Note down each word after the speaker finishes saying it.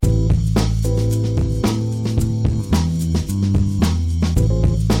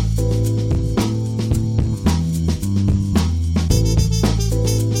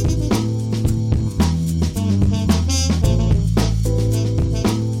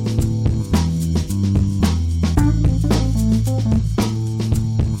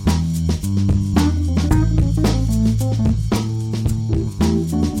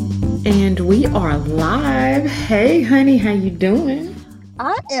Hey, honey, how you doing?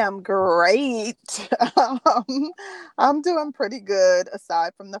 I am great. um, I'm doing pretty good,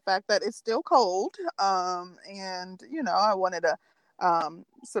 aside from the fact that it's still cold. And I wanted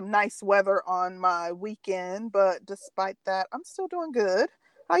some nice weather on my weekend, but despite that, I'm still doing good.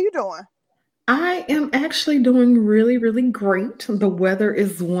 How you doing? I am actually doing really, really great. The weather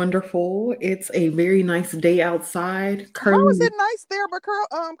is wonderful. It's a very nice day outside. How is Currently, it nice there, but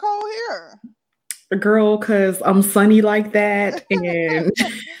cold here? girl, because I'm sunny like that. And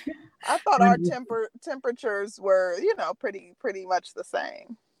I thought our temperatures were, pretty much the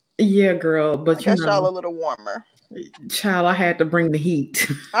same. yeah, girl, I but guess y'all a little warmer. child, I had to bring the heat.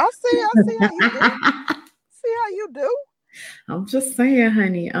 I see how you do. See how you do. I'm just saying,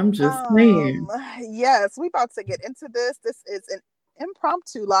 honey. I'm just saying. Yes, we about to get into this. This is an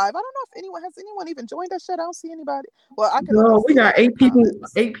impromptu live. I don't know if anyone even joined us yet. I don't see anybody. Well, I can only Girl, we see got the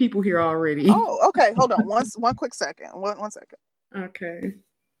comments. 8 people here already. Oh, okay. Hold on. One quick second. One second. Okay.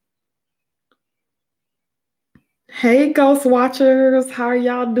 Hey, Ghost Watchers, how are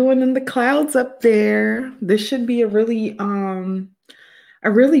y'all doing in the clouds up there? This should be a really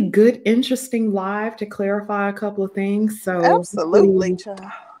good, interesting live to clarify a couple of things. So Absolutely, hopefully child.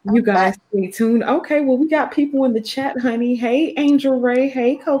 you I'm guys back. stay tuned. Okay, well, we got people in the chat, honey. Hey, Angel Ray.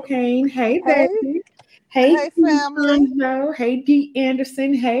 Hey, Cocaine. Hey, Hey, Baby. Hey, hey, D. family. Anjo. Hey, D.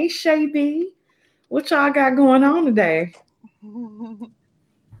 Anderson. Hey, Shay B. What y'all got going on today?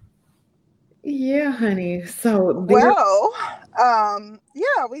 Yeah, honey. So there. Well,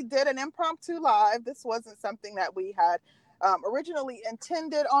 yeah, we did an impromptu live. This wasn't something that we had originally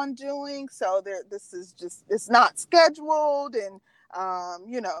intended on doing. So this is just, it's not scheduled. And,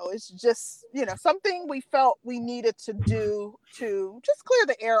 it's just, something we felt we needed to do to just clear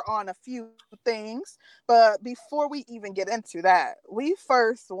the air on a few things. But before we even get into that, we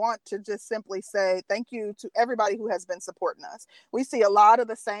first want to just simply say thank you to everybody who has been supporting us. We see a lot of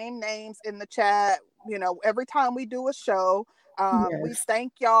the same names in the chat, every time we do a show. We Yes.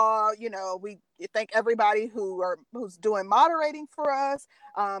 thank y'all. We thank everybody who's doing moderating for us.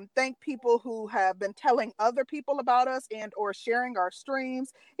 Thank people who have been telling other people about us and or sharing our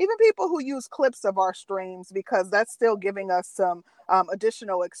streams. Even people who use clips of our streams, because that's still giving us some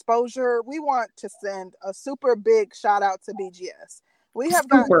additional exposure. We want to send a super big shout out to BGS. We have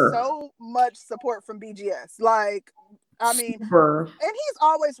gotten Super. so much support from BGS. Like, I mean, Super. and he's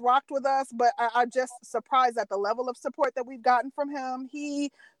always rocked with us, but I just surprised at the level of support that we've gotten from him.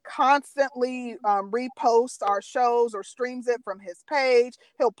 He constantly reposts our shows or streams it from his page.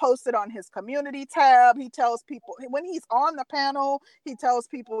 He'll post it on his community tab. He tells people when he's on the panel, he tells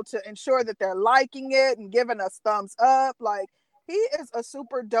people to ensure that they're liking it and giving us thumbs up. Like, he is a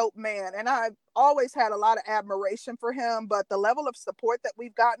super dope man, and I've always had a lot of admiration for him, but the level of support that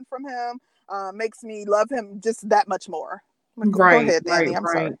we've gotten from him makes me love him just that much more. Go Right, ahead, right, Danny. I'm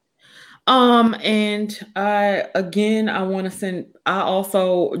right. sorry. And I again I want to send I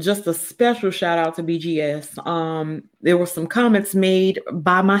also just a special shout out to BGS. There were some comments made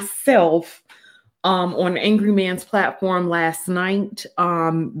by myself on Angry Man's platform last night,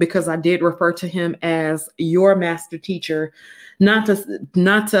 because I did refer to him as your master teacher, not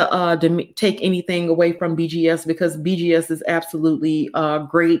to take anything away from BGS, because BGS is absolutely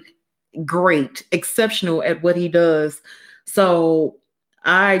great, exceptional at what he does. So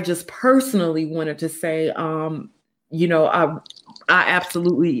I just personally wanted to say, I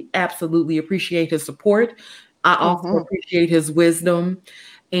absolutely appreciate his support. I also Mm-hmm. appreciate his wisdom.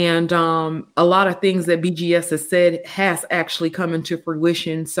 And a lot of things that BGS has said has actually come into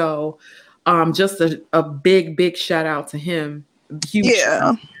fruition. So just a big shout out to him. Huge shout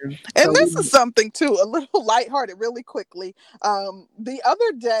out Yeah. to him. And So this is something too, a little lighthearted, really quickly. The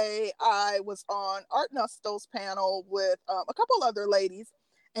other day, I was on Art Nusto's panel with a couple other ladies,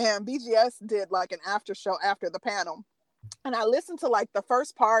 and BGS did like an after show after the panel. And I listened to like the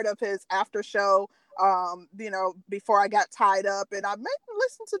first part of his after show, before I got tied up, and I maybe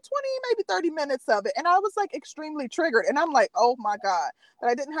listened to 20, maybe 30 minutes of it, and I was like extremely triggered, and I'm like, oh my god, that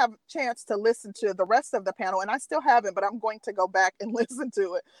I didn't have a chance to listen to the rest of the panel, and I still haven't, but I'm going to go back and listen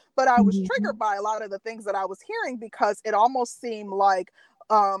to it. But I was mhm. triggered by a lot of the things that I was hearing, because it almost seemed like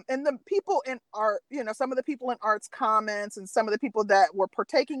and the people in art, some of the people in art's comments and some of the people that were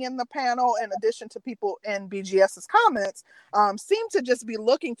partaking in the panel, in addition to people in BGS's comments, seem to just be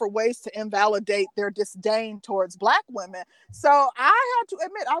looking for ways to invalidate their disdain towards Black women. So I had to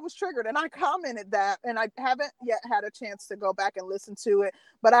admit I was triggered, and I commented that, and I haven't yet had a chance to go back and listen to it.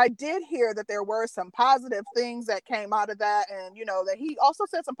 But I did hear that there were some positive things that came out of that, and that he also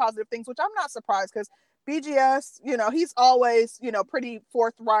said some positive things, which I'm not surprised, because BGS, he's always, pretty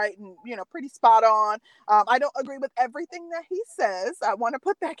forthright and, pretty spot on. I don't agree with everything that he says. I want to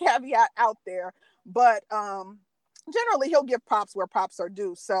put that caveat out there, but generally he'll give props where props are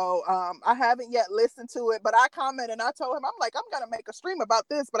due. So I haven't yet listened to it, but I commented and I told him, I'm like, I'm going to make a stream about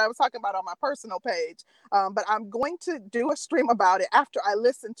this, but I was talking about it on my personal page. But I'm going to do a stream about it after I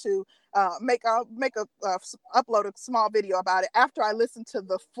listen to, upload a small video about it after I listen to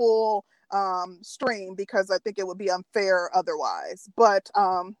the full stream, because I think it would be unfair otherwise. But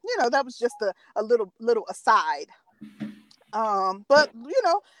that was just a little aside. But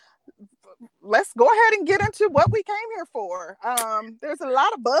let's go ahead and get into what we came here for. There's a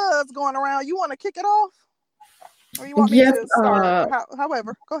lot of buzz going around. You want to kick it off, or you want me to start?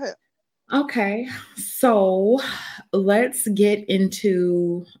 However, go ahead. Okay, so let's get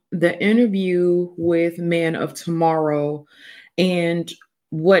into the interview with Man of Tomorrow and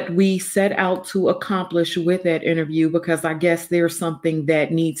what we set out to accomplish with that interview, because I guess there's something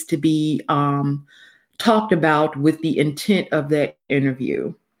that needs to be talked about with the intent of that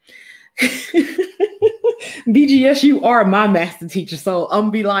interview. BGS, you are my master teacher, so I'm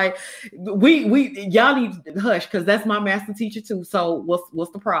gonna be like, y'all need to hush, because that's my master teacher too. So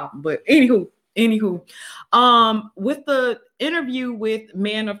what's the problem? But anywho, with the interview with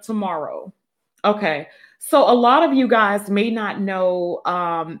Man of Tomorrow, okay. So a lot of you guys may not know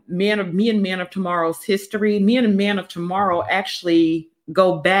me and Man of Tomorrow's history. Me and Man of Tomorrow actually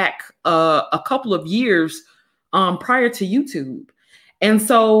go back a couple of years prior to YouTube, and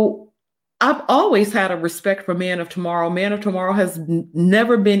so I've always had a respect for Man of Tomorrow. Man of Tomorrow has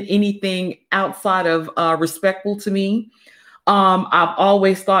never been anything outside of respectful to me. I've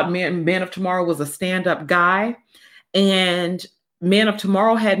always thought Man of Tomorrow was a stand-up guy, and Man of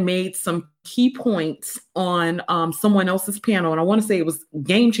Tomorrow had made some key points on someone else's panel, and I want to say it was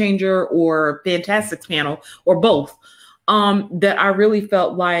Game Changer or Fantastic's panel, or both, that I really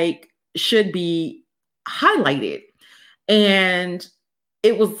felt like should be highlighted. And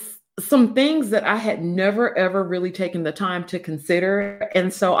it was some things that I had never, ever really taken the time to consider.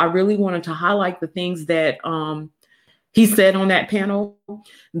 And so I really wanted to highlight the things that he said on that panel.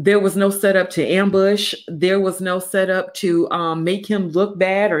 There was no setup to ambush. There was no setup to make him look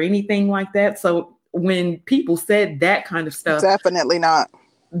bad or anything like that. So when people said that kind of stuff, definitely not.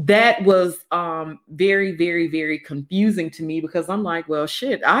 That was very, very, very confusing to me, because I'm like, well,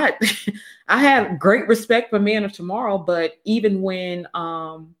 shit, I had great respect for Man of Tomorrow, but even when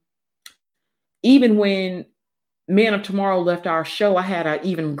Man of Tomorrow left our show, I had an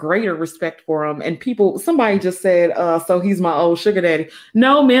even greater respect for him. And somebody just said, so he's my old sugar daddy.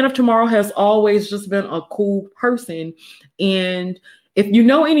 No, Man of Tomorrow has always just been a cool person. And if you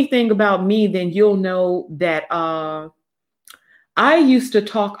know anything about me, then you'll know that I used to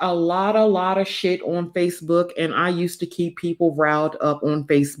talk a lot of shit on Facebook, and I used to keep people riled up on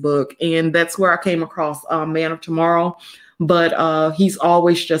Facebook. And that's where I came across Man of Tomorrow. But he's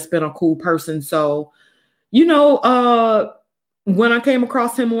always just been a cool person. So, when I came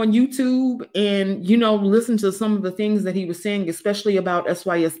across him on YouTube and, listened to some of the things that he was saying, especially about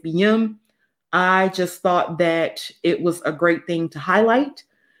SYSBM, I just thought that it was a great thing to highlight.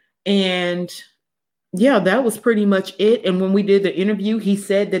 And yeah, that was pretty much it. And when we did the interview, he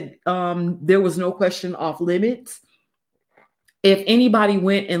said that there was no question off limits. If anybody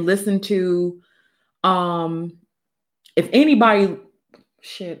went and listened to,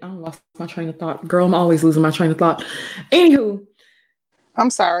 shit, I lost my train of thought. Girl, I'm always losing my train of thought. Anywho. I'm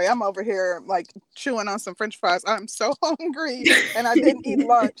sorry. I'm over here like chewing on some French fries. I'm so hungry and I didn't eat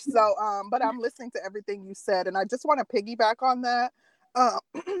lunch. So, but I'm listening to everything you said. And I just want to piggyback on that.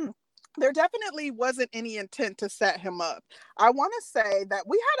 There definitely wasn't any intent to set him up. I want to say that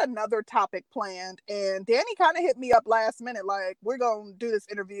we had another topic planned, and Danny kind of hit me up last minute, like, we're going to do this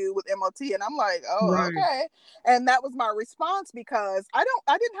interview with MOT. And I'm like, oh, right. Okay. And that was my response, because I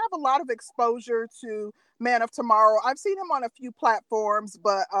didn't have a lot of exposure to Man of Tomorrow. I've seen him on a few platforms,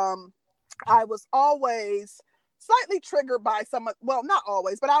 but I was always slightly triggered by not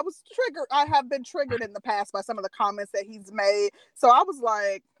always, but I have been triggered in the past by some of the comments that he's made. So I was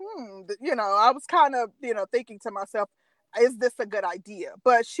like, I was kind of, thinking to myself, is this a good idea?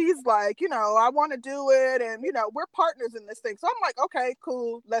 But she's like, I want to do it. And, we're partners in this thing. So I'm like, okay,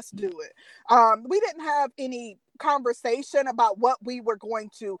 cool. Let's do it. We didn't have any conversation about what we were going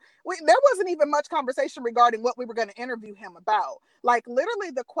to, there wasn't even much conversation regarding what we were going to interview him about. Like,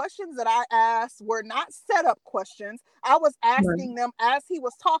 literally the questions that I asked were not set up questions. I was asking them as he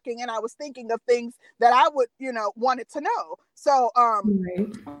was talking, and I was thinking of things that I would, wanted to know. So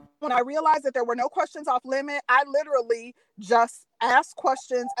when I realized that there were no questions off limit, I literally just asked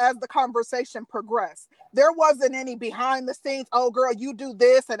questions as the conversation progressed. There wasn't any behind the scenes, oh girl, you do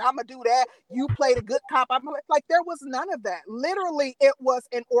this and I'm gonna do that. You played a good cop. I'm like, there was none of that. Literally, it was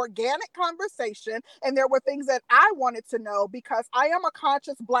an organic conversation. And there were things that I wanted to know because I am a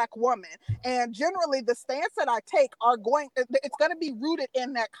conscious Black woman. And generally the stance that I take it's going to be rooted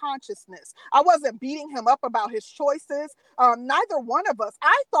in that consciousness. I wasn't beating him up about his choices. Neither one of us.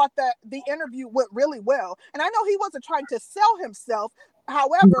 I thought that the interview went really well. And I know he wasn't trying to sell himself.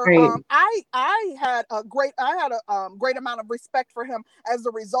 However, Right. I had a great amount of respect for him as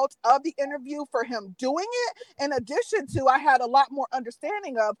a result of the interview, for him doing it. In addition to, I had a lot more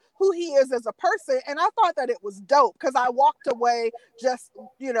understanding of who he is as a person, and I thought that it was dope because I walked away just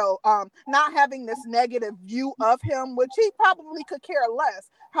not having this negative view of him, which he probably could care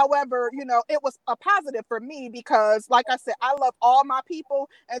less. However, it was a positive for me because, like I said, I love all my people,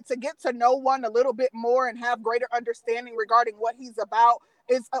 and to get to know one a little bit more and have greater understanding regarding what he's about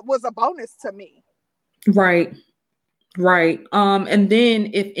was a bonus to me. Right. Right. And then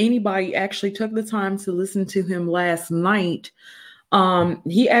if anybody actually took the time to listen to him last night,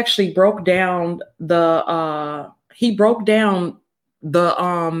 he actually broke down the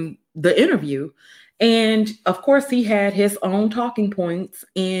interview. And of course, he had his own talking points,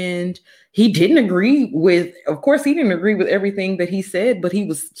 and he didn't agree with everything that he said, but he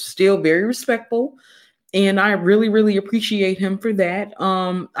was still very respectful. And I really, really appreciate him for that.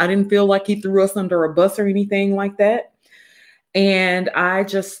 I didn't feel like he threw us under a bus or anything like that. And I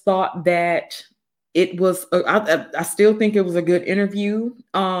just thought that I still think it was a good interview.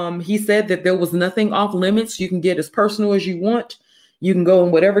 He said that there was nothing off limits. You can get as personal as you want. You can go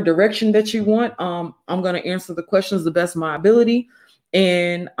in whatever direction that you want. I'm going to answer the questions the best of my ability.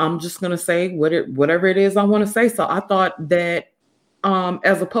 And I'm just going to say whatever it is I want to say. So I thought that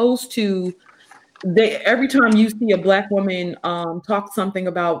as opposed to every time you see a Black woman talk something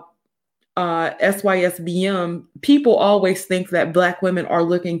about SYSBM, people always think that Black women are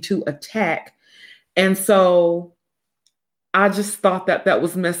looking to attack. And so I just thought that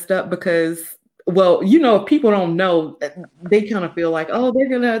was messed up because, well, if people don't know, they kind of feel like, oh,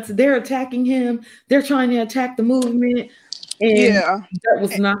 they're attacking him. They're trying to attack the movement. And that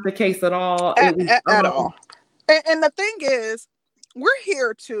was not the case at all. At all. And the thing is, we're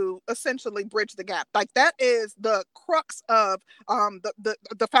here to essentially bridge the gap. Like, that is the crux of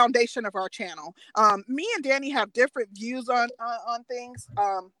the foundation of our channel. Me and Danny have different views on things.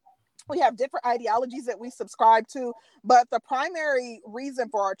 We have different ideologies that we subscribe to, but the primary reason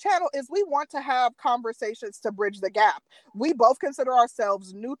for our channel is we want to have conversations to bridge the gap. We both consider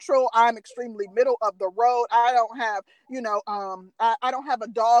ourselves neutral. I'm extremely middle of the road. I don't have, I don't have a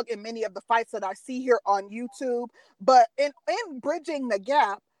dog in many of the fights that I see here on YouTube, but in bridging the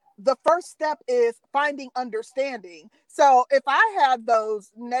gap, the first step is finding understanding. So if I had those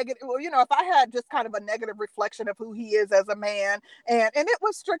negative, if I had just kind of a negative reflection of who he is as a man, and it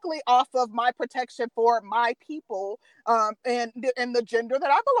was strictly off of my protection for my people, and the gender that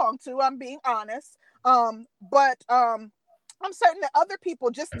I belong to, I'm being honest. But I'm certain that other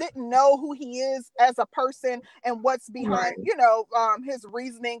people just didn't know who he is as a person and what's behind, his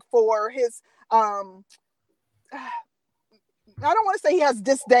reasoning for his, I don't want to say he has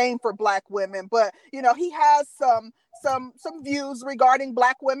disdain for Black women, but he has some views regarding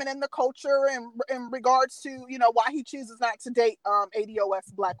Black women and the culture, and in regards to why he chooses not to date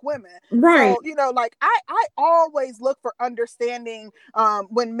ADOS Black women. Right. So I always look for understanding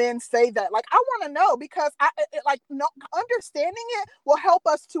when men say that. Like, I want to know, because understanding it will help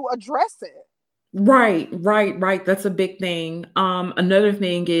us to address it. Right. That's a big thing. Another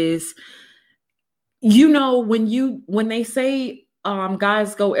thing is, when they say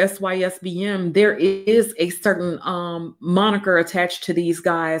guys go SYSBM, there is a certain moniker attached to these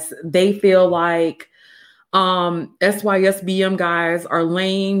guys. They feel like SYSBM guys are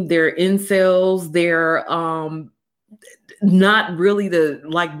lame, they're incels, they're not really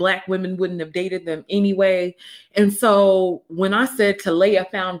Black women wouldn't have dated them anyway. And so when I said to lay a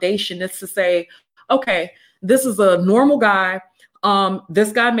foundation, it's to say, okay, this is a normal guy.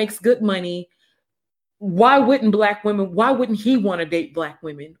 This guy makes good money. Why wouldn't he want to date Black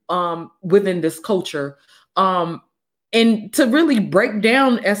women within this culture? And to really break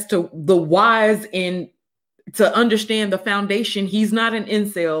down as to the whys and to understand the foundation, he's not an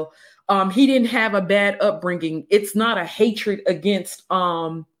incel. He didn't have a bad upbringing. It's not a hatred against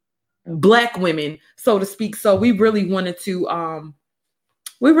Black women, so to speak. So we really wanted to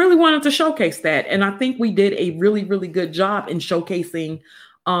showcase that. And I think we did a really, really good job in showcasing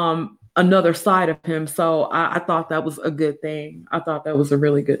another side of him. So I thought that was a good thing. I thought that was a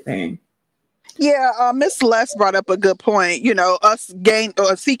really good thing. Yeah, Miss Les brought up a good point. Us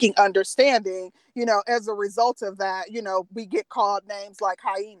seeking understanding. As a result of that, we get called names like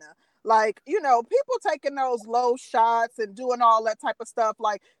hyena. Like, people taking those low shots and doing all that type of stuff.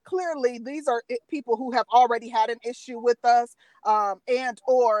 Like, clearly, these are people who have already had an issue with us, and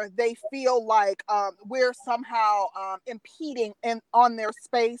or they feel like we're somehow impeding on their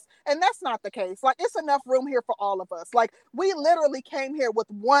space, and that's not the case. Like, it's enough room here for all of us. Like, we literally came here with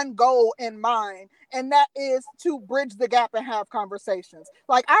one goal in mind, and that is to bridge the gap and have conversations.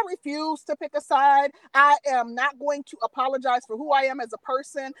 Like, I refuse to pick a side. I am not going to apologize for who I am as a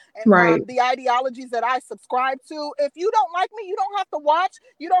person and the ideologies that I subscribe to. If you don't like me, you don't have to watch.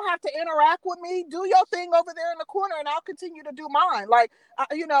 You don't have to interact with me. Do your thing over there in the corner, and I'll continue to do mine. Like,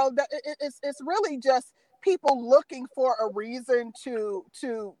 it's really just people looking for a reason to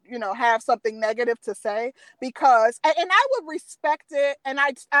have something negative to say, because and I would respect it, and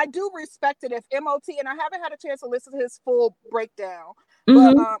I do respect it if MOT, and I haven't had a chance to listen to his full breakdown,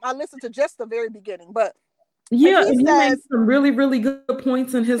 but I listened to just the very beginning. But yeah, he made some really, really good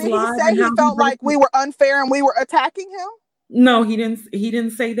points in his live. Did he say he felt like we were unfair and we were attacking him? No, he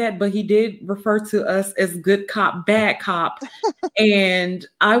didn't say that, but he did refer to us as good cop, bad cop. And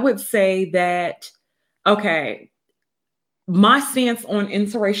I would say that, okay, my stance on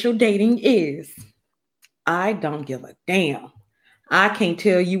interracial dating is I don't give a damn. I can't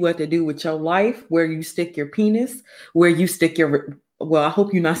tell you what to do with your life, where you stick your penis, where you stick well, I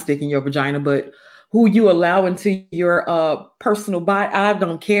hope you're not sticking your vagina, but who you allow into your personal body. I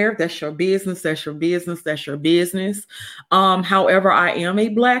don't care. That's your business. That's your business. That's your business. However, I am a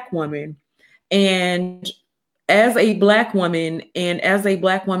Black woman, and as a Black woman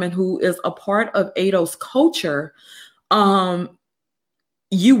who is a part of ADOS culture,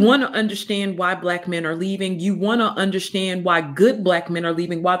 you want to understand why Black men are leaving. You want to understand why good Black men are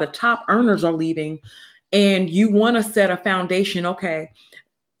leaving, why the top earners are leaving. And you want to set a foundation. Okay,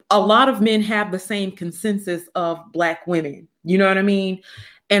 a lot of men have the same consensus of Black women. You know what I mean?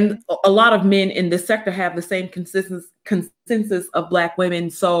 And a lot of men in this sector have the same consensus of Black women.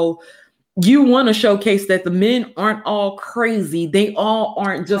 So you want to showcase that the men aren't all crazy. They all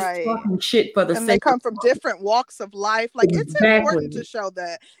aren't just talking shit for the sake. And they come from different walks of life. Like, it's important to show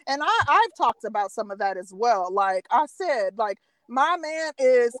that. And I've talked about some of that as well. Like I said, like, my man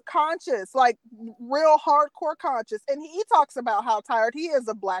is conscious, like real hardcore conscious. And he talks about how tired he is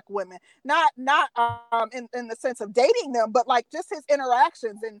of Black women, not in the sense of dating them, but like just his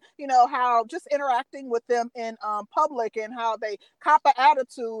interactions and, how just interacting with them in public and how they cop an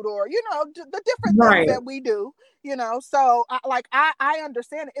attitude or, the different things that we do, So I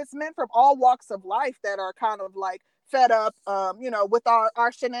understand it. It's men from all walks of life that are kind of like fed up, with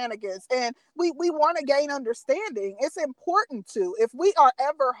our shenanigans, and we want to gain understanding. It's important to, if we are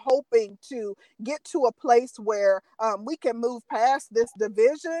ever hoping to get to a place where we can move past this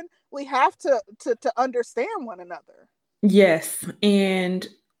division, we have to understand one another. Yes, and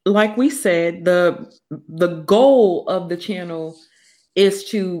like we said, the goal of the channel is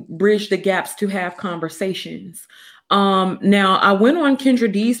to bridge the gaps, to have conversations. Now I went on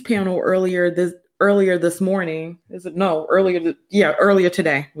Kendra D's panel earlier this morning. Earlier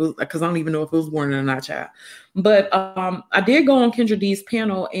today, because I don't even know if it was morning or not, child. But I did go on Kendra D's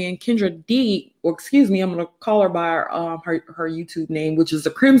panel, and Kendra D, or excuse me, I'm going to call her by her YouTube name, which is the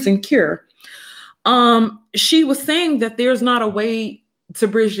Crimson Cure. She was saying that there's not a way to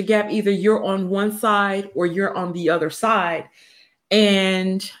bridge the gap. Either you're on one side or you're on the other side.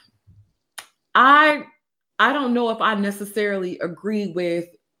 And I don't know if I necessarily agree with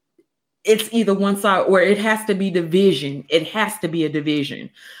it's either one side or it has to be division. It has to be a division.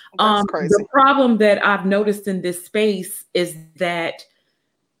 That's crazy. The problem that I've noticed in this space is that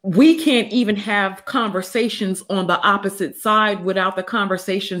we can't even have conversations on the opposite side without the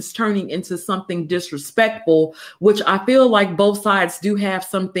conversations turning into something disrespectful, which I feel like both sides do have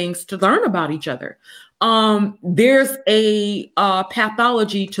some things to learn about each other. There's a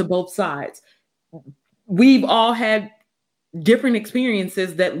pathology to both sides. We've all had different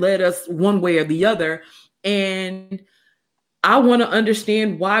experiences that led us one way or the other. And I want to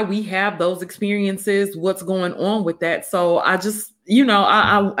understand why we have those experiences, what's going on with that. So I just,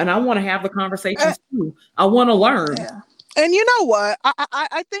 I want to have the conversations too. I want to learn. Yeah. And you know what?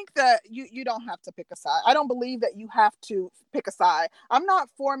 I think that you don't have to pick a side. I don't believe that you have to pick a side. I'm not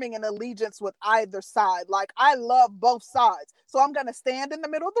forming an allegiance with either side. Like, I love both sides. So I'm going to stand in the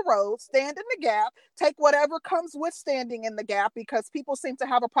middle of the road, stand in the gap, take whatever comes with standing in the gap, because people seem to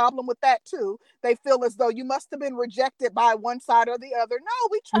have a problem with that too. They feel as though you must have been rejected by one side or the other. No,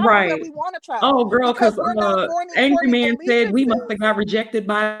 we travel where Right. we want to travel Oh, girl, because because we're not Angry forming Man said we must have allegiances. got rejected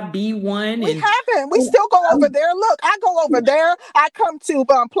by B1 We and haven't. We still go over there. Look, I go over there. I come to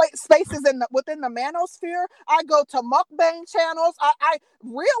spaces within the manosphere. I go to mukbang channels. I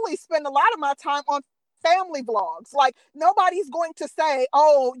really spend a lot of my time on family vlogs. Like, nobody's going to say,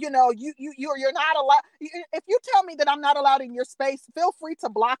 "Oh, you're not allowed." If you tell me that I'm not allowed in your space, feel free to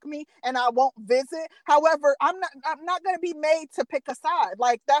block me, and I won't visit. However, I'm not going to be made to pick a side.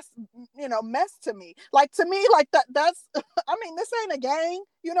 Like, that's mess to me. Like, to me, like that's. I mean, this ain't a game.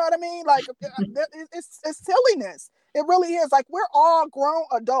 You know what I mean? Like, it's silliness. It really is. Like, we're all grown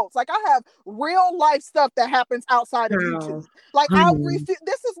adults. Like, I have real life stuff that happens outside of YouTube. Like, honey.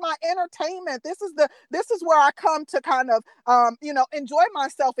 this is my entertainment. This is where I come to kind of enjoy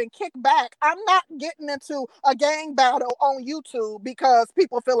myself and kick back. I'm not getting into a gang battle on YouTube because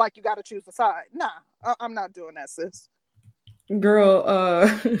people feel like you got to choose a side. Nah, I'm not doing that, sis. Girl,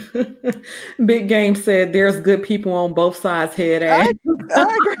 Big Game said there's good people on both sides, head ass.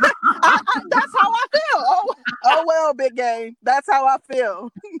 I agree. That's how I feel. Oh well, Big Game. That's how I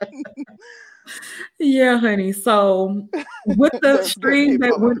feel. Yeah, honey. So with the There's good stream that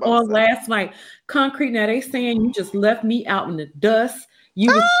people on went both on sides. last night, Concrete, now they saying you just left me out in the dust.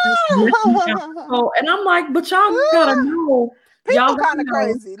 You was left me out Ah! cold. And I'm like, but y'all gotta know, y'all People gotta kind of know.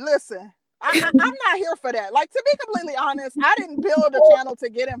 crazy. Listen, I'm not here for that. Like, to be completely honest, I didn't build a channel to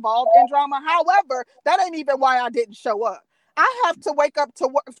get involved in drama. However, that ain't even why I didn't show up. I have to wake up to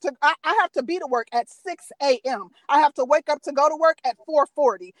work. I have to be to work at 6 a.m. I have to wake up to go to work at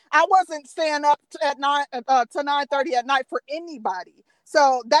 4:40. I wasn't staying up at 9:30 at night for anybody.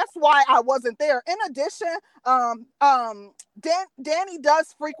 So that's why I wasn't there. In addition, Danny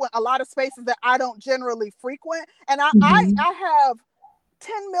does frequent a lot of spaces that I don't generally frequent, and Mhm. I have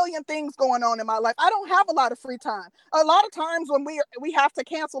 10 million things going on in my life. I don't have a lot of free time. A lot of times when we have to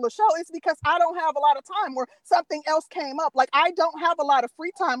cancel a show, it's because I don't have a lot of time where something else came up. Like, I don't have a lot of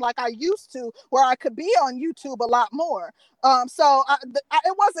free time like I used to, where I could be on YouTube a lot more.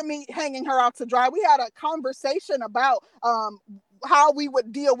 It wasn't me hanging her out to dry. We had a conversation about how we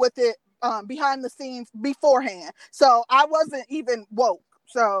would deal with it behind the scenes beforehand. So I wasn't even woke.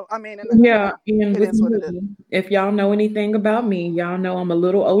 So, I mean, Yeah, and it with is what it is. me, if y'all know anything about me, y'all know I'm a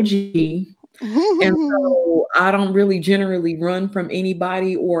little OG. And so I don't really generally run from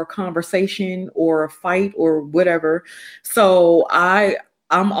anybody or a conversation or a fight or whatever. So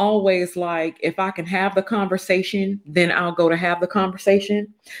I'm always like, if I can have the conversation, then I'll go to have the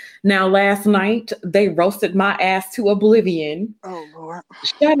conversation. Now, last night they roasted my ass to oblivion. Oh Lord.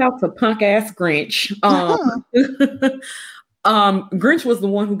 Shout out to punk ass Grinch. Grinch was the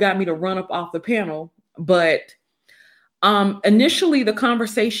one who got me to run up off the panel, but initially, the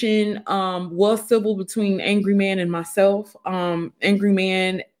conversation was civil between Angry Man and myself. Angry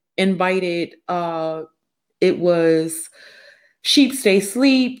Man invited, it was Sheep Stay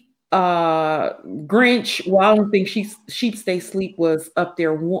Sleep, Grinch. Well, I don't think Sheep Stay Sleep was up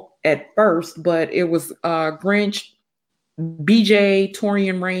there at first, but it was Grinch, BJ,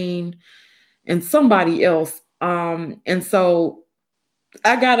 Torian Rain, and somebody else. And so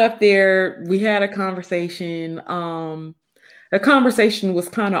I got up there, we had a conversation. The conversation was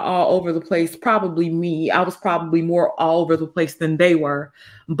kind of all over the place. Probably me. I was probably more all over the place than they were,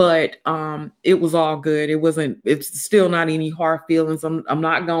 but it was all good. It's still not any hard feelings. I'm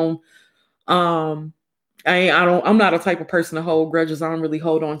not going I'm not a type of person to hold grudges. I don't really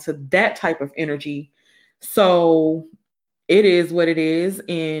hold on to that type of energy. So it is what it is.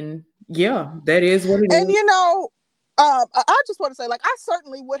 And yeah, that is what it And is. I just want to say, like, I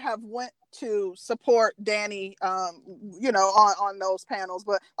certainly would have went to support Danny, on those panels,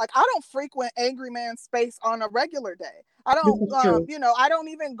 but like, I don't frequent Angry Man's space on a regular day. I This don't, is true. I don't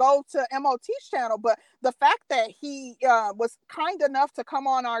even go to MOT's channel. But the fact that he was kind enough to come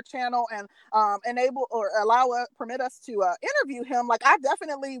on our channel and enable or permit us to interview him, like, I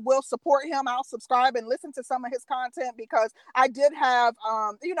definitely will support him. I'll subscribe and listen to some of his content because I did have,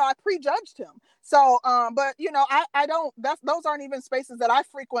 I prejudged him. So, but I don't. Those aren't even spaces that I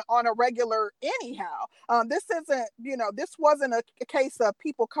frequent on a regular. Anyhow, this isn't. This wasn't a case of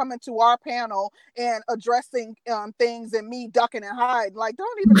people coming to our panel and addressing things and me ducking and hiding. Like,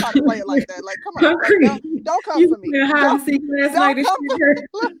 don't even try to play it like that. Like, come on, like, don't come You for me. playing hide and seek last night Don't and come for shit.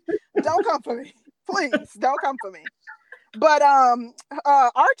 me. Don't come for me, please. Don't come for me. But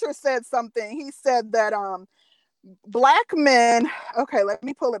Archer said something. He said that black men, okay, let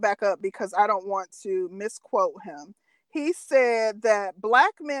me pull it back up because I don't want to misquote him. He said that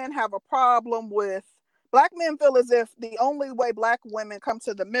black men have a problem with, black men feel as if the only way black women come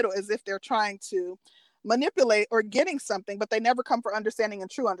to the middle is if they're trying to manipulate or getting something, but they never come for understanding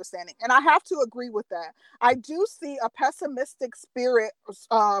and true understanding. And I have to agree with that. I do see a pessimistic spirit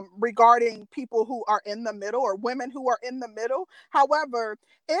regarding people who are in the middle or women who are in the middle. However,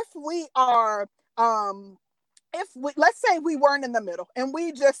 if we are if we, let's say we weren't in the middle and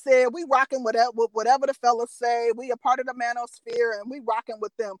we just said we rocking with whatever the fellas say, we are part of the manosphere and we rocking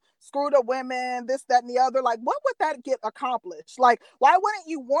with them, screw the women, this, that, and the other, like what would that get accomplished? Like, why wouldn't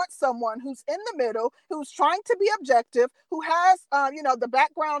you want someone who's in the middle, who's trying to be objective, who has the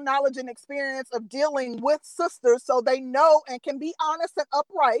background knowledge and experience of dealing with sisters, so they know and can be honest and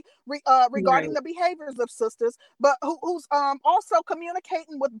upright regarding the behaviors of sisters, but who's also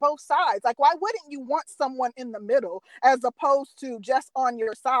communicating with both sides? Like, why wouldn't you want someone in the middle as opposed to just on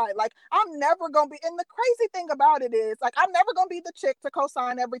your side? Like, I'm never gonna be, and the crazy thing about it is, like, I'm never gonna be the chick to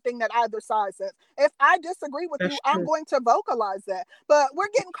co-sign everything that either side says. If I disagree with you, I'm going to vocalize that. But we're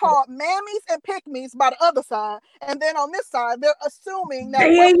getting called mammies and pick-me's by the other side, and then on this side they're assuming that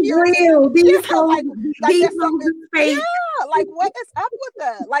they ain't real. These hoes, like what is up with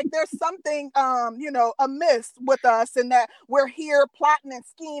that? Like, there's something amiss with us, and that we're here plotting and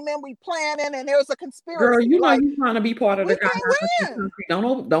scheming, we planning, and there's a conspiracy. Girl, you know you're trying to be part of the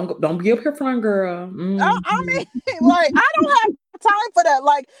don't be up here front, girl. Mm-hmm. I mean, like, I don't have time for that.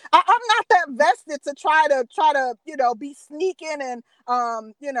 Like, I'm not that vested to try to be sneaking and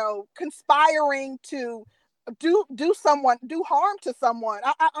conspiring to do harm to someone.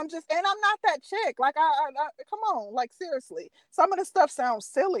 I'm just, and I'm not that chick. Like, I come on, like, seriously, some of the stuff sounds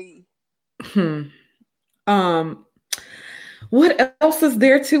silly. What else is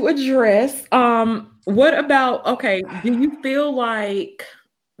there to address? What about, okay, do you feel like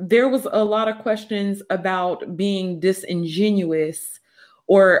there was a lot of questions about being disingenuous,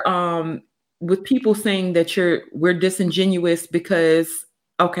 or with people saying that we're disingenuous because,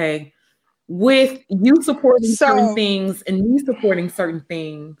 okay, with you supporting certain things and me supporting certain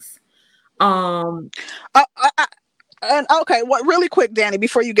things. And okay, what really quick, Danny,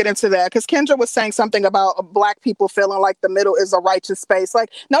 before you get into that, because Kendra was saying something about Black people feeling like the middle is a righteous space.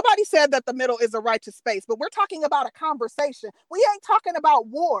 Like, nobody said that the middle is a righteous space, but we're talking about a conversation. We ain't talking about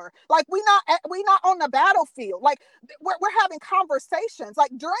war. Like, we not on the battlefield. Like, we're having conversations.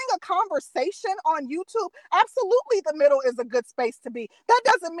 Like, during a conversation on YouTube, absolutely the middle is a good space to be. That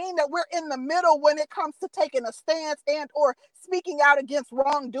doesn't mean that we're in the middle when it comes to taking a stance and or speaking out against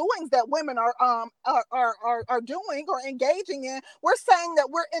wrongdoings that women are doing or engaging in. We're saying that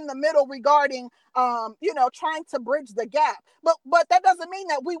we're in the middle regarding trying to bridge the gap, but that doesn't mean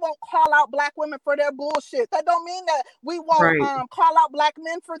that we won't call out Black women for their bullshit. That don't mean that we won't call out Black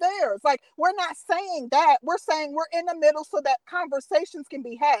men for theirs. Like, we're not saying that. We're saying we're in the middle so that conversations can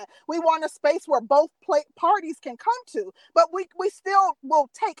be had. We want a space where both parties can come to, but we still will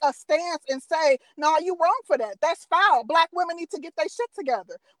take a stance and say, no, you wrong for that. That's foul. Black women need to get their shit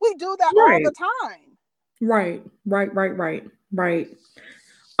together. We do that all the time. Right.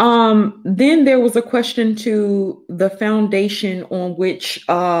 Then there was a question to the foundation on which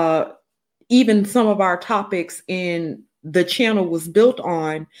even some of our topics in the channel was built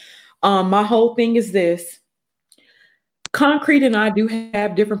on. My whole thing is this. Concrete and I do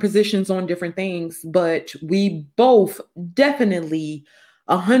have different positions on different things, but we both definitely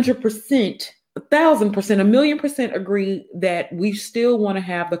 100%, 1,000%, 1,000,000% agree that we still want to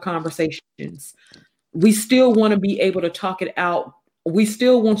have the conversations. We still want to be able to talk it out. We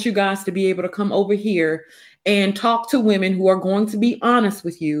still want you guys to be able to come over here and talk to women who are going to be honest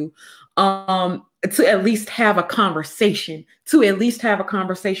with you, to at least have a conversation, without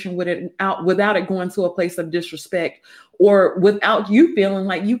it going to a place of disrespect, or without you feeling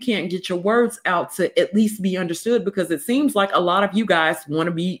like you can't get your words out to at least be understood, because it seems like a lot of you guys want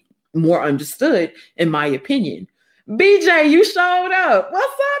to be more understood, in my opinion. BJ, you showed up. What's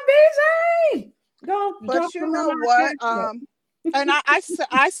up, BJ? But you know what? And I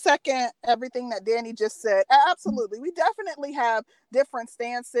second everything that Danny just said. Absolutely. We definitely have different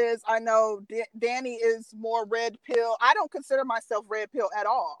stances. I know Danny is more red pill. I don't consider myself red pill at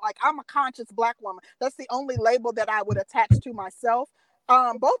all. Like, I'm a conscious Black woman. That's the only label that I would attach to myself.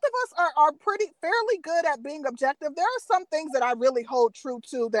 Both of us are fairly good at being objective. There are some things that I really hold true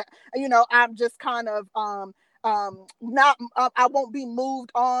to that, I'm just kind of not I won't be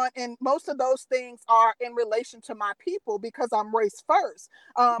moved on, and most of those things are in relation to my people because I'm race first.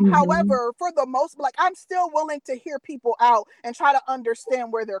 However, for the most, like, I'm still willing to hear people out and try to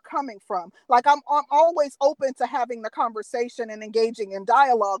understand where they're coming from. Like, I'm always open to having the conversation and engaging in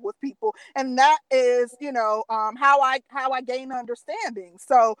dialogue with people, and that is, how I gain understanding.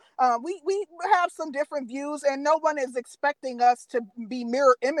 So we have some different views, and no one is expecting us to be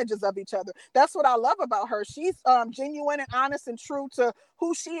mirror images of each other. That's what I love about her. She's genuine and honest and true to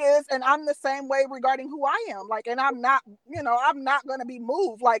who she is, and I'm the same way regarding who I am. Like, and I'm not going to be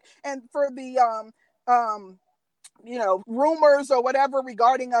moved. Like, and for the rumors or whatever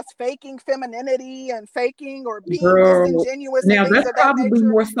regarding us faking femininity and faking or being disingenuous. Now and that's probably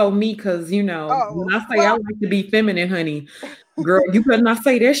more so me, because when I say I like to be feminine, honey, girl, you better not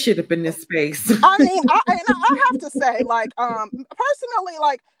say that shit up in this space. I mean, I have to say, like, personally,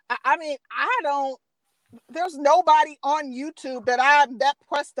 like, I don't. There's nobody on YouTube that I'm that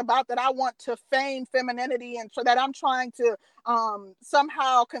pressed about that I want to feign femininity, and so that I'm trying to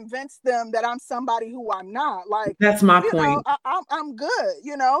somehow convince them that I'm somebody who I'm not. Like, that's my point. I'm good,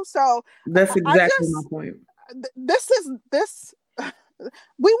 so that's exactly my point. This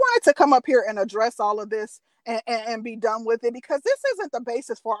we wanted to come up here and address all of this and be done with it, because this isn't the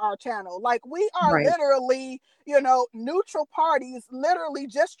basis for our channel. Like, we are literally, neutral parties, literally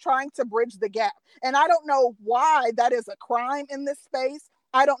just trying to bridge the gap. And I don't know why that is a crime in this space.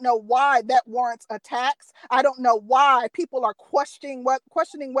 I don't know why that warrants attacks. I don't know why people are questioning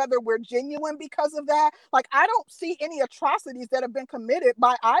whether we're genuine because of that. Like, I don't see any atrocities that have been committed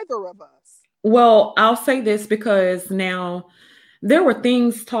by either of us. Well, I'll say this, because now there were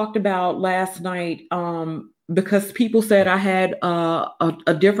things talked about last night, because people said I had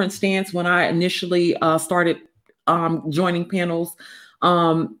a different stance when I initially started joining panels.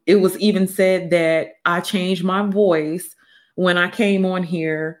 It was even said that I changed my voice when I came on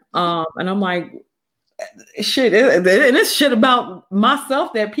here. And I'm like, shit, and it's shit about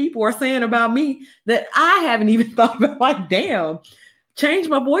myself that people are saying about me that I haven't even thought about. Like, damn. Change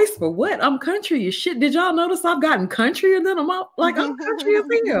my voice for what? I'm country as shit. Did y'all notice I've gotten countryer than I'm country as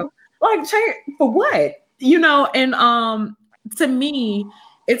hell? Like, change for what? And to me,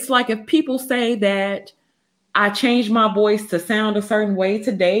 it's like, if people say that I changed my voice to sound a certain way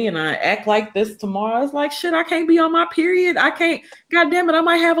today and I act like this tomorrow, it's like, shit, I can't be on my period. I can't, God damn it, I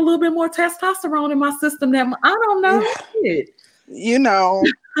might have a little bit more testosterone in my system that I don't know. Shit.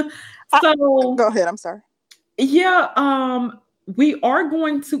 So go ahead. I'm sorry. Yeah. We are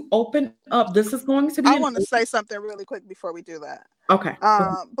going to open up. This is going to be. I want to say something really quick before we do that. Okay.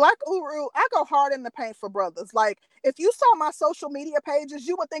 Black Uru, I go hard in the paint for brothers. Like, if you saw my social media pages,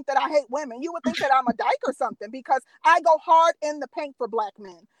 you would think that I hate women. You would think that I'm a dyke or something, because I go hard in the paint for Black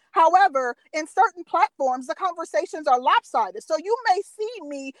men. However, in certain platforms, the conversations are lopsided. So you may see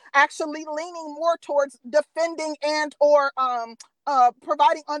me actually leaning more towards defending and or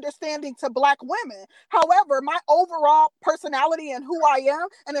providing understanding to Black women. However, my overall personality and who I am,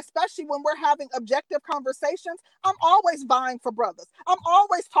 and especially when we're having objective conversations, I'm always vying for brothers. I'm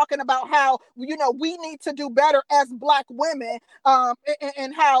always talking about how, we need to do better as Black women,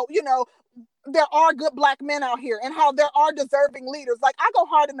 and how, there are good Black men out here, and how there are deserving leaders. Like, I go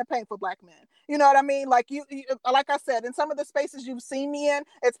hard in the paint for Black men. You know what I mean? Like, you like I said, in some of the spaces you've seen me in,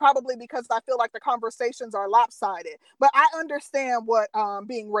 it's probably because I feel like the conversations are lopsided. But I understand what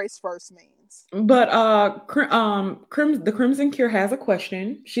being race first means. But the Crimson Cure has a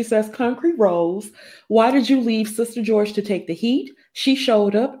question. She says, Concrete Rose, why did you leave Sister George to take the heat? She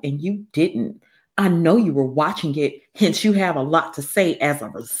showed up and you didn't. I know you were watching it, hence you have a lot to say as a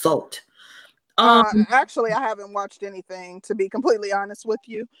result. Actually, I haven't watched anything, to be completely honest with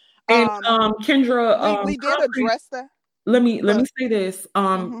you. And Kendra, we did address that. Let me say this.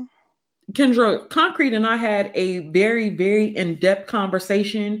 Kendra, Concrete and I had a very, very in-depth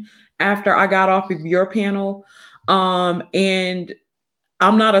conversation after I got off of your panel. And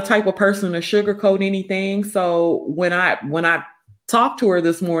I'm not a type of person to sugarcoat anything. So when I talked to her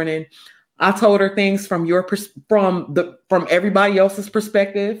this morning, I told her things from from everybody else's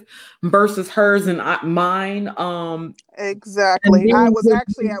perspective versus hers and mine. Exactly. I was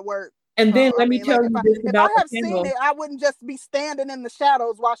actually at work. And then let me tell you this about if I have seen it, I wouldn't just be standing in the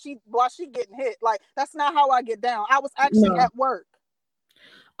shadows while she getting hit. Like, that's not how I get down. I was actually at work.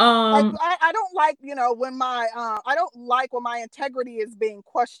 Like, I don't like, when I don't like when my integrity is being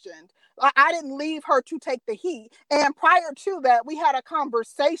questioned. I didn't leave her to take the heat. And prior to that, we had a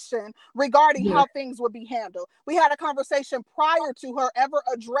conversation regarding how things would be handled. We had a conversation prior to her ever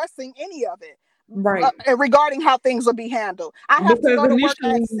addressing any of it. Right. Regarding how things will be handled. I have to go to work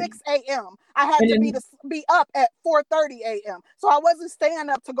at 6 a.m. I had to be up at 4:30 a.m. So I wasn't staying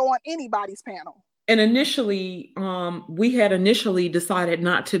up to go on anybody's panel. And initially, we had initially decided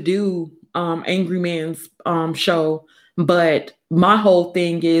not to do Angry Man's show, but my whole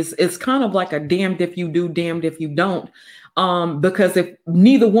thing is it's kind of like a damned if you do, damned if you don't. Because if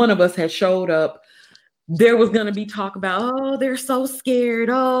neither one of us had showed up, there was going to be talk about, oh, they're so scared.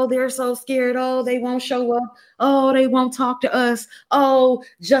 Oh, they're so scared. Oh, they won't show up. Oh, they won't talk to us. Oh,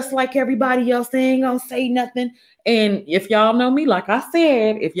 just like everybody else, they ain't going to say nothing. And if y'all know me, like I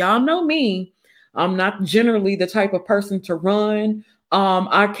said, if y'all know me, I'm not generally the type of person to run.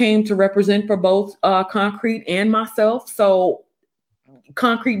 I came to represent for both Concrete and myself. So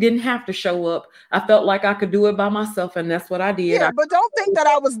Concrete didn't have to show up. I felt like I could do it by myself, and that's what I did. Yeah, but don't think that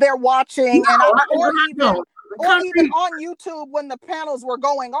I was there watching, or even on YouTube when the panels were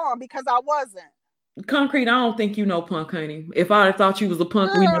going on, because I wasn't. Concrete, I don't think you know punk, honey. If I had thought you was a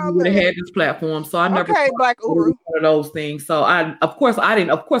punk, we never would have had this platform. So I never Black Uru. One of those things. So of course I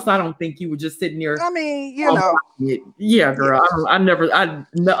don't think you were just sitting there. I mean, you know. Yeah, girl. I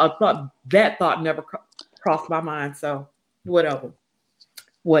thought that thought never crossed my mind. So whatever.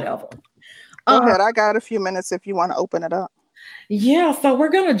 Go ahead. I got a few minutes if you want to open it up. Yeah, so we're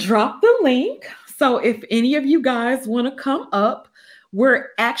going to drop the link. So if any of you guys want to come up, we're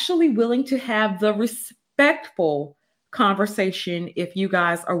actually willing to have the respectful conversation if you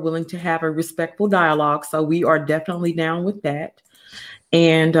guys are willing to have a respectful dialogue. So we are definitely down with that.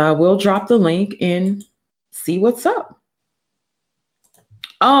 And we'll drop the link and see what's up.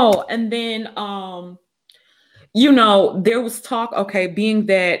 Oh, and then there was talk, okay, being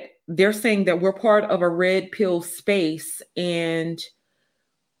that they're saying that we're part of a red pill space and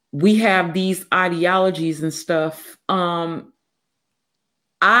we have these ideologies and stuff.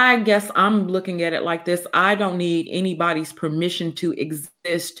 I guess I'm looking at it like this. I don't need anybody's permission to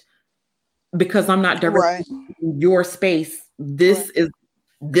exist because I'm not directly in your space. This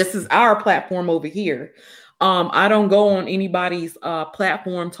is our platform over here. I don't go on anybody's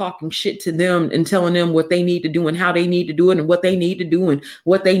platform talking shit to them and telling them what they need to do and how they need to do it and what they need to do and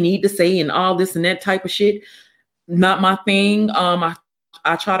what they need to say and all this and that type of shit. Not my thing.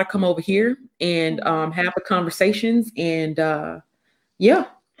 I try to come over here and have the conversations and yeah.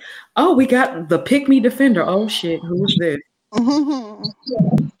 Oh, we got the Pick Me Defender. Oh shit, who's this?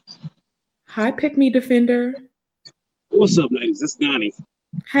 Hi, Pick Me Defender. What's up, ladies? It's Donnie.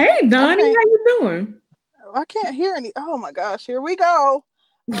 Hey, Donnie, how you doing? I can't hear any. Oh my gosh, here we go.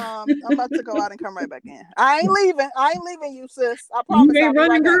 I'm about to go out and come right back in. I ain't leaving you, sis. I promise. You ain't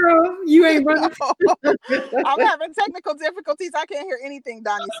running, girl. You ain't running. I'm having technical difficulties. I can't hear anything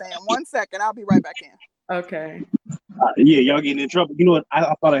Donnie's saying. 1 second. I'll be right back in. Okay. Yeah, y'all getting in trouble. You know what?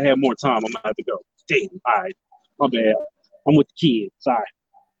 I thought I had more time. I'm gonna have to go. Damn. All right. My bad. I'm with the kids. Sorry.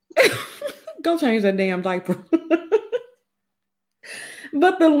 Go change that damn diaper.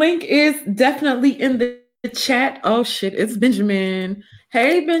 But the link is definitely in the chat. Oh shit, it's Benjamin.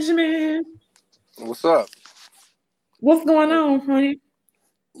 Hey, Benjamin. What's up? What's going on, honey?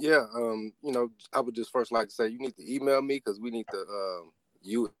 Yeah, I would just first like to say you need to email me because we need to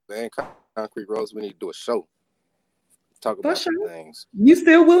you and Concrete Rose, we need to do a show. Talk about some things. You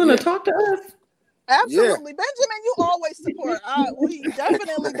still willing to talk to us? Absolutely. Yeah. Benjamin, you always support. We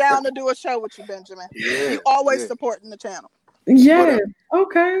definitely down to do a show with you, Benjamin. Yeah, you always supporting the channel. Yeah.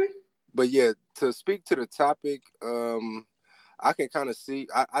 Okay. But yeah, to speak to the topic, I can kind of see.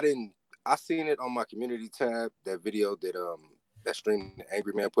 I seen it on my community tab, that video that stream the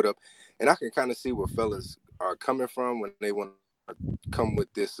Angry Man put up, and I can kind of see where fellas are coming from when they want to come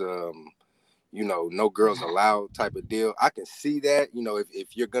with this, no girls allowed type of deal. I can see that.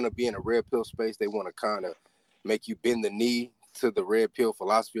 If you're gonna be in a red pill space, they want to kind of make you bend the knee to the red pill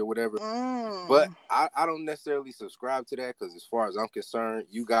philosophy or whatever. But I don't necessarily subscribe to that because as far as I'm concerned,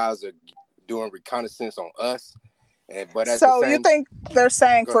 you guys are doing reconnaissance on us. You think they're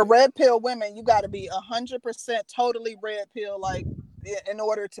saying for red pill women, you got to be 100% totally red pill, like in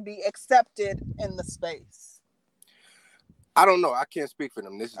order to be accepted in the space? I don't know. I can't speak for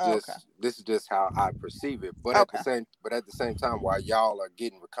them. This is just how I perceive it. But at the same time, while y'all are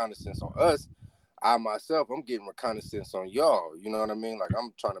getting reconnaissance on us, I'm getting reconnaissance on y'all. You know what I mean? Like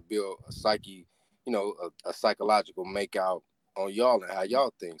I'm trying to build a psyche, a psychological makeout on y'all and how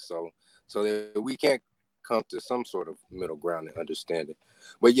y'all think. So that we can't come to some sort of middle ground and understanding.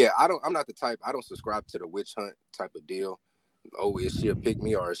 But yeah, I'm not the type. I don't subscribe to the witch hunt type of deal. Oh, is she a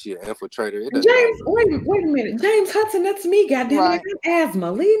pick-me or is she an infiltrator? James, wait a minute. James Hudson, that's me, goddamn it. I got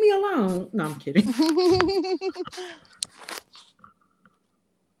asthma. Leave me alone. No, I'm kidding.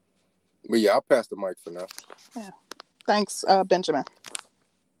 But yeah, I'll pass the mic for now. Yeah. Thanks, Benjamin.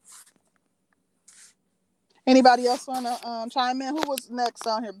 Anybody else want to chime in? Who was next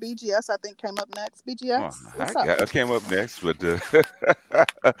on here? BGS, I think, came up next. BGS, what's up? I came up next, but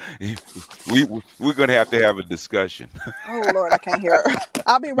we're going to have a discussion. Oh, Lord, I can't hear her.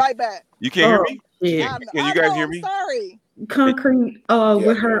 I'll be right back. You can't hear me? Yeah. Can you guys hear me? Sorry. Concrete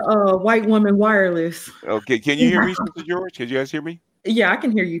with her white woman wireless. Okay, can you hear me, Sister George? Can you guys hear me? Yeah, I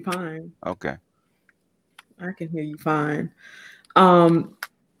can hear you fine. Okay. I can hear you fine.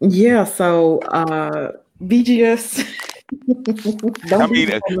 Yeah, so BGS. I mean,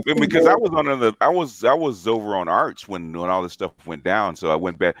 because I was over on Arts when all this stuff went down, so I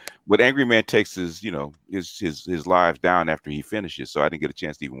went back. But Angry Man takes his live down after he finishes, so I didn't get a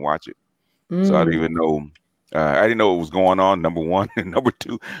chance to even watch it. So I didn't even know. I didn't know what was going on. Number one, and number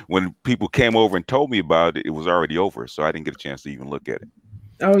two, when people came over and told me about it, it was already over, so I didn't get a chance to even look at it.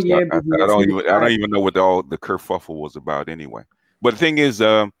 Oh so yeah, I don't even know what all the kerfuffle was about anyway. But the thing is,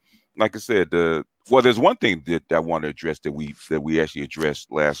 like I said, well, there's one thing that I want to address that we actually addressed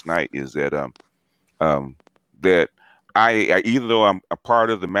last night is that that I even though I'm a part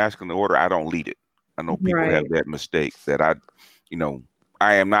of the masculine order, I don't lead it. I know people have that mistake that I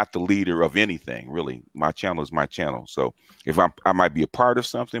am not the leader of anything really. My channel is my channel, so if I might be a part of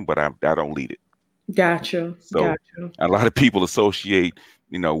something, but I don't lead it. Gotcha. So a lot of people associate,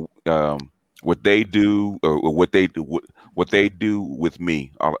 what they do or what they do with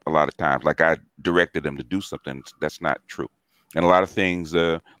me a lot of times. Like I directed them to do something that's not true, and a lot of things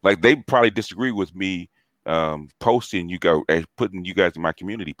like they probably disagree with me posting putting you guys in my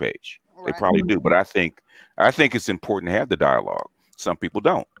community page. Right. They probably do, but I think it's important to have the dialogue. Some people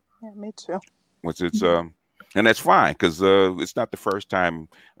don't. Yeah, me too. And that's fine because it's not the first time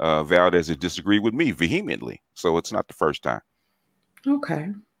Valdez has disagreed with me vehemently. So it's not the first time. Okay.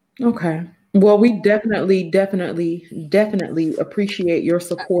 Well, we definitely appreciate your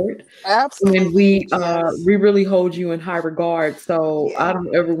support. Absolutely. And we really hold you in high regard. So I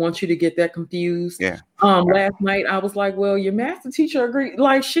don't ever want you to get that confused. Yeah. Last night I was like, well, your master teacher agreed.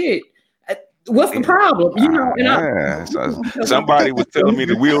 Like shit. What's the problem? Somebody was telling me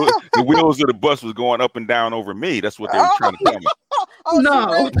the wheels of the bus was going up and down over me. That's what they were trying to tell me.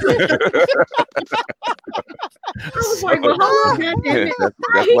 No. I was like, well,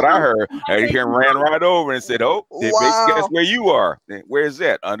 that's what I heard. And he ran right over and said, "Oh, guess where you are? Where's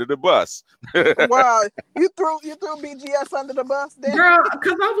that? Under the bus." Wow, you threw BGS under the bus, then? Girl,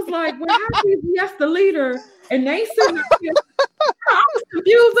 because I was like, well, how is BGS the leader? And they said, I was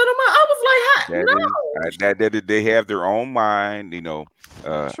confused, and I was like, no. They have their own mind,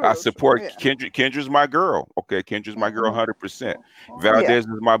 I support Kendra. Kendra's my girl. Okay, Kendra's my girl 100%. Valdez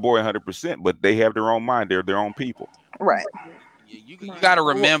is my boy 100%, but they have their own mind. They're their own people. Right. You got to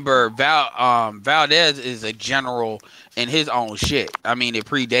remember, Valdez is a general in his own shit. I mean, it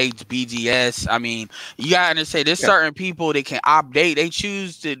predates BGS. I mean, you got to understand, there's certain people that can update. They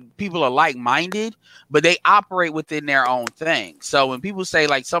choose to, people are like-minded, but they operate within their own thing. So when people say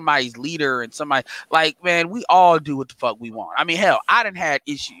like somebody's leader and somebody, like, man, we all do what the fuck we want. I mean, hell, I done had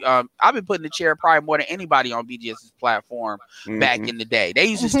issue. I've been put in the chair probably more than anybody on BGS's platform back in the day. They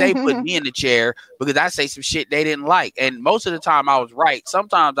used to stay putting me in the chair because I say some shit they didn't like. And most of the time I was right.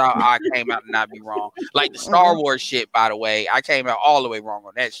 Sometimes I came out and not be wrong. Like the Star Wars shit, by the way, I came out all the way wrong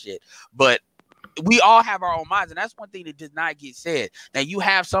on that shit. But we all have our own minds, and that's one thing that does not get said. Now, you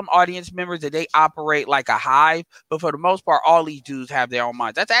have some audience members that they operate like a hive, but for the most part, all these dudes have their own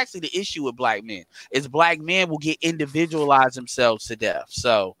minds. That's actually the issue with black men, is black men will get individualized themselves to death.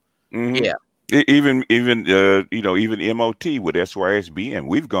 So, yeah. Even MOT with SYSBN,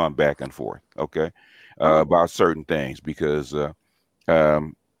 we've gone back and forth, okay, about certain things because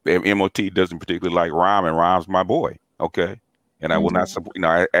MOT doesn't particularly like Rom, and Rom's my boy, okay? And I will not support,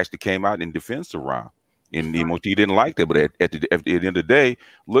 I actually came out in defense of Ron. And MOT didn't like that. But at the end of the day,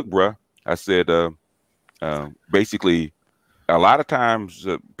 look, bruh, I said, basically, a lot of times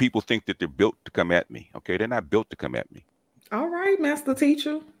people think that they're built to come at me. Okay, they're not built to come at me. All right, master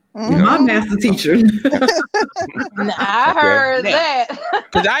teacher. My master teacher. I heard that.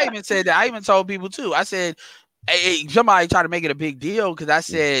 Because I even said that. I even told people too. I said, hey, somebody tried to make it a big deal because I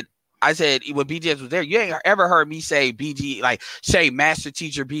said when BGS was there, you ain't ever heard me say say master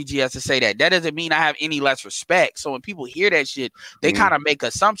teacher BGS to say that. That doesn't mean I have any less respect. So when people hear that shit, they kind of make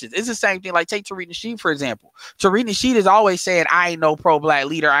assumptions. It's the same thing. Like take Tariq Nasheed, for example. Tariq Nasheed is always saying, I ain't no pro-black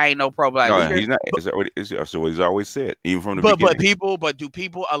leader. I ain't no pro-black leader. He's not. That's what he's always said, even from the beginning. But do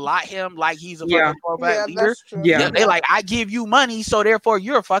people allot him like he's a fucking pro-black leader? Yeah, they like, I give you money, so therefore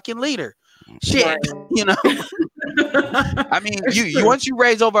you're a fucking leader. Shit, I mean, you once you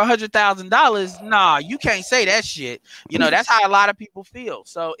raise over $100,000, nah, you can't say that shit. You know, that's how a lot of people feel.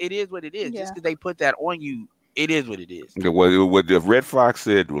 So it is what it is. Just because they put that on you, it is what it is. What the Red Fox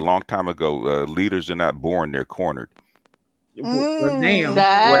said a long time ago, leaders are not born, they're cornered. Damn.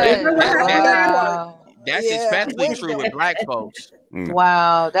 That's especially true with black folks.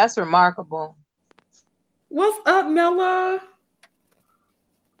 Wow, that's remarkable. What's up, Mella?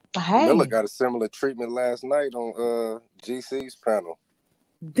 Hey. Mella got a similar treatment last night on GC's panel.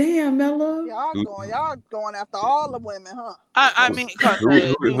 Damn, Mella. Y'all going after all the women, huh? I mean,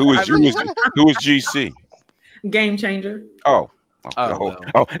 who was GC? Game Changer. Oh.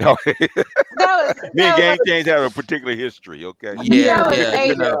 Me and Game Changer have a particular history, okay?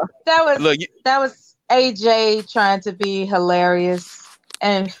 That was AJ trying to be hilarious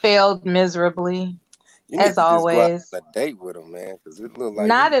and failed miserably, as always. Just go out on a date with him, man, because it looked like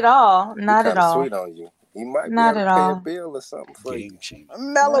not at all. Not at all. Sweet on you. He might not be at able to pay all. a bill or something for you.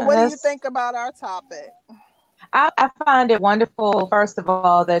 Mella, what do you think about our topic? I find it wonderful, first of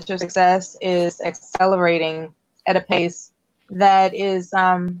all, that your success is accelerating at a pace that is,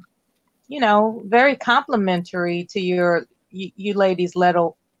 very complimentary to you ladies'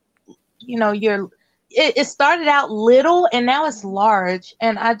 little, it started out little and now it's large.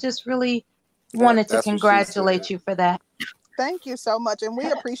 And I just really wanted to congratulate you for that. Thank you so much. And we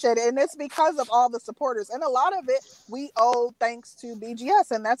appreciate it. And it's because of all the supporters. And a lot of it we owe thanks to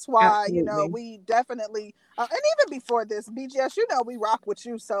BGS. And that's why, we definitely, and even before this, BGS, we rock with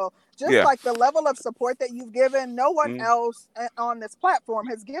you. So just like the level of support that you've given, no one else on this platform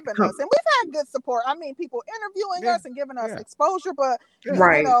has given us. And we've had good support. I mean, people interviewing us and giving us exposure, but,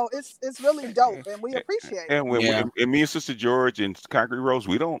 it's really dope. And we appreciate it. And me and Sister George and Concrete Rose,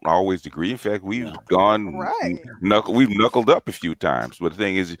 we don't always agree. In fact, we've gone, we've knuckled up a few times. But the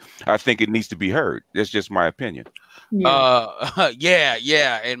thing is, I think it needs to be heard. That's just my opinion. And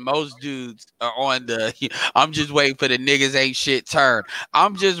most dudes are on the I'm just waiting for the niggas ain't shit turn.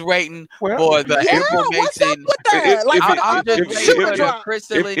 I'm just waiting for the April Mason. I'm just waiting for the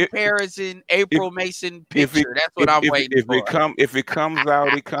Crystalline Paris and April Mason picture. That's what I'm waiting for. If it comes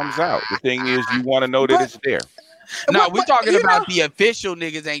out, it comes out. The thing is, you want to know that it's there. No, we're talking about the official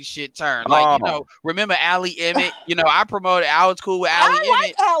niggas ain't shit turn. Like, remember Allie Emmett? I promoted, I was cool with Allie Emmett.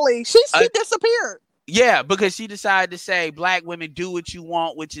 Like Allie. She disappeared. Yeah, because she decided to say black women do what you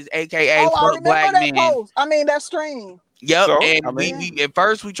want, which is AKA fuck black men. Post. I mean, that stream. Yep, so, and we at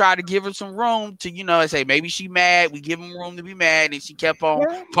first we tried to give her some room to say maybe she mad. We give him room to be mad, and she kept on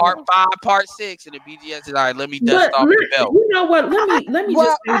part 5, part 6, and the BGS is all right. Let me dust off the belt. You know what? Let me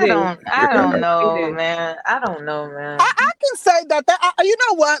just say this. I don't know, man. I can say that. You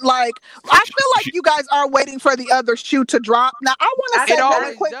know what? Like, I feel like you guys are waiting for the other shoe to drop. Now, I want to say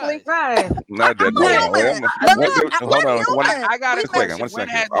really quickly. Right. Not that. Hold on. I got a question. When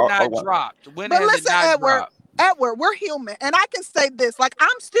has it not dropped? When has it not dropped? Edward, we're human. And I can say this, like,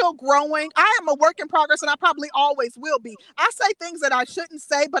 I'm still growing. I am a work in progress, and I probably always will be. I say things that I shouldn't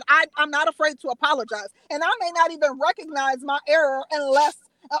say, but I'm not afraid to apologize. And I may not even recognize my error unless,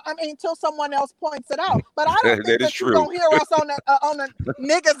 until someone else points it out. But I don't think that you're going to hear us on the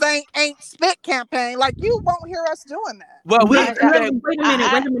niggas ain't spit campaign. Like, you won't hear us doing that. Well, wait a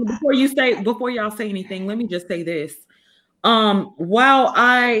minute. Before y'all say anything, let me just say this. While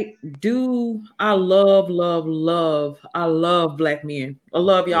I love black men. I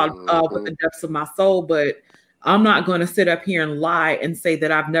love y'all with the depths of my soul, but I'm not going to sit up here and lie and say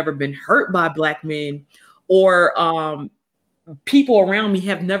that I've never been hurt by black men or people around me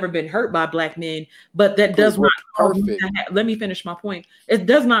have never been hurt by black men, but that does not cause me to let me finish my point. It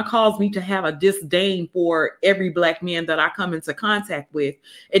does not cause me to have a disdain for every black man that I come into contact with.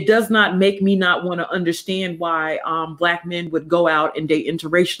 It does not make me not want to understand why black men would go out and date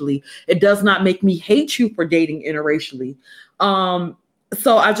interracially. It does not make me hate you for dating interracially.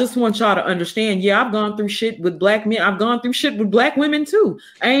 So I just want y'all to understand, I've gone through shit with black men. I've gone through shit with black women too.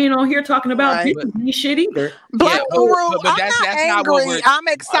 I ain't on here talking about shit either. Black Guru, I'm not angry. I'm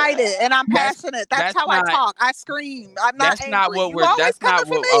excited and I'm passionate. That's how I talk. I scream. I'm not angry. That's not what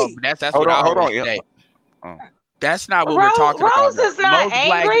we're talking about. Rose is not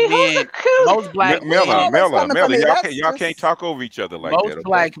angry. Most black men, y'all can't talk over each other like that. Most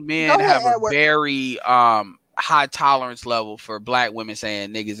black men have a very high tolerance level for black women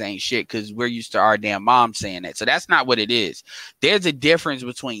saying niggas ain't shit because we're used to our damn mom saying that. So that's not what it is. There's a difference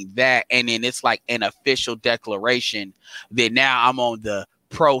between that and then it's like an official declaration that now I'm on the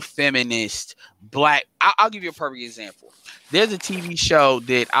pro-feminist black. I'll give you a perfect example. There's a TV show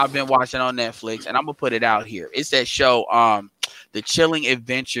that I've been watching on Netflix and I'm gonna put it out here. It's that show, The Chilling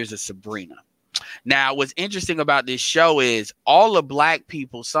Adventures of Sabrina. Now, what's interesting about this show is all the black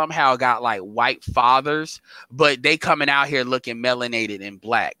people somehow got like white fathers, but they coming out here looking melanated and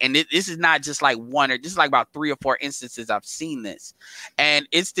black. And this is not just like one, or this is like about 3 or 4 instances I've seen this. And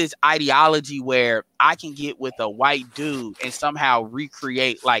it's this ideology where I can get with a white dude and somehow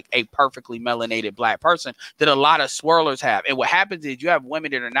recreate like a perfectly melanated black person that a lot of swirlers have. And what happens is you have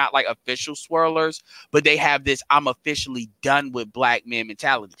women that are not like official swirlers, but they have this I'm officially done with black men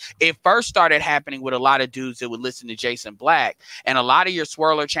mentality. It first started happening with a lot of dudes that would listen to Jason Black. And a lot of your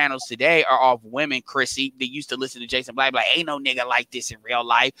swirler channels today are off women, Chrissy, that used to listen to Jason Black, like, ain't no nigga like this in real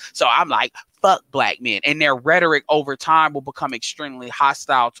life. So I'm like, fuck black men. And their rhetoric over time will become extremely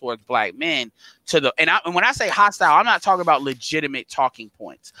hostile towards black men. And when I say hostile, I'm not talking about legitimate talking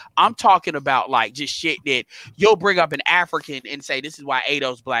points. I'm talking about like just shit that you'll bring up an African and say, this is why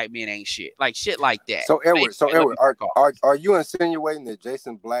ADOS black men ain't shit. Like shit like that. So Edward, are you insinuating that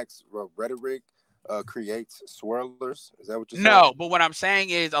Jason Black's rhetoric creates swirlers? Is that what you're saying? No, but what I'm saying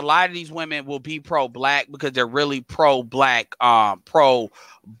is a lot of these women will be pro-black because they're really pro-black,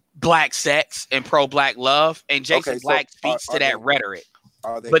 pro-black sex and pro-black love. And Jason Black speaks to that rhetoric.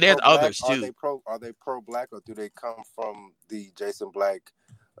 But there's others too. Are they pro-black, or do they come from the Jason Black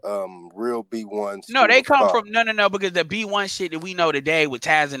real B1? No, they come from no, because the B1 shit that we know today with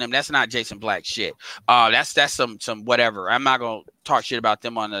Taz and them, that's not Jason Black shit. That's some whatever. I'm not gonna talk shit about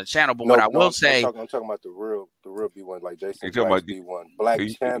them on the channel, but I'm talking about the real B1, like Jason Black's B1,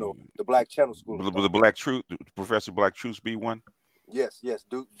 the Black Channel School. The Black Truth, Professor Black Truth's B1. Yes.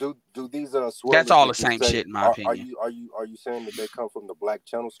 Do these swirlers? That's all the same shit in my opinion. Are you saying that they come from the Black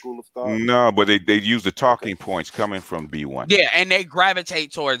Channel School of thought? No, but they use the talking points coming from B1. Yeah, and they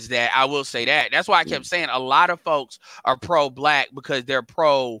gravitate towards that. I will say that. That's why I kept saying a lot of folks are pro-black because they're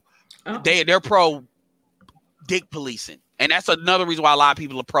they're pro dick policing. And that's another reason why a lot of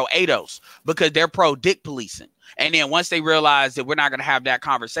people are pro ADOS, because they're pro dick policing. And then once they realize that we're not going to have that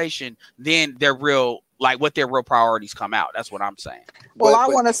conversation, then they're real. Like what their real priorities come out. That's what I'm saying. Well, I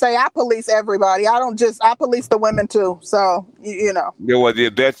want to say I police everybody. I police the women too. So you know. Yeah,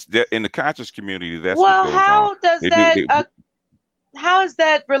 well, that's in the conscious community. That's how does that? How is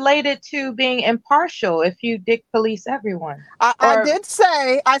that related to being impartial if you dick police everyone? I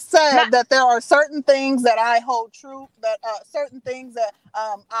said that there are certain things that I hold true, that certain things that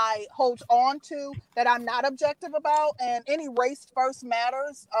I hold on to that I'm not objective about, and any race first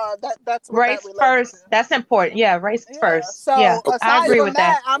matters. That's what race that first. To. That's important. Yeah, race first. So I agree with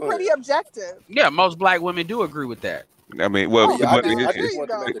that. I'm pretty objective. Yeah, most black women do agree with that. I mean, well, they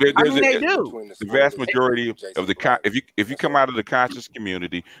do. The vast majority of if you come out of the conscious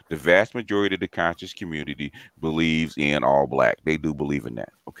community, the vast majority of the conscious community believes in all black. They do believe in that.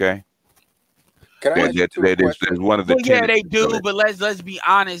 Okay. Can I ask you a question? One of the yeah, they do, but let's be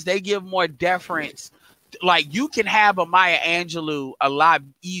honest. They give more deference. Like you can have a Maya Angelou a lot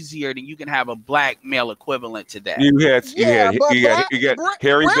easier than you can have a black male equivalent to that. You got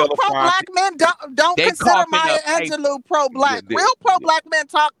Harry Belafonte. Pro-black men don't consider Maya Angelou pro-black. Real pro-black men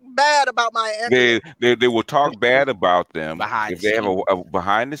talk bad about Maya Angelou. They will talk bad about them behind if they have a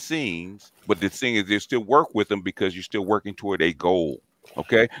behind the scenes. But the thing is, they still work with them because you're still working toward a goal.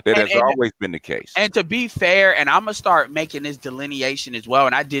 Okay, that has always been the case. And to be fair, and I'm gonna start making this delineation as well,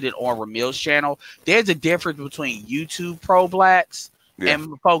 and I did it on Ramil's channel. There's a difference between YouTube pro-blacks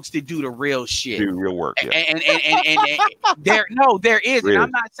and folks that do the real shit, do real work. Yeah. And there is, really? And I'm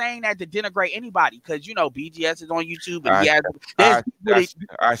not saying that to denigrate anybody, because you know BGS is on YouTube, and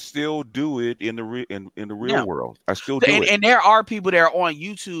I still do it in the real world. I still do it. And there are people that are on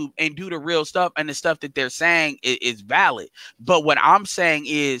YouTube and do the real stuff, and the stuff that they're saying is valid. But what I'm saying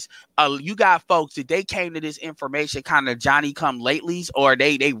is, you got folks that they came to this information kind of Johnny come latelys, or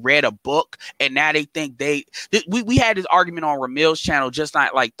they read a book and now they think we had this argument on Ramil's channel just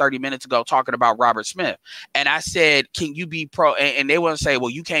not like 30 minutes ago talking about Robert Smith. And I said, can you be pro? And they want to say,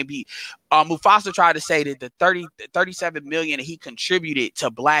 well, you can't be. Mufasa tried to say that the 37 million he contributed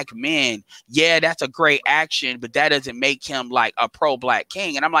to black men. Yeah, that's a great action, but that doesn't make him like a pro-black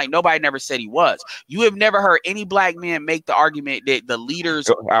king. And I'm like, nobody never said he was. You have never heard any black men make the argument that the leaders.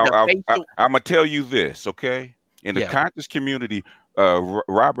 I'm gonna tell you this, okay? In the conscious community,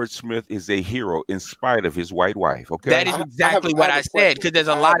 Robert Smith is a hero in spite of his white wife. Okay, that is exactly what I said, because there's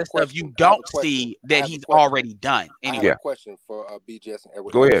a lot of stuff you don't see that he's already done. Anyway, I have a question for BGS and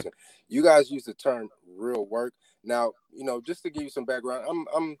Edward. Go ahead. You guys use the term real work. Now, you know, just to give you some background,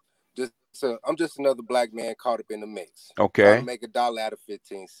 I'm just another black man caught up in the mix. Okay, I make $1 out of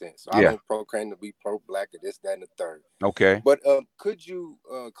 15 cents. So I don't proclaim to be pro-black or this, that, and the third. Okay, but could you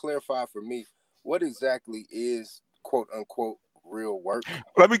clarify for me what exactly is quote unquote real work?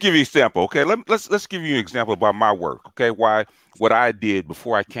 Let me give you an example. Okay, let's give you an example about my work. Okay, what I did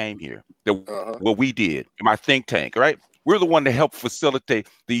before I came here, what we did in my think tank. Right, we're the one that helped facilitate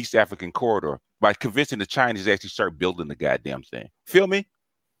the East African corridor by convincing the Chinese to actually start building the goddamn thing. Feel me?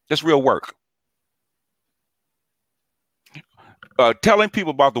 That's real work. Telling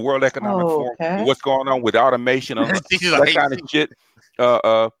people about the World Economic Forum, and what's going on with automation and that kind of shit,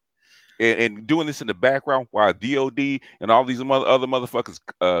 and doing this in the background while DOD and all these other motherfuckers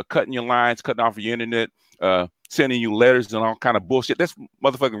cutting your lines, cutting off your internet, sending you letters and all kind of bullshit. That's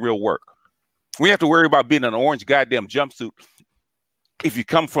motherfucking real work. We have to worry about being in an orange goddamn jumpsuit if you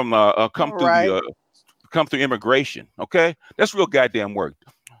come from come through immigration. Okay, that's real goddamn work.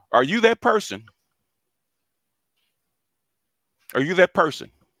 Are you that person? Are you that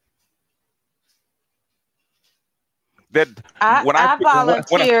person? That when I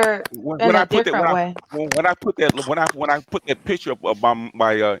volunteer in a different way. When I put that picture up about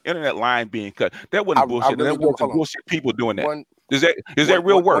my internet line being cut, that wasn't bullshit. That wasn't bullshit. People doing that. Is that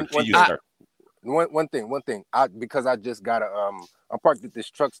real work to you, sir? One thing. Because I just got I'm parked at this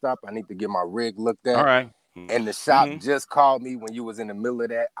truck stop. I need to get my rig looked at. All right. And the shop just called me when you was in the middle of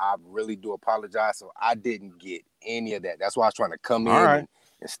that. I really do apologize. So I didn't get any of that. That's why I was trying to come in and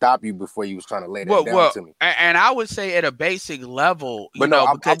stop you before you was trying to lay that down to me. And I would say at a basic level,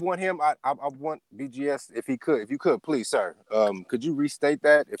 I want him. I want BGS if you could, please, sir. Could you restate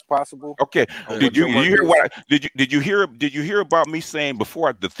that if possible? Okay. Did you hear what? Did you hear about me saying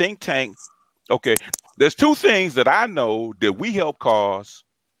before the think tank? Okay. There's two things that I know that we help cause,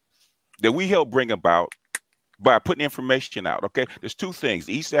 that we help bring about by putting information out. Okay. There's two things: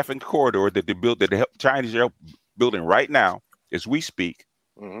 the East African corridor that they built, that the Chinese are building right now as we speak.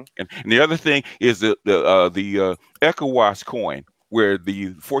 And the other thing is the ECOWAS coin, where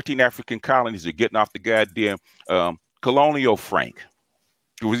the 14 African colonies are getting off the goddamn colonial franc.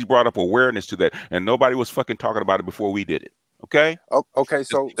 We brought up awareness to that, and nobody was fucking talking about it before we did it. Okay. Okay.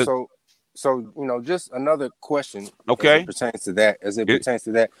 So just another question. Okay. Pertains to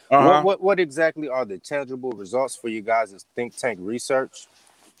that. What exactly are the tangible results for you guys' think tank research?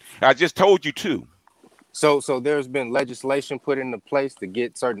 I just told you too. So there's been legislation put into place to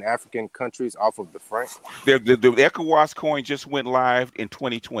get certain African countries off of the franc. The ECOWAS coin just went live in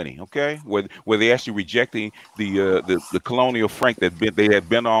 2020. Okay, where they actually rejecting the colonial franc that they had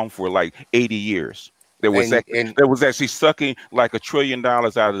been on for like 80 years. That was actually sucking like $1 trillion out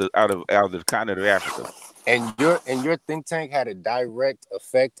of the continent of Africa. And your think tank had a direct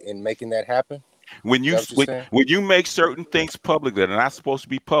effect in making that happen. When you make certain things public that are not supposed to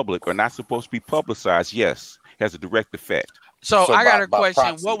be public or not supposed to be publicized, yes, it has a direct effect. So I got a question.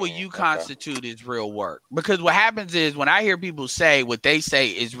 Proxy, what would you constitute as real work? Because what happens is when I hear people say what they say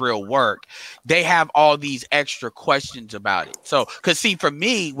is real work, they have all these extra questions about it. So, because see, for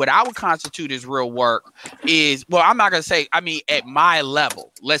me, what I would constitute as real work is, well, I'm not going to say, I mean, at my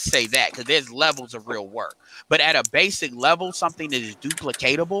level, let's say that, because there's levels of real work. But at a basic level, something that is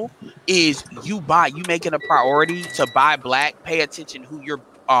duplicatable is you making a priority to buy black, pay attention who you're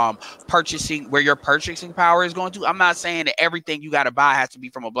purchasing, where your purchasing power is going to. I'm not saying that everything you got to buy has to be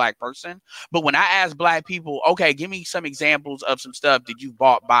from a black person, but when I ask black people, okay, give me some examples of some stuff that you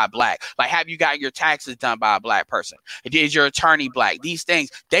bought by black, like have you got your taxes done by a black person? Is your attorney black? These things,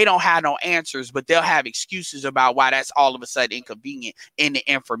 they don't have no answers, but they'll have excuses about why that's all of a sudden inconvenient in the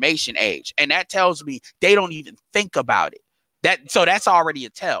information age. And that tells me they don't even think about it. So that's already a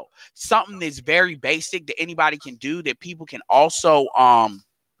tell. Something that's very basic that anybody can do, that people can also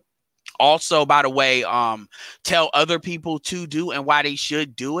by the way, tell other people to do and why they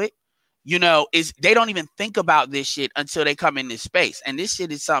should do it, is they don't even think about this shit until they come in this space. And this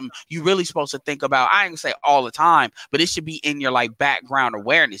shit is something you really supposed to think about. I ain't gonna say all the time, but it should be in your like background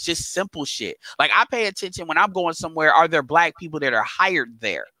awareness, just simple shit. Like I pay attention when I'm going somewhere, are there black people that are hired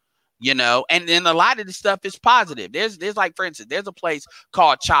there? And then a lot of the stuff is positive. There's like, for instance, there's a place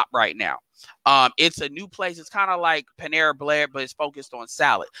called Chop right now. It's a new place. It's kind of like Panera Bread, but it's focused on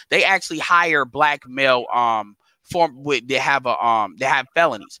salad. They actually hire black male they have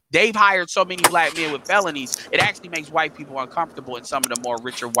felonies. They've hired so many black men with felonies, it actually makes white people uncomfortable in some of the more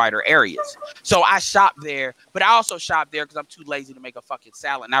richer, whiter areas. So I shop there, but I also shop there because I'm too lazy to make a fucking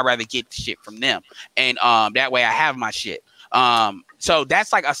salad, and I'd rather get the shit from them. And that way I have my shit. So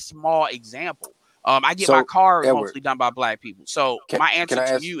that's like a small example. I get my car mostly done by black people. So my answer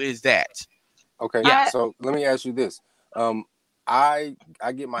to you is that. Okay. Yeah. So let me ask you this. I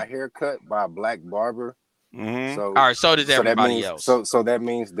get my hair cut by a black barber. Mhm. So All right, so does that everybody means else. so that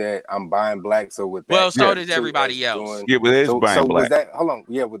means that I'm buying black. So with that, Well, so Yeah. does constitute everybody as else. doing- Yeah, but it is so buying was black. that? Hold on.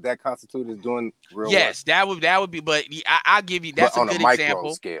 Yeah, would that constitute as doing real work? Yes, that would be. But I'll give you. That's But on a good micro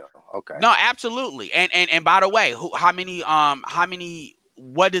example. scale. Okay. No, absolutely. And by the way, how many?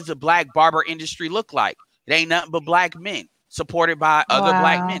 What does the black barber industry look like? It ain't nothing but black men supported by other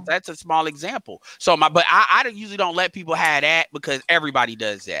black men. Wow. That's a small example. So but I usually don't let people have that because everybody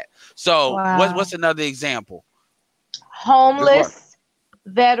does that. So Wow. what's another example? Homeless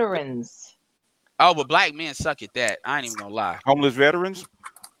veterans. Oh, but black men suck at that. I ain't even gonna lie. Homeless veterans?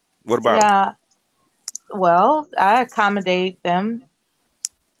 What about 'em? Yeah. Well, I accommodate them.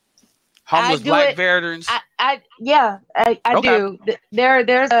 Homeless do black it- veterans. I Okay. do.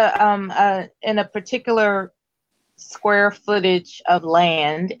 There's a in a particular square footage of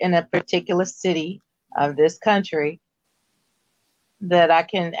land in a particular city of this country that I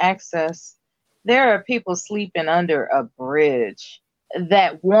can access. There are people sleeping under a bridge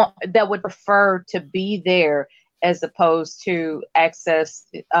that would prefer to be there as opposed to access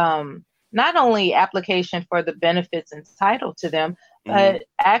not only application for the benefits entitled to them, but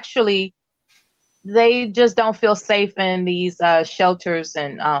actually they just don't feel safe in these shelters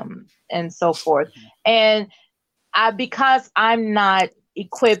and so forth. And because I'm not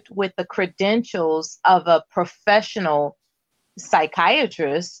equipped with the credentials of a professional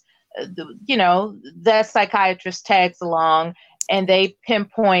psychiatrist, that psychiatrist tags along and they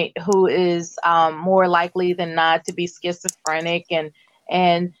pinpoint who is more likely than not to be schizophrenic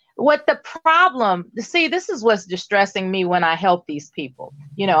and what the problem, see, this is what's distressing me when I help these people.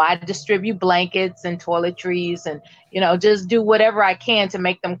 I distribute blankets and toiletries and, just do whatever I can to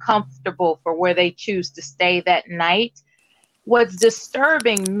make them comfortable for where they choose to stay that night. What's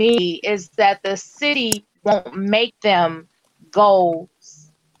disturbing me is that the city won't make them go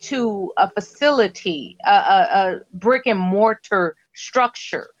to a facility, a brick and mortar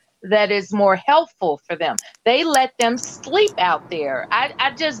structure that is more helpful for them. They let them sleep out there.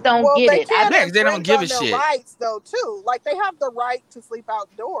 I just don't get they it. can't Yeah, they don't infringe give on a their shit. rights though too. Like they have the right to sleep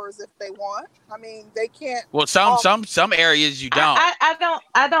outdoors if they want. I mean, they can't. Well, some areas you don't. I don't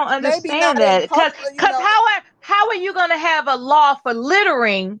Maybe not understand in that because public, how are you going to have a law for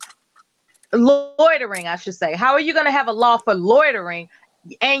loitering? I should say. How are you going to have a law for loitering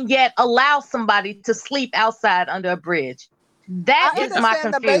and yet allow somebody to sleep outside under a bridge? That I is my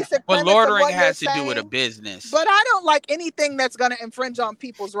understand the confusion. basic But premise of loitering what has to you're do with a saying, business. but I don't like anything that's going to infringe on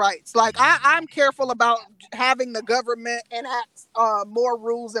people's rights. Like I'm careful about having the government enact more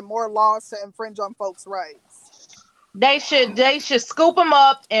rules and more laws to infringe on folks' rights. They should scoop them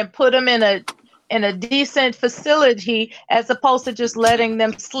up and put them in a decent facility as opposed to just letting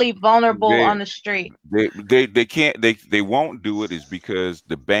them sleep vulnerable on the street. They can't they won't do it is because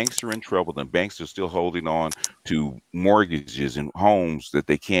the banks are in trouble. The banks are still holding on to mortgages and homes that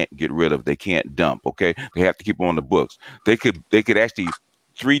they can't get rid of. They can't dump. Okay, they have to keep them on the books. They could actually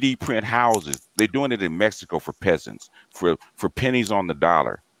 3D print houses. They're doing it in Mexico for peasants for pennies on the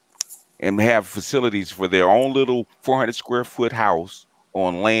dollar, and have facilities for their own little 400 square foot house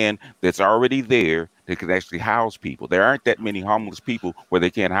on land that's already there that could actually house people. There aren't that many homeless people where they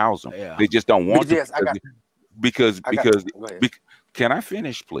can't house them. Yeah. They just don't want to because Go ahead. can I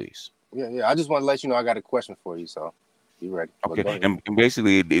finish, please? Yeah. I just want to let you know I got a question for you, so you ready? Okay. Go ahead. And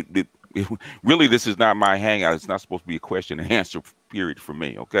basically, really, this is not my hangout. It's not supposed to be a question and answer period for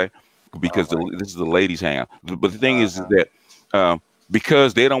me, okay? Because this is the ladies' hangout. But the thing is that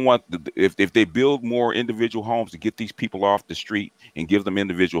because they don't want if they build more individual homes to get these people off the street and give them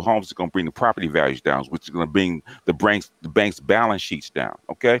individual homes, it's going to bring the property values down, which is going to bring the bank's balance sheets down.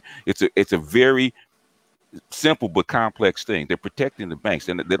 Okay, it's a very simple but complex thing. They're protecting the banks,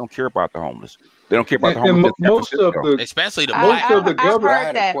 and they don't care about the homeless. They don't care about the homeless. Most of the Especially the most black. of the I've government,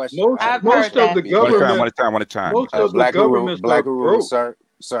 heard that. most of the government, one at a time. most of the Black Guru, governments Black are Guru, broke.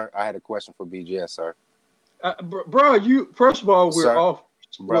 sir. I had a question for BGS, sir. Bro, first of all, we're Sir,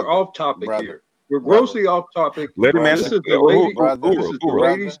 off topic brother, here. We're grossly off topic. Let him Brother, answer. This is the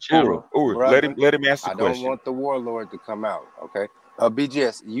ladies' channel. Let him ask the I question. don't want the warlord to come out. Okay.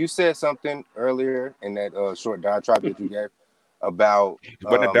 BGS, you said something earlier in that short diatribe that you gave about. It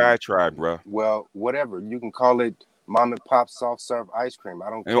wasn't a diatribe, bro. Well, whatever you can call it, mom and pop soft serve ice cream. I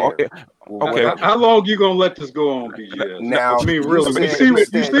don't care. Okay. How long you gonna let this go on, BGS? Now, I mean, really, you you said- see you what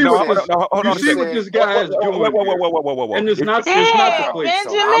said- what this guy is doing here. And it's not the place.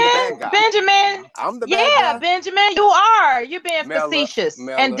 Benjamin. I'm the bad Yeah, guy. Benjamin, you are. You're being Mela, facetious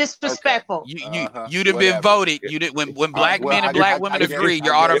Mela, and disrespectful. You Uh-huh, you'd have been whatever. voted. You did when black well, men and I black guess- women I guess- agree.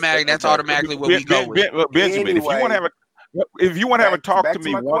 You're I guess- automatic. That's okay. automatically what we go with. Benjamin, if you want to have a If you want to have a talk back to to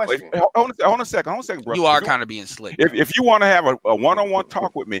me, my question. hold on a second, bro. You are kind of being slick. If you want to have a one-on-one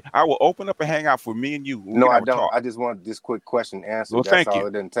talk with me, I will open up a hangout for me and you. No, I don't. I just want this quick question answered. Well, That's thank all. you.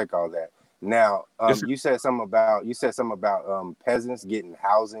 It didn't take all that. Now, you said something about peasants getting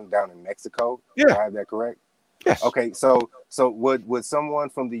housing down in Mexico. Yeah. Do I have that correct? Yes. Okay, so would someone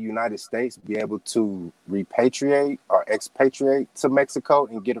from the United States be able to repatriate or expatriate to Mexico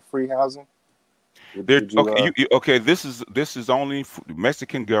and get a free housing? Okay. This is only the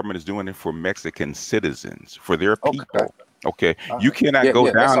Mexican government is doing it for Mexican citizens, for their people. Okay. You cannot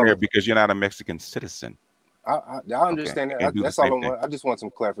go down there because you're not a Mexican citizen. I understand that. That's all I want. I just want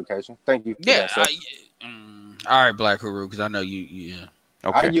some clarification. Thank you. Yeah. All right, Black Guru, because I know you. Yeah.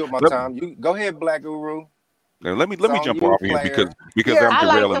 Okay. I yield my time. You go ahead, Black Guru. Now, let me jump off here because I'm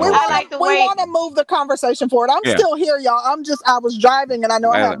derailing. We want to move the conversation forward. I'm still here, y'all. I was driving and I know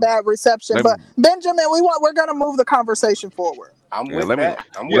I have bad reception, but Benjamin, we're gonna move the conversation forward. I'm with that.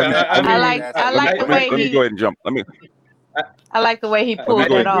 I like the way let me go ahead and jump. I like the way he pulled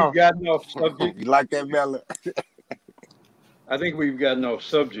it off. You like that, Mela? I think we've gotten off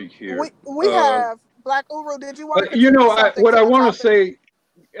subject here. We have Black Uru. Did you want? What I want to say.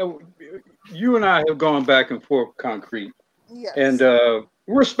 You and I have gone back and forth concrete. Yes. And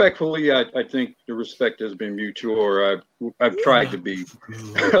respectfully, I think the respect has been mutual, or I've tried to be.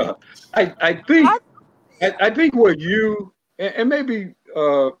 I think what you and maybe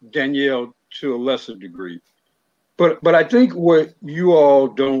Danielle to a lesser degree, but I think what you all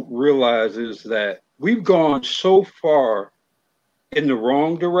don't realize is that we've gone so far in the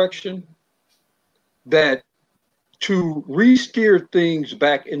wrong direction that to re-steer things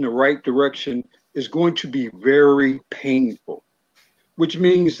back in the right direction is going to be very painful, which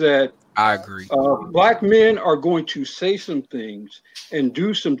means that I agree. Black men are going to say some things and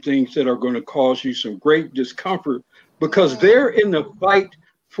do some things that are going to cause you some great discomfort because they're in the fight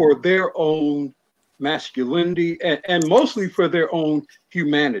for their own masculinity and mostly for their own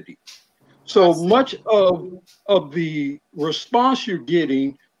humanity. So much of the response you're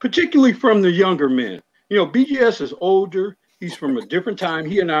getting, particularly from the younger men, BGS is older. He's from a different time.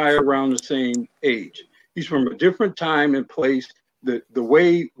 He and I are around the same age. He's from a different time and place. The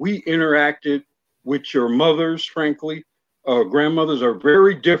way we interacted with your mothers, frankly, grandmothers are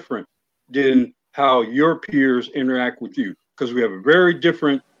very different than how your peers interact with you because we have a very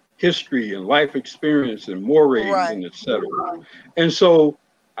different history and life experience and mores and et cetera. And so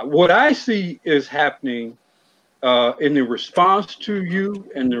what I see is happening in the response to you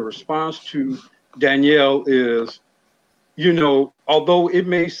and the response to Danielle is, although it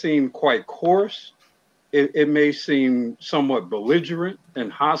may seem quite coarse, it may seem somewhat belligerent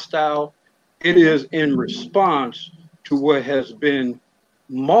and hostile, it is in response to what has been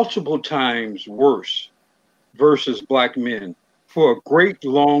multiple times worse versus Black men for a great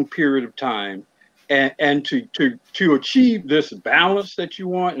long period of time. And to achieve this balance that you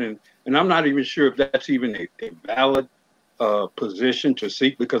want, and I'm not even sure if that's even a valid position to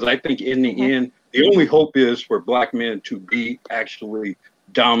seek, because I think in the end, the only hope is for Black men to be actually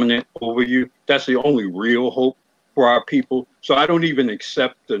dominant over you. That's the only real hope for our people. So I don't even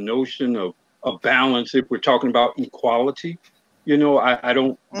accept the notion of balance if we're talking about equality. I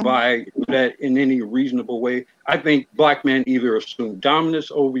don't buy that in any reasonable way. I think Black men either assume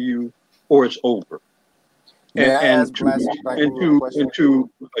dominance over you or it's over. And to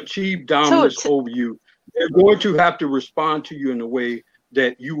achieve dominance over you, they're going to have to respond to you in a way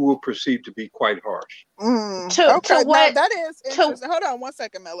that you will perceive to be quite harsh. That is interesting. Hold on one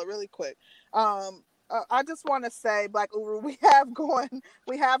second, Mela, really quick. I just want to say, Black Uru, we have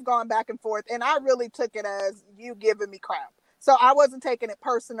gone back and forth, and I really took it as you giving me crap. So I wasn't taking it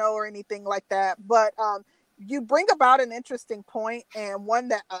personal or anything like that. But you bring about an interesting point, and one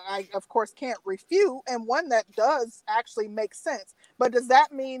that I, of course, can't refute, and one that does actually make sense. But does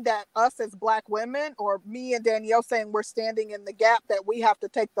that mean that us as Black women, or me and Danielle saying we're standing in the gap, that we have to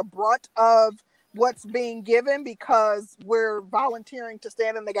take the brunt of what's being given because we're volunteering to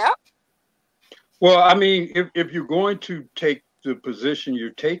stand in the gap? Well, I mean, if you're going to take the position you're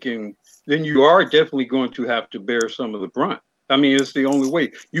taking, then you are definitely going to have to bear some of the brunt. I mean, it's the only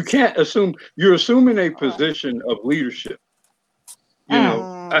way. You can't assume, you're assuming a position of leadership.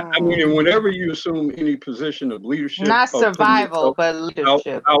 I mean, whenever you assume any position of leadership, not survival, but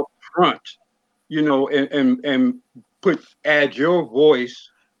leadership out front, and add your voice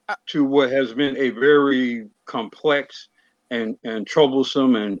to what has been a very complex and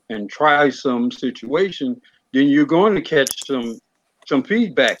troublesome and trisome situation, then you're going to catch some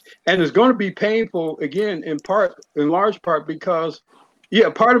feedback, and it's going to be painful again, in large part because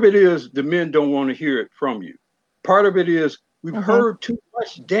part of it is the men don't want to hear it from you. Part of it is we've heard too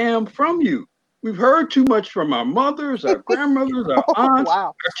much damn from you. We've heard too much from our mothers, our grandmothers, our aunts,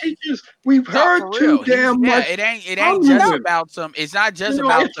 our teachers. We've heard too damn much. It ain't just about some. It's not just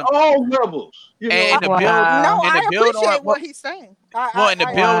about it's all levels. And the build. I appreciate what he's saying. And to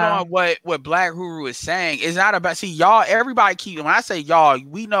build on what Black Guru is saying, it's not about. See, y'all. Everybody keep. When I say y'all,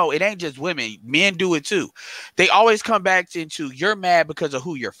 we know it ain't just women. Men do it too. They always come back into you're mad because of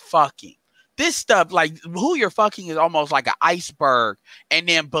who you're fucking. This stuff, like who you're fucking, is almost like an iceberg, and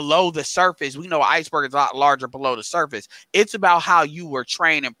then below the surface, we know an iceberg is a lot larger below the surface. It's about how you were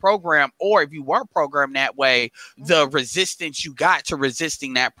trained and programmed, or if you weren't programmed that way, the resistance you got to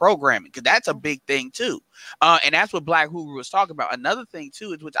resisting that programming, because that's a big thing too. And that's what Black Guru was talking about. Another thing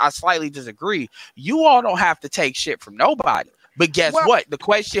too is, which I slightly disagree, you all don't have to take shit from nobody. But guess what? The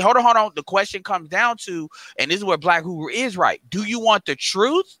question, hold on. The question comes down to, and this is where Black Guru is right. Do you want the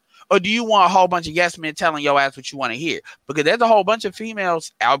truth? Or do you want a whole bunch of yes men telling your ass what you want to hear? Because there's a whole bunch of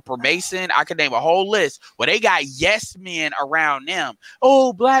females out for Mason. I could name a whole list where they got yes men around them.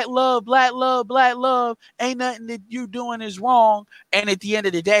 Oh, black love, black love, black love. Ain't nothing that you're doing is wrong. And at the end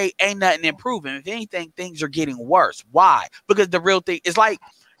of the day, ain't nothing improving. If anything, things are getting worse. Why? Because the real thing is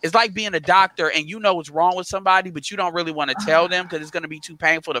it's like being a doctor and you know what's wrong with somebody, but you don't really want to tell them because it's going to be too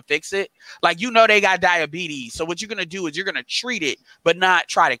painful to fix it. Like, you know, they got diabetes. So what you're going to do is you're going to treat it, but not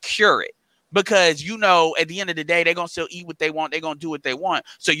try to cure it. Because, you know, at the end of the day, they're going to still eat what they want. They're going to do what they want.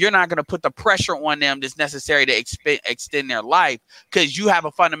 So you're not going to put the pressure on them that's necessary to extend their life, because you have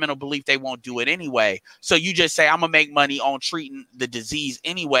a fundamental belief they won't do it anyway. So you just say, I'm going to make money on treating the disease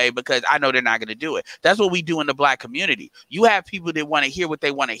anyway, because I know they're not going to do it. That's what we do in the Black community. You have people that want to hear what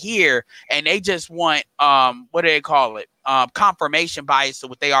they want to hear, and they just want, what do they call it? Confirmation bias to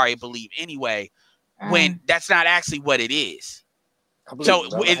what they already believe anyway, when that's not actually what it is. So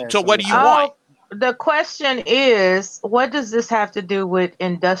what do you want? The question is, what does this have to do with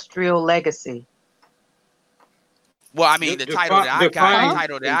industrial legacy? Well, I mean, the title that I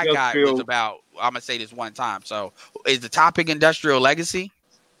got was about, I'm gonna say this one time. So, is the topic industrial legacy?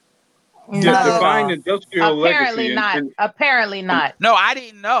 No. Define industrial legacy. Apparently not. No, I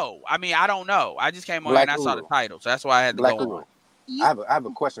didn't know. I mean, I don't know. I just came on and I saw the title, so that's why I had to go on. I have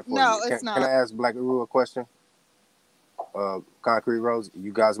a question for you. Can I ask Black Uru a question? Concrete Rose,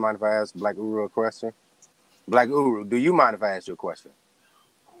 you guys mind if I ask Black Uru a question? Black Uru, do you mind if I ask you a question?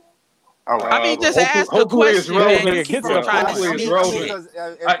 All right. I mean, just ask the question. I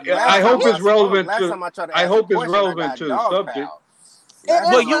hope it's relevant to the subject.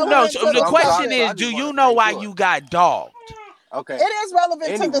 Well, you know, so the question is, do you know why you got dogged? Okay. It is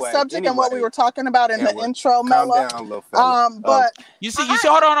relevant to the subject and what we were talking about in the intro, Mela. But you see,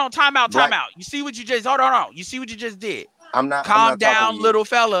 hold on, time out. You see what you just You see what you just did. Calm down, little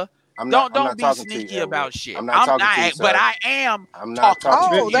fella. Don't be sneaky about shit. I'm not talking to you, but I am talking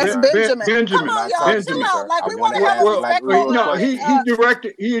to you. Oh, that's Benjamin. Come on, y'all, chill out. Like, we want to have a respectful. No, he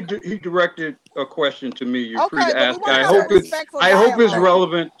directed a question to me. You're free to ask. I hope it's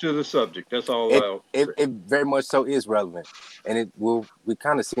relevant to the subject. That's all. It very much so is relevant, and we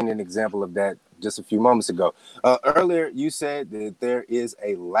kind of seen an example of that just a few moments ago. Earlier, you said that there is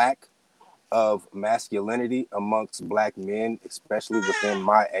a lack of masculinity amongst Black men, especially within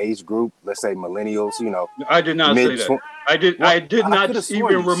my age group. Let's say millennials. You know, I did not say that. I did not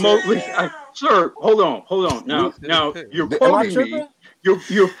even remotely. Sir, hold on. Now you're quoting me.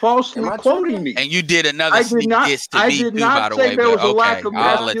 You're falsely quoting me. And you did another sneak diss to me too, by the way. There was a lack of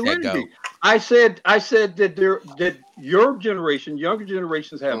masculinity. I said that your generation, younger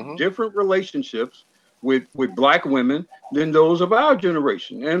generations, have different relationships with Black women than those of our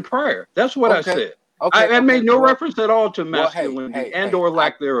generation and prior. That's what I said. I made no reference at all to masculinity or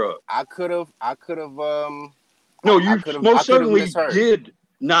lack thereof. I could have. No, you most certainly did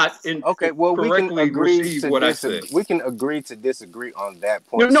not correctly receive what I said. We can agree to disagree on that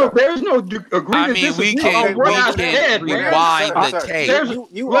point. No, there's no agree. I mean, we can rewind the tape.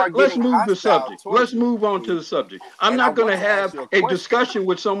 Let's move the subject. Let's move on to the subject. I'm not going to have a discussion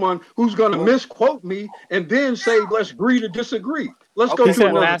with someone who's going to misquote me and then say, let's agree to disagree. Let's go to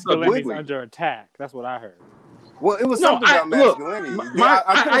another subject. Under attack. That's what I heard. Well, it was something about masculinity.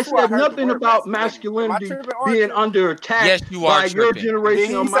 I said nothing about masculinity being under attack by your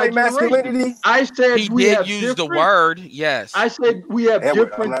generation or my generation. I said we have use the word. Yes. I said we have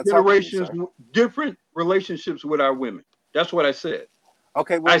different generations, different relationships with our women. That's what I said.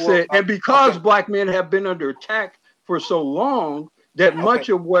 Okay. I said, and because Black men have been under attack for so long, that much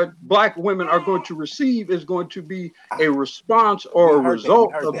of what Black women are going to receive is going to be a response or a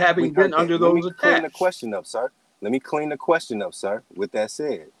result of having been under those attacks. Let me clean the question up, sir. With that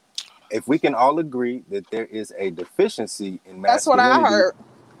said, if we can all agree that there is a deficiency in masculinity. That's what I heard.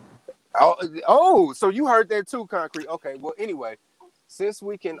 Oh, so you heard that too, Concrete. Okay, well, anyway, since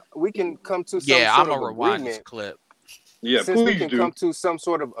we can come to some Yeah, sort I'm of gonna rewind this agreement. clip. Yeah, Since we please can do. come to some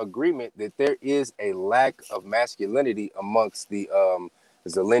sort of agreement that there is a lack of masculinity amongst the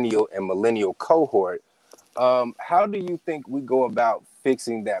zillennial and millennial cohort, how do you think we go about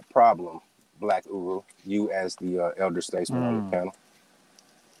fixing that problem, Black Uru, you as the elder statesman on the panel?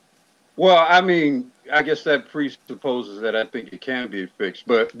 Well, I mean, I guess that presupposes that I think it can be fixed.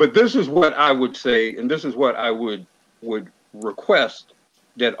 But this is what I would say, and this is what I would request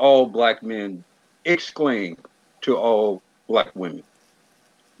that all Black men exclaim to all Black women.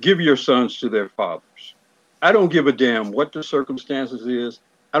 Give your sons to their fathers. I don't give a damn what the circumstances is.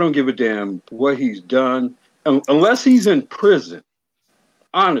 I don't give a damn what he's done. Unless he's in prison,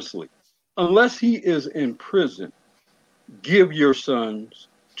 honestly, unless he is in prison, give your sons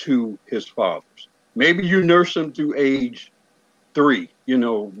to his fathers. Maybe you nurse him through age 3, you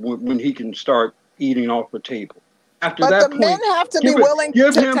know, when he can start eating off the table. After that the point, men have to be willing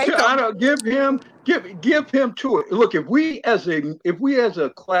to take him. Give him to it. Look, if we as a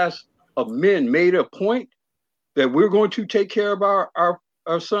class of men made a point that we're going to take care of our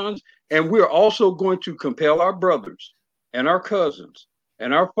sons, and we're also going to compel our brothers and our cousins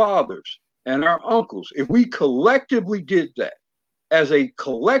and our fathers and our uncles, if we collectively did that as a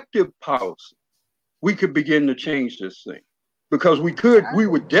collective policy, we could begin to change this thing. Because we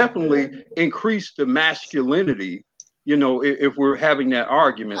would definitely increase the masculinity. You know, if we're having that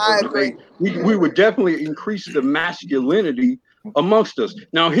argument or debate, we would definitely increase the masculinity amongst us.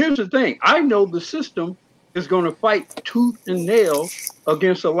 Now, here's the thing. I know the system is going to fight tooth and nail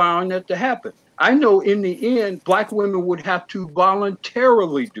against allowing that to happen. I know in the end, Black women would have to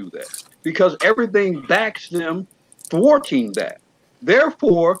voluntarily do that because everything backs them thwarting that.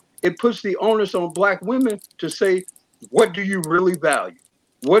 Therefore, it puts the onus on Black women to say, what do you really value?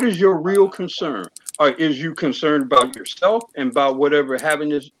 What is your real concern? Or is you concerned about yourself and about whatever having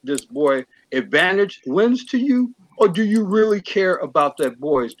this boy advantage lends to you? Or do you really care about that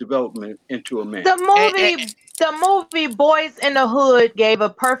boy's development into a man? The movie Boys in the Hood gave a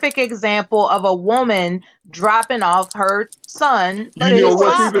perfect example of a woman dropping off her son. You know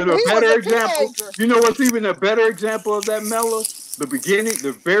what's even a better example? You know what's even a better example of that, Mella?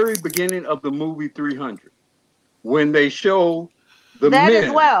 The very beginning of the movie 300, when they show the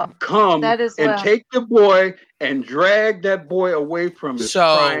men come and take the boy and drag that boy away from his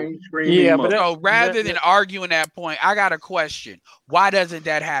crying, screaming mother. So rather than arguing that point, I got a question. Why doesn't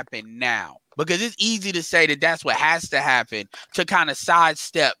that happen now? Because it's easy to say that that's what has to happen to kind of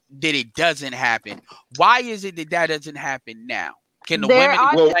sidestep that it doesn't happen. Why is it that doesn't happen now? Can the women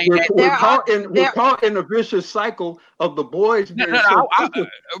explain that? We're caught in a vicious cycle of the boys being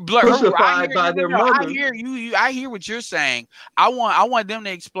crucified by their mother. I hear what you're saying. I want them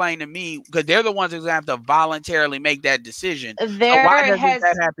to explain to me, because they're the ones who have to voluntarily make that decision. So why doesn't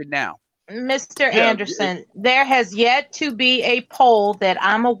that happen now? Mr. Anderson, there has yet to be a poll that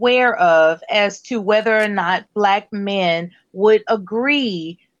I'm aware of as to whether or not Black men would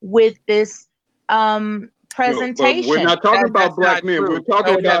agree with this presentation. We're not talking about Black men. We're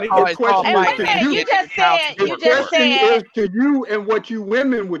talking about the question is to you. You just said to you and what you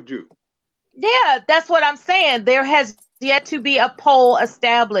women would do. Yeah, that's what I'm saying. There has yet to be a poll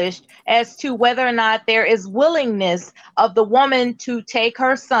established as to whether or not there is willingness of the woman to take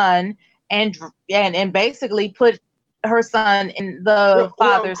her son and basically put her son in the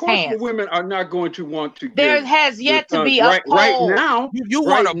father's hands. The women are not going to want to. There has yet to be a poll. Right now, you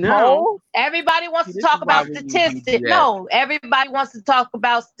want a poll? Everybody wants to talk about statistics. No, everybody wants to talk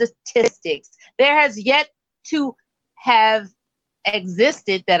about statistics. There has yet to have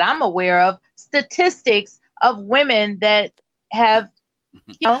existed that I'm aware of statistics of women that have,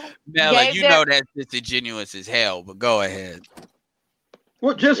 Mela, you know that's disingenuous as hell, but go ahead.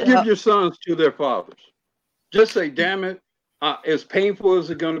 Well, just give your sons to their fathers. Just say, damn it, as painful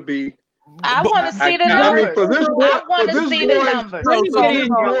as it's going to be. I want to see the numbers. I want to see the numbers.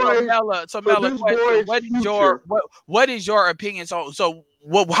 So Mela, what is your opinion? So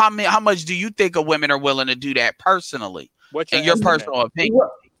how much do you think of women are willing to do that personally? In your personal opinion?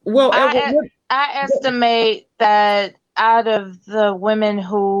 Well, I estimate that out of the women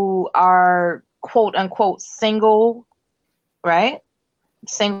who are quote unquote single, right?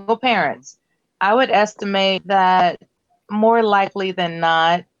 Single parents, I would estimate that more likely than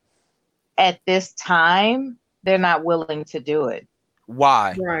not at this time, they're not willing to do it.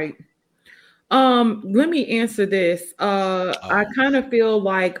 Why? Right. Let me answer this. I kind of feel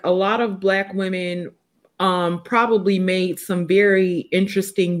like a lot of Black women probably made some very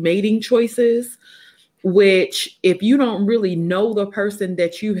interesting mating choices, which if you don't really know the person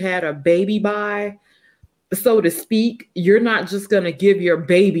that you had a baby by, so to speak, you're not just going to give your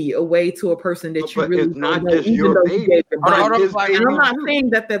baby away to a person that you really it's not don't know, just even your though baby. you gave your Hold on, baby. his baby And I'm not too. saying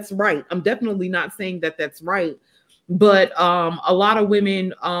that that's right. I'm definitely not saying that that's right. But a lot of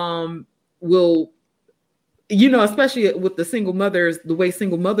women will, you know, especially with the single mothers, the way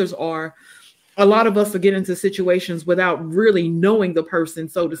single mothers are, a lot of us will get into situations without really knowing the person,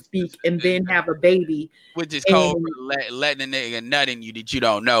 so to speak, and then have a baby. Which is called letting a nigga nut in you that you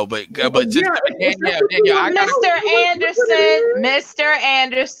don't know. But Danielle, Mr.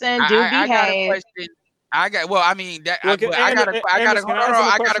 Anderson, do behave. I got a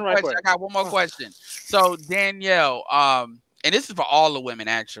question. I got one more question. So Danielle, and this is for all the women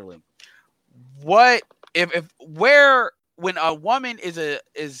actually. What when a woman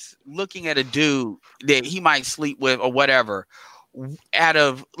is looking at a dude that he might sleep with or whatever, out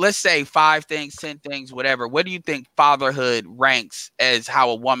of, let's say, 5 things, 10 things, whatever, what do you think fatherhood ranks as how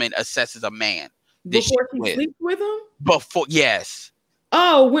a woman assesses a man before she sleeps with him? Before, yes.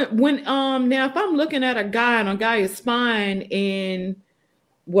 Oh, when now if I'm looking at a guy and a guy is fine, and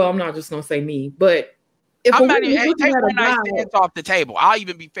well, I'm not just gonna say me, but if I'm not even take one night stands off the table. I'll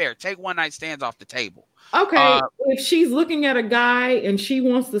even be fair. Take one night stands off the table. Okay, if she's looking at a guy and she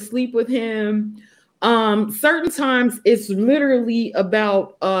wants to sleep with him, certain times it's literally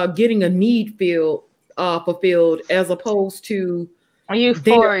about getting a need fulfilled, as opposed to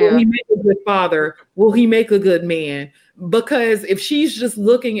euphoria. Will he make a good father? Will he make a good man? Because if she's just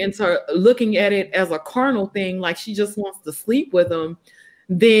looking at it as a carnal thing, like she just wants to sleep with him,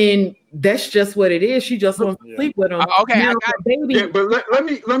 then that's just what it is. She just wants to sleep with him. Okay, now, I got baby. Yeah, but let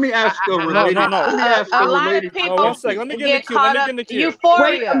me ask a related. No. A lot of people 1 second. Let me get caught up in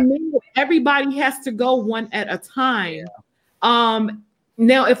euphoria. Wait a minute. Everybody has to go one at a time.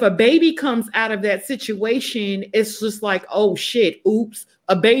 Now, if a baby comes out of that situation, it's just like, oh shit, oops,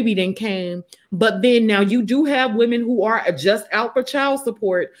 a baby then came. But then now you do have women who are just out for child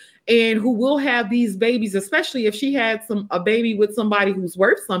support and who will have these babies, especially if she had a baby with somebody who's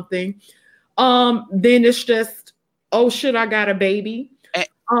worth something. Then it's just, oh shit, I got a baby.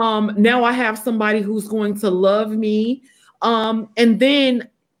 Now I have somebody who's going to love me. And then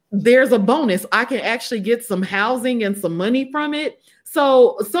there's a bonus. I can actually get some housing and some money from it.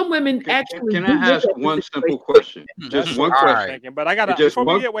 So some women actually. Can I ask one simple question? Just one question. But I got just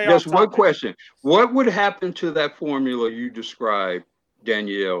one question. What would happen to that formula you described,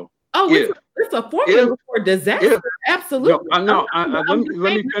 Danielle? Oh, it's a formula for disaster. Absolutely. No,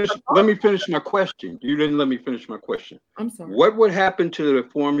 let me finish my question. You didn't let me finish my question. I'm sorry. What would happen to the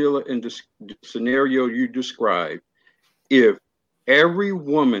formula in the scenario you described if every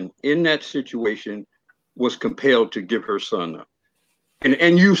woman in that situation was compelled to give her son up?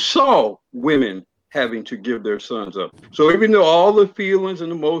 And you saw women having to give their sons up. So even though all the feelings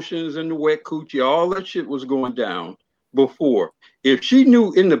and emotions and the wet coochie, all that shit was going down before, if she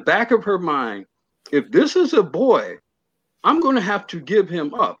knew in the back of her mind, if this is a boy, I'm going to have to give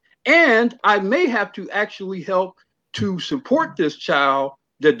him up. And I may have to actually help to support this child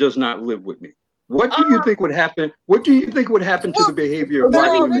that does not live with me. What do you think would happen? What do you think would happen to the behavior of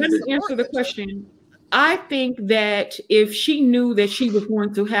let me answer the question. I think that if she knew that she was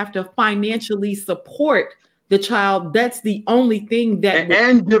going to have to financially support the child, that's the only thing that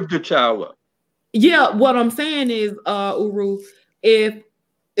and give the child up. Yeah, what I'm saying is, Uru, if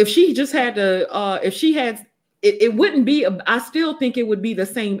she just had to, if she had, it wouldn't be. I still think it would be the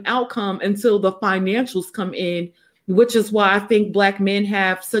same outcome until the financials come in, which is why I think Black men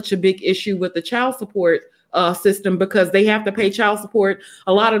have such a big issue with the child support system, because they have to pay child support.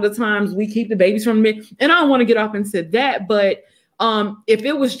 A lot of the times we keep the babies from me, and I don't want to get off into that, but if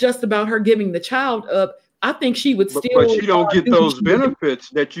it was just about her giving the child up, I think she would still. But she don't get those benefits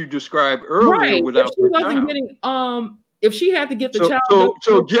that you described earlier, right? Without if she wasn't getting, if she had to get the child up,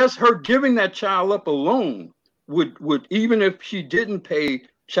 so just her giving that child up alone would even if she didn't pay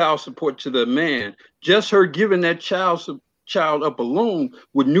child support to the man, just her giving that child up alone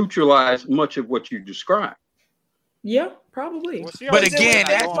would neutralize much of what you described. Yeah, probably. Well, but again,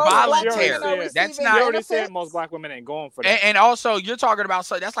 that's voluntary. That's not. You already said most Black women ain't going for that. And also, you're talking about,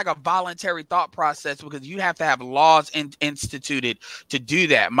 so that's like a voluntary thought process, because you have to have laws instituted to do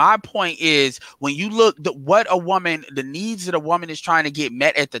that. My point is, when you look what a woman, the needs that a woman is trying to get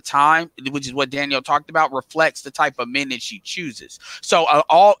met at the time, which is what Danielle talked about, reflects the type of men that she chooses. So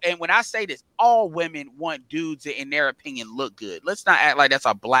and when I say this, all women want dudes that, in their opinion, look good. Let's not act like that's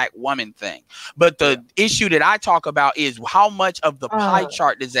a Black woman thing. But the issue that I talk about is how much of the pie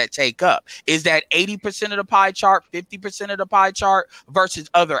chart does that take up? Is that 80% of the pie chart, 50% of the pie chart versus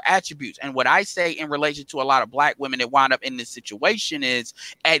other attributes? And what I say in relation to a lot of black women that wind up in this situation is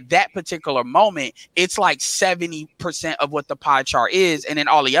at that particular moment, it's like 70% of what the pie chart is. And then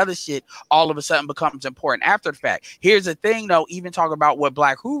all the other shit all of a sudden becomes important after the fact. Here's the thing though, even talking about what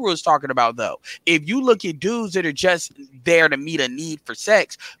Black Huru is talking about though. If you look at dudes that are just there to meet a need for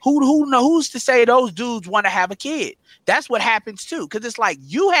sex, who's to say those dudes want to have a kid? That's what happens too. Cause it's like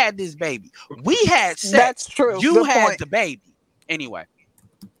you had this baby. We had sex. That's true. You Good had point. the baby. Anyway.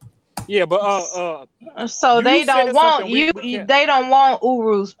 Yeah, but so they don't want you. They don't want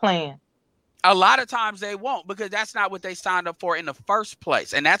Uru's plan. A lot of times they won't, because that's not what they signed up for in the first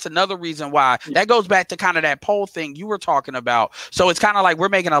place. And that's another reason why that goes back to kind of that poll thing you were talking about. So it's kind of like we're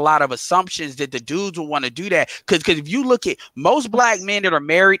making a lot of assumptions that the dudes will want to do that. Because if you look at most black men that are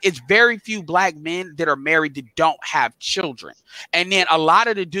married, it's very few black men that are married that don't have children. And then a lot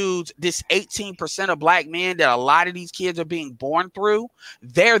of the dudes, this 18% of black men that a lot of these kids are being born through,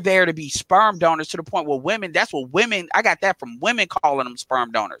 they're there to be sperm donors, to the point where women, that's what women, I got that from women calling them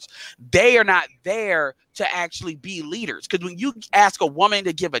sperm donors. They are not there to actually be leaders. Because when you ask a woman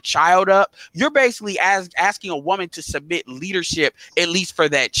to give a child up, you're basically asking a woman to submit leadership, at least for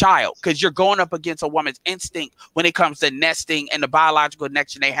that child, because you're going up against a woman's instinct when it comes to nesting and the biological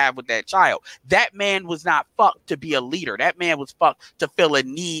connection they have with that child. That man was not fucked to be a leader. That man was fucked to fill a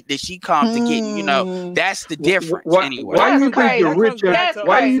need that she comes to get. You know, that's the difference. Anyway, why do you think the rich?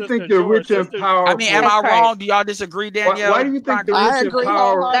 Why do you think the rich and powerful? I mean, am I wrong? Do y'all disagree, Danielle? Why do you think the rich and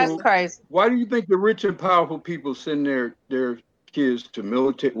powerful? That's crazy. Why do you think the rich and powerful people send their kids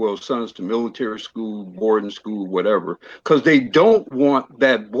to sons to military school, boarding school, whatever? Because they don't want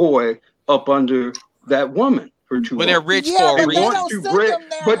that boy up under that woman for too long. But they're rich for a reason.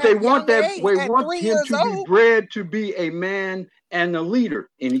 But they want that. They want him to be bred to be a man and a leader,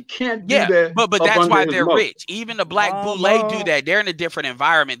 and he can't do that. But that's why they're rich. Even the black boule do that. They're in a different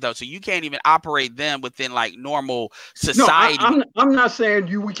environment though, so you can't even operate them within like normal society. No, I'm not saying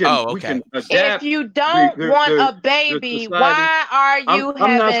we can adapt. If you don't want a baby, why are you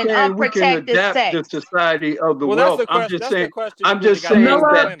having unprotected sex? The society of the world. I'm just saying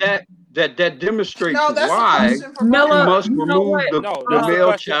that demonstrates why you must remove the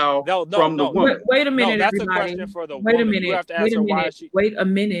male child from the woman. Wait a minute, everybody. Wait a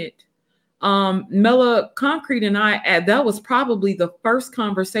minute. Mela Concrete and I, that was probably the first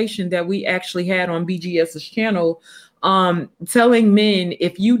conversation that we actually had on BGS's channel, telling men,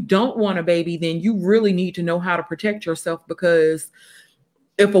 if you don't want a baby, then you really need to know how to protect yourself, because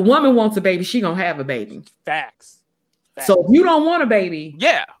if a woman wants a baby, she gonna have a baby. Facts. So if you don't want a baby,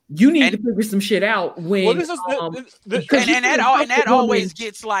 you need to figure some shit out. When that always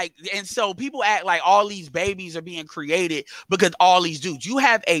gets like, and so people act like all these babies are being created because all these dudes. You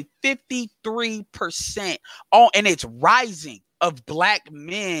have a 53% and it's rising, of black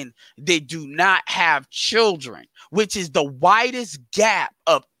men that do not have children, which is the widest gap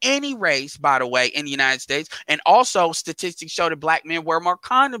of any race, by the way, in the United States. And also statistics show that black men wear more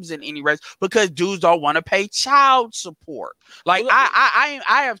condoms than any race because dudes don't want to pay child support. Like I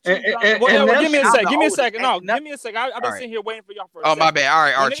have two give me a second. Give me a second. No, give me a second. I've been sitting here waiting for y'all for a second. My bad. All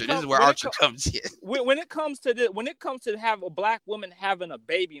right, Archer. This is where Archer comes in. When it comes to have a black woman having a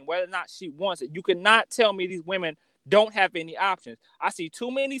baby and whether or not she wants it, you cannot tell me these women don't have any options. I see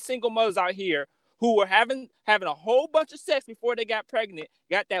too many single mothers out here who were having a whole bunch of sex before they got pregnant,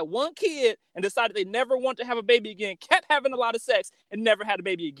 got that one kid, and decided they never want to have a baby again, kept having a lot of sex, and never had a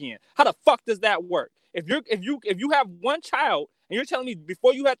baby again. How the fuck does that work? If you have one child, and you're telling me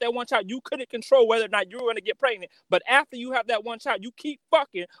before you had that one child, you couldn't control whether or not you were going to get pregnant, but after you have that one child, you keep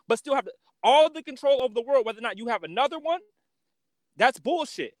fucking, but still have all the control of the world, whether or not you have another one, that's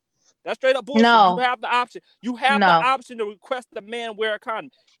bullshit. That's straight up bullshit. No. You have the option. You have the option to request the man wear a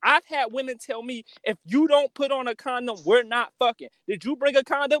condom. I've had women tell me, if you don't put on a condom, we're not fucking. Did you bring a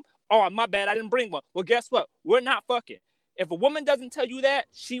condom? Oh, my bad, I didn't bring one. Well, guess what? We're not fucking. If a woman doesn't tell you that,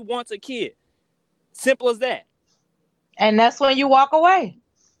 she wants a kid. Simple as that. And that's when you walk away.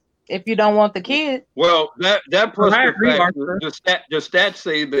 If you don't want the kid. Well, that the stats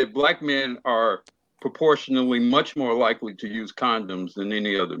say that black men are proportionally much more likely to use condoms than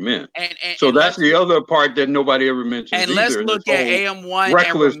any other men. So that's the other part that nobody ever mentions. And let's look at AM1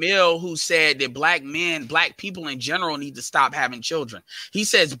 and Ramil, who said that black people in general need to stop having children. He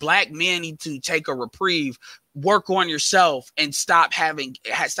says black men need to take a reprieve work on yourself and stop having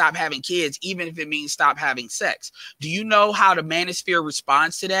kids, even if it means stop having sex. Do you know how the manosphere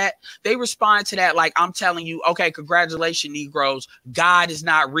responds to that? They respond to that like, I'm telling you, okay, congratulations, Negroes. God is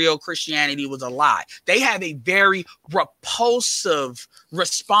not real. Christianity was a lie. They have a very repulsive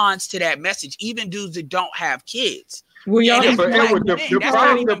response to that message, even dudes that don't have kids. Well, y'all Yeah, but Edward, the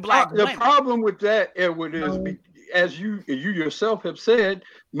women. problem with that, Edward, is as you yourself have said,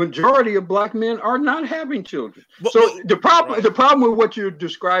 majority of black men are not having children. So the problem with what you're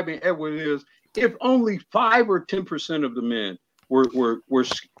describing, Edward, is if only 5 or 10% of the men were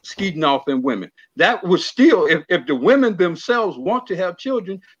skeeting off in women, that was still, if the women themselves want to have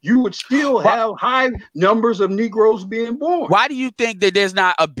children, you would still have high numbers of Negroes being born. Why do you think that there's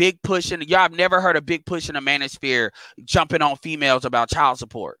not a big push y'all have never heard a big push in the manosphere jumping on females about child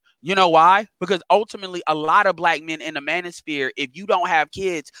support? You know why? Because ultimately, a lot of black men in the manosphere, if you don't have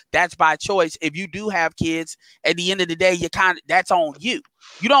kids, that's by choice. If you do have kids, at the end of the day, that's on you.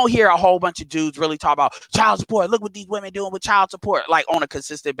 You don't hear a whole bunch of dudes really talk about child support. Look what these women doing with child support, like on a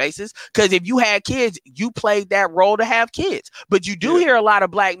consistent basis. Because if you had kids, you played that role to have kids. But you do hear a lot of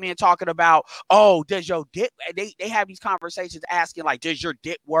black men talking about, oh, does your dick? They have these conversations asking like, does your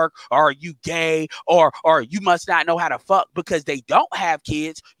dick work? Or are you gay? Or you must not know how to fuck because they don't have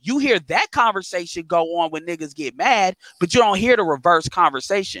kids. You hear that conversation go on when niggas get mad, but you don't hear the reverse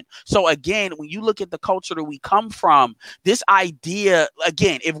conversation. So again, when you look at the culture that we come from, this idea,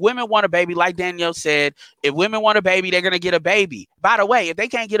 again, if women want a baby, like Danielle said, if women want a baby, they're gonna get a baby. By the way, if they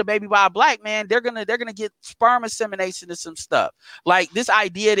can't get a baby by a black man, they're gonna get sperm insemination to some stuff. Like this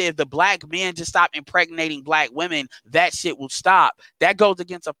idea that if the black men just stop impregnating black women, that shit will stop. That goes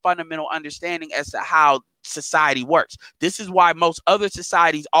against a fundamental understanding as to how society works. This is why most other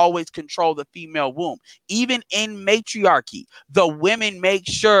societies always control the female womb. Even in matriarchy, the women make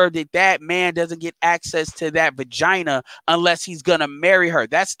sure that man doesn't get access to that vagina unless he's gonna marry her.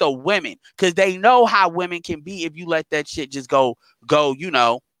 That's the women, because they know how women can be if you let that shit just go,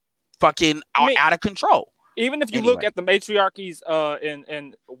 fucking out of control. Even if you look at the matriarchies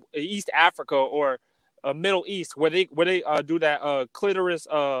in East Africa or Middle East, where they do that clitoris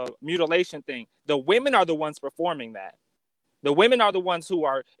mutilation thing, the women are the ones performing that. The women are the ones who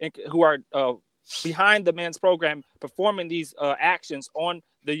are behind the men's program, performing these actions on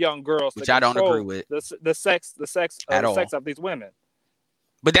the young girls, which I don't agree with. The sex of these women.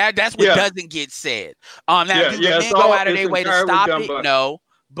 But that's what doesn't get said. Now, do the men go out of their way to stop it? No,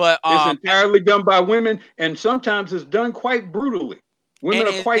 but it's entirely done by women, and sometimes it's done quite brutally.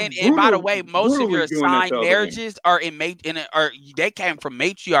 Women are quite and by the way, most of your assigned marriages are they came from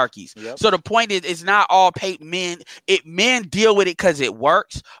matriarchies. Yep. So the point is, it's not all men. Men deal with it because it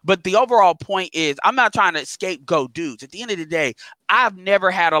works. But the overall point is, I'm not trying to scapegoat dudes. At the end of the day, I've never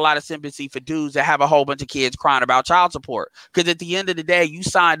had a lot of sympathy for dudes that have a whole bunch of kids crying about child support. Because at the end of the day, you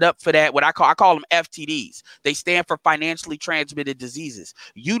signed up for that. What I call them FTDs. They stand for financially transmitted diseases.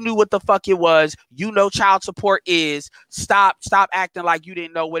 You knew what the fuck it was. You know child support is. Stop acting like you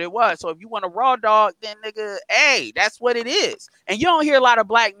didn't know what it was. So if you want a raw dog, then nigga, hey, that's what it is. And you don't hear a lot of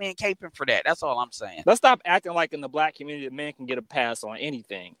black men caping for that. That's all I'm saying. Let's stop acting like in the black community that men can get a pass on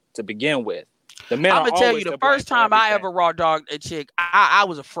anything to begin with. I'm gonna tell you, the first time I ever raw dogged a chick, I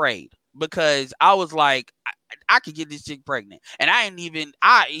was afraid, because I was like, I could get this chick pregnant, and I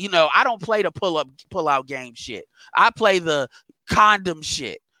don't play the pull out game shit. I play the condom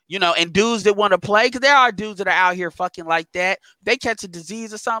shit, and dudes that want to play, because there are dudes that are out here fucking like that. They catch a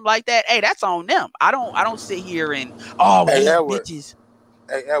disease or something like that. Hey, that's on them. I don't sit here and hey, Edward, bitches.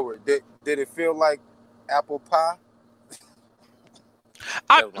 Hey Edward, did it feel like apple pie?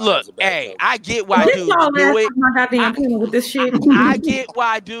 I get why dudes do it. With this shit. I get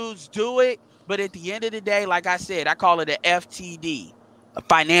why dudes do it, but at the end of the day, like I said, I call it an FTD, a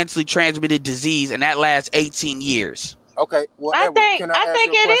financially transmitted disease, and that lasts 18 years. Okay, well, I Edward,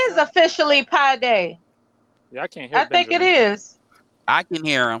 think it is officially Pi Day. Yeah, I can't hear. I think it is. I can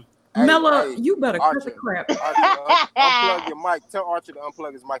hear him. Mella, you better cut the crap. Unplug your mic. Tell Archer to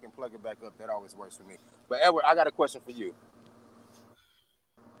unplug his mic and plug it back up. That always works for me. But Edward, I got a question for you.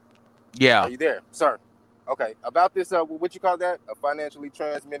 Yeah. Are you there, sir? Okay. About this, what you call that? A financially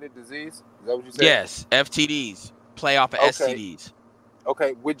transmitted disease? Is that what you said? Yes, FTDs. Play off of STDs.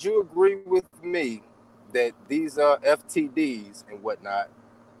 Okay. Would you agree with me that these FTDs and whatnot,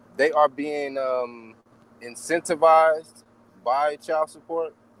 they are being incentivized by child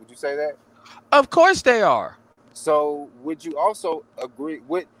support? Would you say that? Of course they are. So would you also agree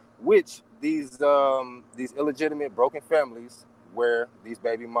with which these illegitimate broken families where these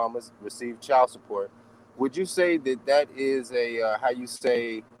baby mamas receive child support, would you say that is a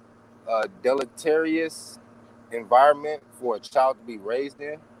deleterious environment for a child to be raised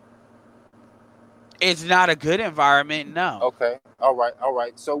in? It's not a good environment, no. Okay, all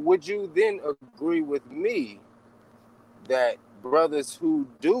right. So would you then agree with me that brothers who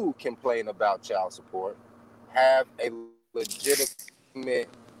do complain about child support have a legitimate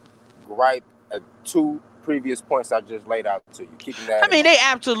gripe at two previous points I just laid out to you? Keeping that. I mean, they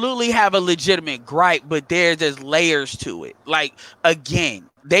absolutely have a legitimate gripe, but there's layers to it. Like, again,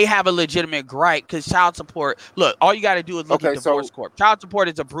 they have a legitimate gripe because child support. Look, all you got to do is look at divorce court. Child support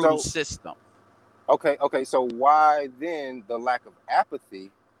is a brutal system. Okay. So why then the lack of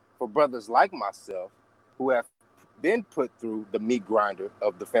apathy for brothers like myself who have been put through the meat grinder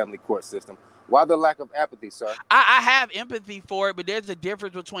of the family court system? Why the lack of apathy, sir? I have empathy for it, but there's a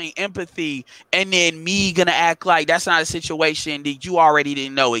difference between empathy and then me gonna act like that's not a situation that you already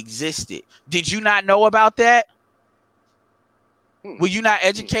didn't know existed. Did you not know about that? Were you not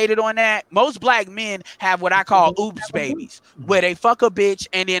educated on that? Most black men have what I call oops babies, where they fuck a bitch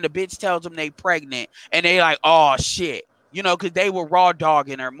and then the bitch tells them they pregnant and they like, oh shit. You know, because they were raw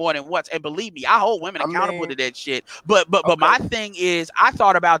dogging her more than once. And believe me, I hold women accountable to that shit. But my thing is, I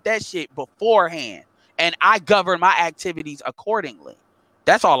thought about that shit beforehand, and I govern my activities accordingly.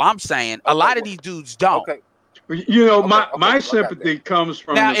 That's all I'm saying. A lot of these dudes don't. Okay. You know, my sympathy comes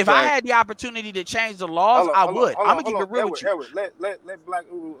from now. If I had the opportunity to change the laws, I would. I'm gonna keep it real with you. Edward, let Black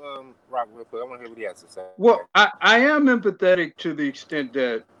Uru rock real quick. I want to hear what he has to say. Well, I am empathetic to the extent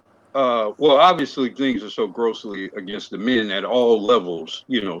that. Well, obviously things are so grossly against the men at all levels,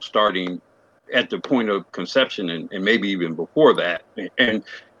 you know, starting at the point of conception and maybe even before that. And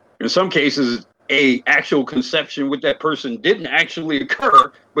in some cases, a actual conception with that person didn't actually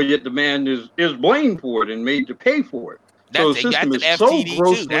occur, but yet the man is blamed for it and made to pay for it. So the system is so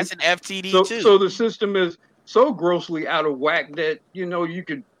grossly, that's an FTD too. So the system is so grossly out of whack that, you know, you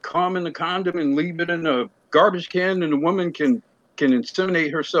could come in the condom and leave it in a garbage can and the woman can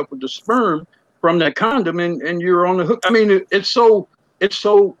inseminate herself with the sperm from that condom and you're on the hook. I mean, it's so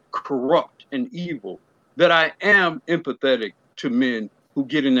corrupt and evil that I am empathetic to men who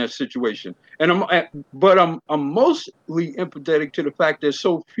get in that situation. And I'm mostly empathetic to the fact that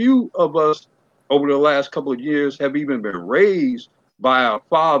so few of us over the last couple of years have even been raised by our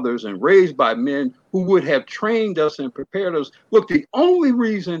fathers and raised by men who would have trained us and prepared us. Look, the only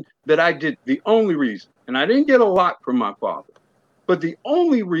reason, and I didn't get a lot from my father, but the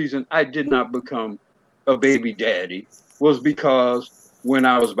only reason I did not become a baby daddy was because when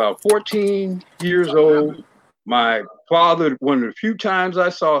I was about 14 years old, my father, one of the few times I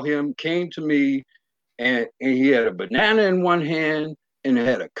saw him, came to me and he had a banana in one hand and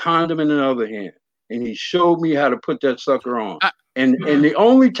had a condom in another hand. And he showed me how to put that sucker on. And the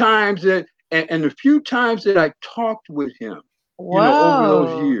only times that, and the few times that I talked with him, you know, over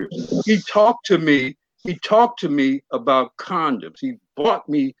those years, he talked to me about condoms. He bought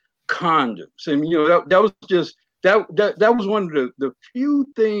me condoms. And, you know, that was one of the few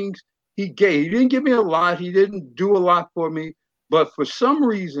things he gave. He didn't give me a lot. He didn't do a lot for me. But for some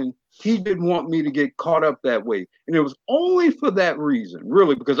reason, he didn't want me to get caught up that way. And it was only for that reason,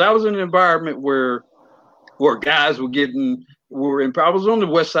 really, because I was in an environment where guys were I was on the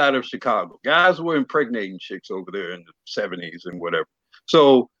west side of Chicago. Guys were impregnating chicks over there in the 70s and whatever.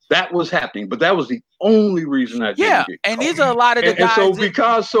 So that was happening, but that was the only reason I didn't get caught. These are a lot of the guys. And so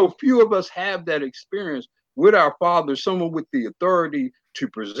because so few of us have that experience with our father, someone with the authority to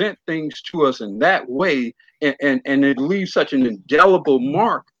present things to us in that way, and it leaves such an indelible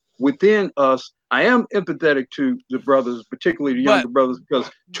mark within us. I am empathetic to the brothers, particularly the younger brothers,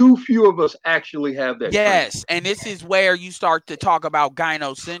 because too few of us actually have that. Yes, and this is where you start to talk about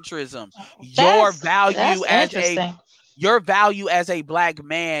gynocentrism. Your value as a black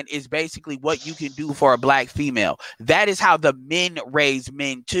man is basically what you can do for a black female. That is how the men raise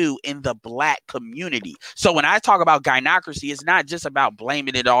men too in the black community. So when I talk about gynocracy, it's not just about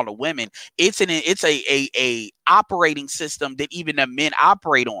blaming it on the women. It's a operating system that even the men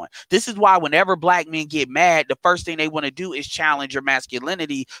operate on. This is why whenever black men get mad, the first thing they want to do is challenge your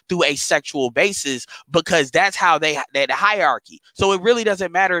masculinity through a sexual basis, because that's how that hierarchy. So it really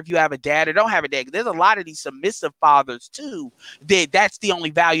doesn't matter if you have a dad or don't have a dad. There's a lot of these submissive fathers too that's the only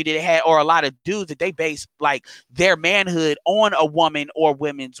value that they had, or a lot of dudes that they base like their manhood on a woman or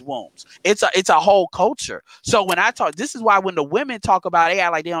women's wombs. It's a whole culture. So when I talk, this is why when the women talk about AI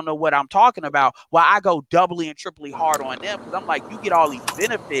like they don't know what I'm talking about, well, I go doubly and triply hard on them, because I'm like, you get all these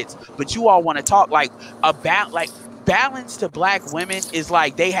benefits, but you all want to talk like about like balance to black women is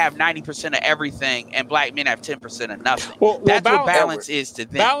like they have 90% of everything and black men have 10% of nothing. Well, That's what balance, balance is to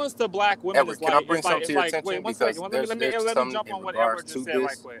them. balance to black women Edward, is can like, I bring it's like, something to your attention? wait, one Because second. there's Let me something jump in on what Edward regards just to said right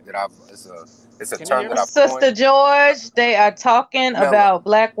this quick. that it's a Can you term hear that me? I've Sister coined. George, they are talking Mela, about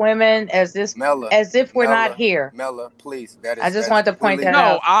black women as if we're not here. Mela, please. I just wanted to point that No,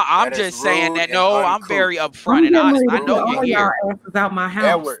 out. I'm that just is saying rude that. and No, I'm uncouth. very I'm upfront and getting honest. ready I to know put you're all y'all here. asses out my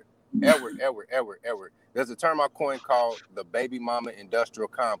house. Edward. There's a term I coined called the baby mama industrial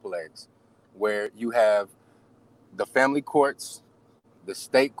complex, where you have the family courts, the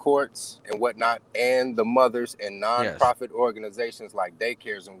state courts and whatnot, and the mothers and nonprofit organizations like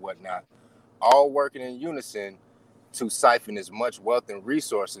daycares and whatnot, all working in unison to siphon as much wealth and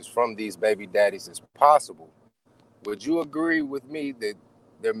resources from these baby daddies as possible. Would you agree with me that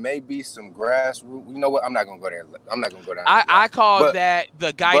there may be some grassroots? You know what? I'm not gonna go there. I'm not gonna go down. I call that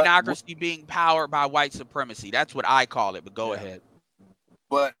the gynocracy being powered by white supremacy. That's what I call it. But go ahead.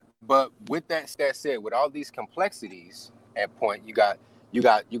 But with that said, with all these complexities at point, you got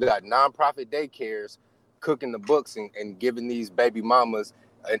nonprofit daycares cooking the books and giving these baby mamas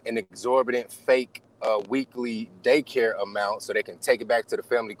an exorbitant fake weekly daycare amount so they can take it back to the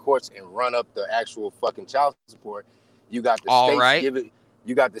family courts and run up the actual fucking child support. You got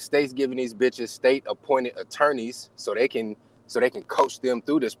the states giving these bitches state appointed attorneys so they can coach them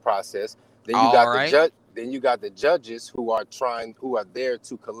through this process. Then you got the judges who are there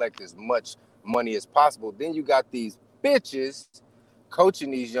to collect as much money as possible. Then you got these bitches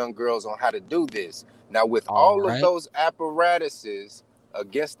coaching these young girls on how to do this. Now, with all of those apparatuses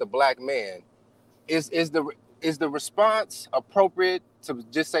against the black man, is the response appropriate to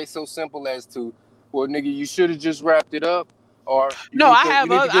just say so simple as to, well, nigga, you should have just wrapped it up? Or no, I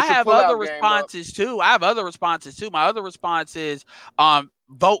have other responses too. I have other responses too. My other response is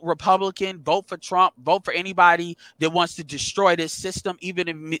vote Republican, vote for Trump, vote for anybody that wants to destroy this system,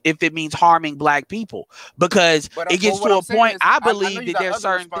 even if it means harming black people. Because it gets to a point, I believe that there's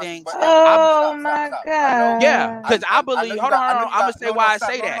certain things. Oh my God. Yeah, because I believe, hold on, I'm going to say why I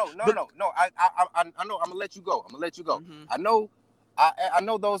say that. No, I know, I'm going to let you go. Mm-hmm. I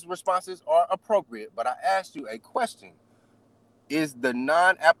know those responses are appropriate, but I asked you a question. Is the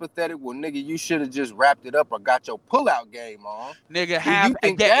non-apathetic, well, nigga, you should have just wrapped it up or got your pull-out game on? Nigga,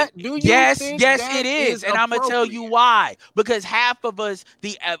 yes, it is. And I'm going to tell you why. Because half of us,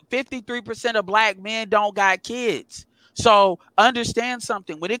 the 53% of black men don't got kids. So understand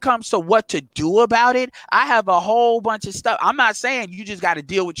something. When it comes to what to do about it, I have a whole bunch of stuff. I'm not saying you just got to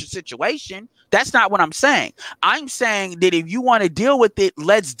deal with your situation. That's not what I'm saying. I'm saying that if you want to deal with it,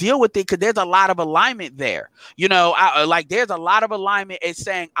 let's deal with it, because there's a lot of alignment there. You know, there's a lot of alignment in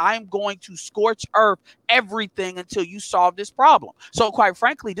saying I'm going to scorch earth everything until you solve this problem. So quite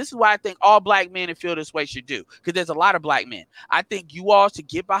frankly, this is why I think all black men that feel this way should do, because there's a lot of black men. I think you all should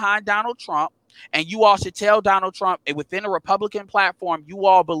get behind Donald Trump. And you all should tell Donald Trump, within a Republican platform, you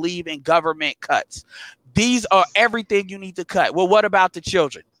all believe in government cuts. These are everything you need to cut. Well, what about the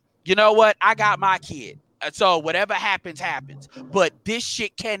children? You know what? I got my kid. So whatever happens, happens. But this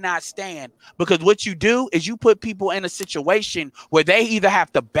shit cannot stand, because what you do is you put people in a situation where they either have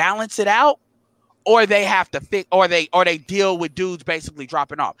to balance it out, or they have to fix, or they deal with dudes basically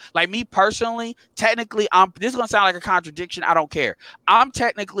dropping off. Like me personally, technically, this is gonna sound like a contradiction. I don't care. I'm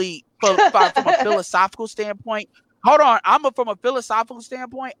technically from a philosophical standpoint. Hold on, from a philosophical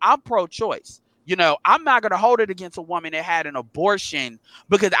standpoint, I'm pro-choice. You know, I'm not going to hold it against a woman that had an abortion,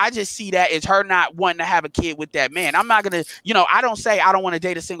 because I just see that as her not wanting to have a kid with that man. I'm not going to, I don't say I don't want to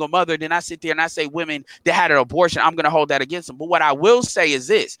date a single mother. Then I sit there and I say women that had an abortion, I'm going to hold that against them. But what I will say is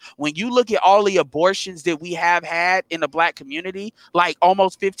this: when you look at all the abortions that we have had in the black community, like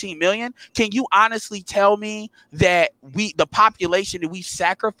almost 15 million, can you honestly tell me that the population that we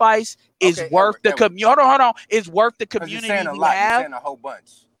sacrifice is worth the community? Hold on. Is worth the community we have? You're saying a whole bunch.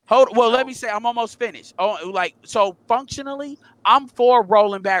 Let me say, I'm almost finished. So functionally, I'm for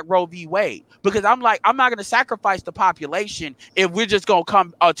rolling back Roe v. Wade, because I'm not going to sacrifice the population if we're just going to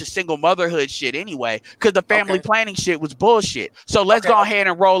come to single motherhood shit anyway, because the family planning shit was bullshit. So let's go ahead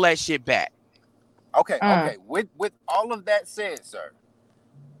and roll that shit back. Okay. With all of that said, sir,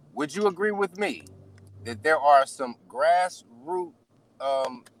 would you agree with me that there are some grassroots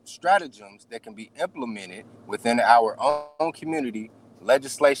stratagems that can be implemented within our own community,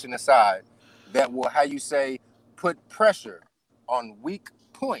 legislation aside, that will, put pressure on weak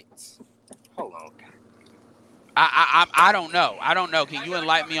points? Hold on. I don't know. Can you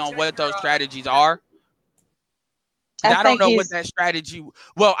enlighten me on what those strategies are? I don't know what that strategy.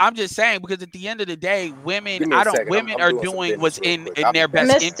 Well, I'm just saying because at the end of the day, women are doing what's in their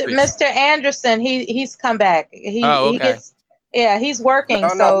best interest. Mr. Anderson, he's come back. He gets he's working.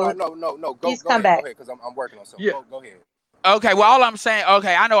 No. He's come back because I'm working on something. Yeah. Go ahead. Okay, well, all I'm saying,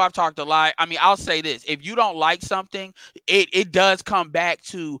 I know I've talked a lot. I mean, I'll say this. If you don't like something, it does come back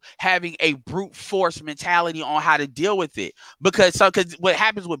to having a brute force mentality on how to deal with it. Because what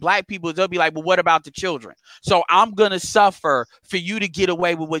happens with black people is they'll be like, well, what about the children? So I'm going to suffer for you to get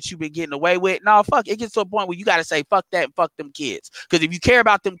away with what you've been getting away with. No, fuck. It gets to a point where you got to say, fuck that and fuck them kids. Because if you care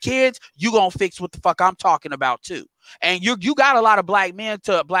about them kids, you going to fix what the fuck I'm talking about too. And you got a lot of black men,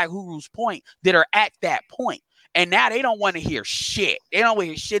 to Black Guru's point, that are at that point. And now they don't want to hear shit. They don't want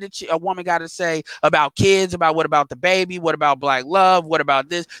to hear shit that a woman got to say about kids, about what about the baby, what about black love, what about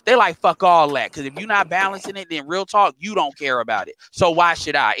this. They like, fuck all that. Because if you're not balancing it, then real talk, you don't care about it. So why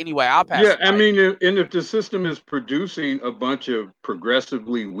should I? Anyway, I'll pass. Yeah, I mean, and if the system is producing a bunch of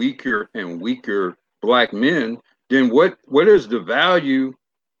progressively weaker and weaker black men, then what is the value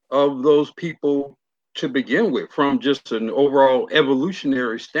of those people to begin with, from just an overall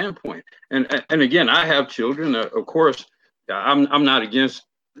evolutionary standpoint? And again, I have children. Of course, I'm not against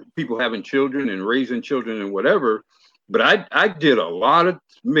people having children and raising children and whatever, but I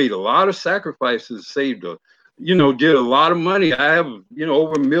made a lot of sacrifices, did a lot of money. I have,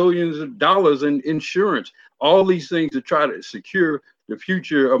 over millions of dollars in insurance, all these things to try to secure the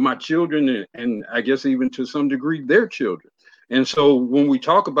future of my children and I guess even to some degree their children. And so when we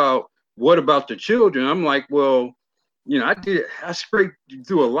talk about what about the children, I'm like, well, I scraped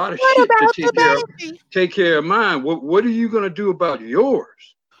through a lot of shit to take care of mine. What are you going to do about yours?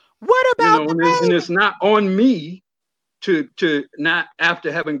 What about and it's not on me to not,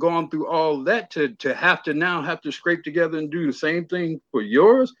 after having gone through all that, to have to scrape together and do the same thing for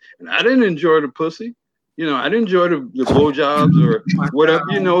yours. And I didn't enjoy the pussy. I didn't enjoy the blowjobs or whatever,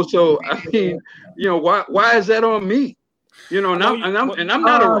 so I mean, why is that on me? And I'm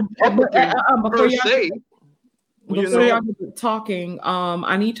not a Republican per se. Before y'all get talking,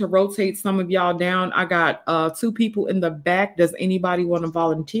 I need to rotate some of y'all down. I got 2 people in the back. Does anybody want to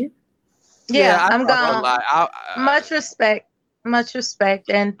volunteer? Yeah, I'm gone. Much respect,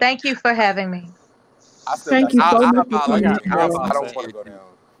 and thank you for having me. Thank you so much.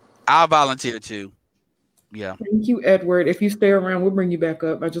 I'll volunteer too. Yeah. Thank you, Edward. If you stay around, we'll bring you back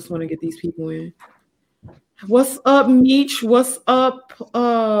up. I just want to get these people in. What's up, Meech? What's up,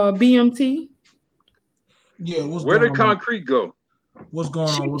 BMT? Yeah, where did Concrete go? What's going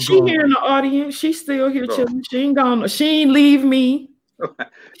on? She here in the audience. She's still here chilling. She ain't gone. She ain't leave me.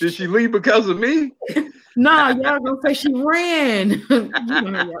 Did she leave because of me? Nah, y'all gonna say she ran.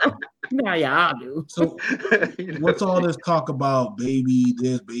 Nah, y'all do. So what's all this talk about baby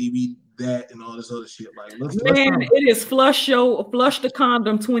this, baby that, and all this other shit? Like, it is flush the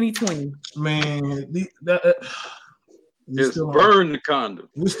condom 2020. Man, it's burn the condom.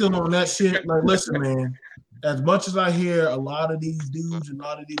 We're still on that shit. Like, listen, man. As much as I hear a lot of these dudes and a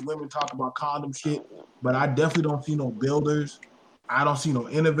lot of these women talk about condom shit, but I definitely don't see no builders. I don't see no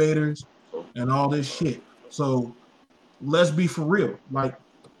innovators and all this shit. So let's be for real. I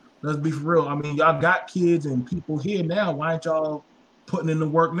mean, y'all got kids and people here now. Why ain't y'all putting in the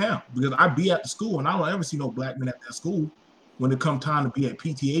work now? Because I be at the school and I don't ever see no black men at that school when it come time to be at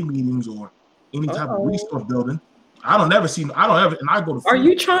PTA meetings or any type of resource building. I don't ever, and I go to. Are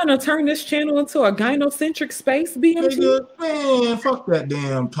you trying to turn this channel into a gynocentric space, BMT? Man, fuck that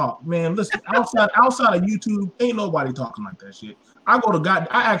damn talk, man. Listen, outside of YouTube, ain't nobody talking like that shit. I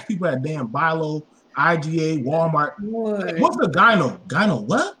ask people at damn Bilo, IGA, Walmart. What? What's the gyno? Gyno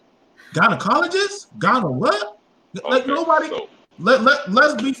what? Gynecologist? Gyno what? Like nobody. So,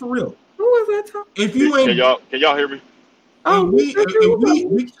 let's be for real. Who is that talking? If you ain't, can y'all hear me?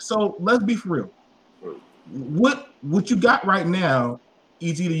 So let's be for real. What you got right now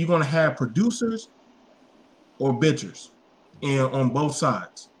is either you're gonna have producers or bitchers, and on both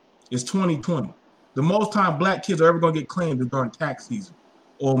sides. It's 2020. The most time black kids are ever gonna get claimed is during tax season,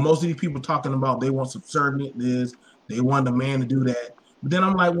 or most of these people talking about they want subservient this, they want a man to do that. But then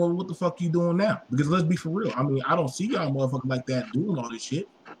I'm like, well, what the fuck you doing now? Because let's be for real. I mean, I don't see y'all motherfuckers like that doing all this shit.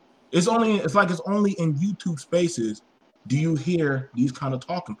 It's only in YouTube spaces do you hear these kind of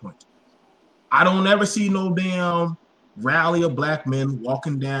talking points. I don't ever see no damn rally of black men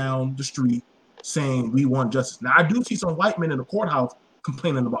walking down the street saying we want justice. Now, I do see some white men in the courthouse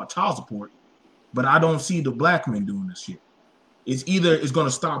complaining about child support, but I don't see the black men doing this shit. It's either it's going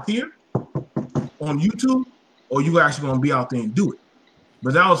to stop here on YouTube or you actually going to be out there and do it.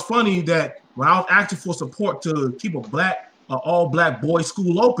 But that was funny that when I was asking for support to keep a all black boys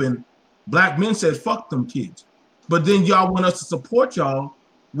school open, black men said, fuck them kids. but then y'all want us to support y'all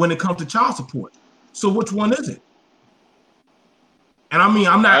when it comes to child support. So which one is it? And I mean,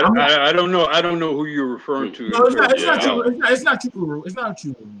 I don't know. I don't know who you're referring to. No, it's not you. It's not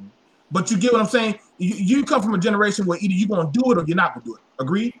you. But you get what I'm saying? You come from a generation where either you're going to do it or you're not going to do it.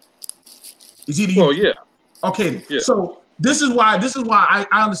 Agreed? It's either you. Oh, yeah. Okay. Yeah. So this is why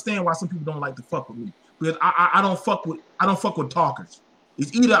I understand why some people don't like to fuck with me. Because I don't fuck with talkers.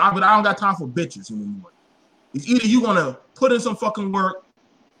 It's either but I don't got time for bitches anymore. It's either you want to put in some fucking work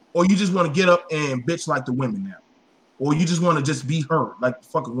or you just want to get up and bitch like the women now. Or you just want to just be heard like the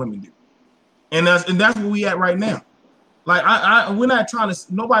fucking women do. And that's where we at right now. Like we're not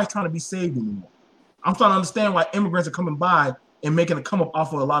nobody's trying to be saved anymore. I'm starting to understand why immigrants are coming by and making a come up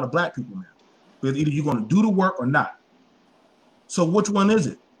off of a lot of black people now. Because either you're going to do the work or not. So which one is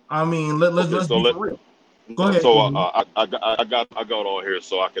it? I mean, let's be for real. Go ahead. So I got on here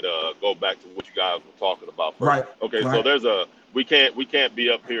so I could go back to what you guys were talking about first. Right. Okay. Right. So we can't be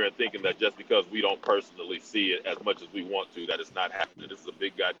up here and thinking that just because we don't personally see it as much as we want to, that it's not happening. This is a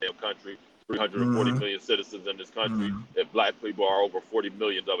big goddamn country. 340 million citizens in this country. If black people are over 40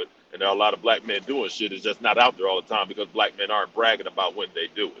 million of it, and there are a lot of black men doing shit, it's just not out there all the time because black men aren't bragging about when they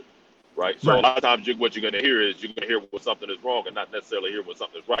do it. Right. So a lot of times what you're going to hear is you're going to hear when something is wrong and not necessarily hear when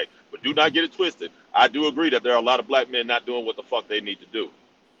something is right. But do not get it twisted. I do agree that there are a lot of black men not doing what the fuck they need to do.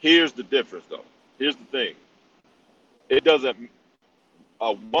 Here's the difference, though. Here's the thing. It doesn't.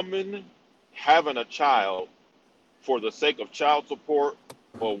 A woman having a child for the sake of child support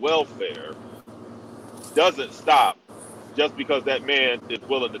or welfare doesn't stop just because that man is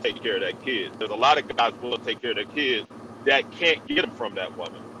willing to take care of that kid. There's a lot of guys willing to take care of their kids that can't get them from that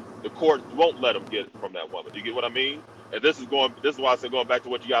woman. The court won't let them get it from that woman. Do you get what I mean? And this is why I said going back to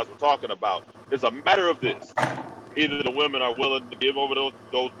what you guys were talking about. It's a matter of this. Either the women are willing to give over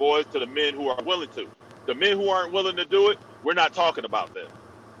those boys to the men who are willing to. The men who aren't willing to do it, we're not talking about them.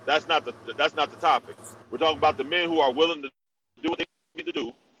 That's not the topic. We're talking about the men who are willing to do what they need to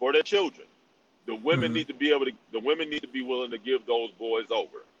do for their children. The women need to be willing to give those boys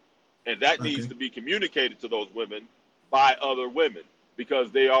over. And that needs to be communicated to those women by other women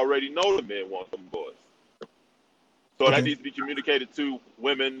because they already know the men want them boys. So that needs to be communicated to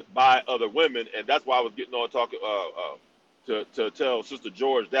women by other women. And that's why I was getting on talking to tell Sister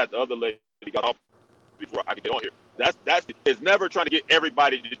George that the other lady got off before I could get on here. It's never trying to get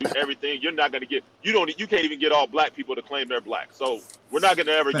everybody to do everything. You're not going to get, you can't even get all black people to claim they're black. So we're not going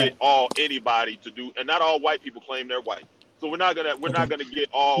to ever get anybody to do, and not all white people claim they're white. So we're not going to get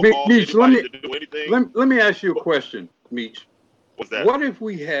all anybody to do anything. Let me ask you a question, Meech. What's that? What if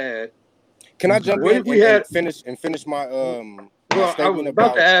we had? Can I jump in and finish my well, I was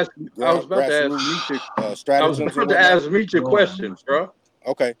about to ask Meech a question, bro.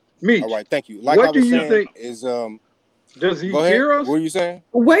 Okay. Meech. All right, thank you. Like what do you think is does he hear us? What were you saying?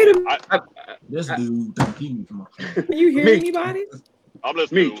 Wait a minute. This dude don't keep me from Can you hear anybody? I'm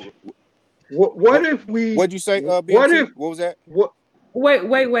listening. Meech. What if we? What'd you say? What was that? What? Wait.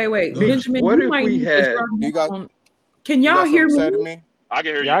 Meech, Benjamin, what if we had? Can y'all hear me? I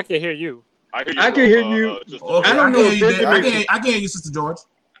can hear you. Yeah, I can hear you. I can hear you. I don't know if Benjamin. I can hear you, Sister George.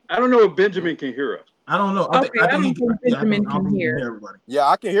 I don't know if Benjamin can hear us. I don't know. I think Benjamin can hear everybody. Yeah,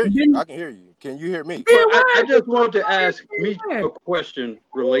 I can hear you. I can hear you. Can you hear me? I just wanted to ask Meech a question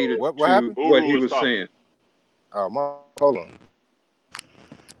related to what he was saying. Hold on.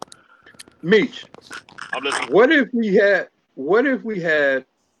 Meech, I'm listening. what if we had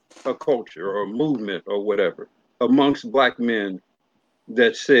a culture or a movement or whatever amongst black men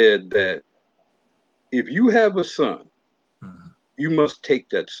that said that if you have a son, you must take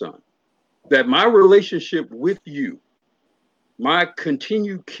that son. That my relationship with you, my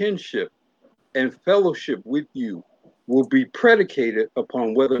continued kinship and fellowship with you will be predicated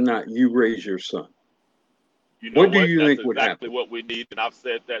upon whether or not you raise your son. What do you think would happen? That's exactly what we need, and I've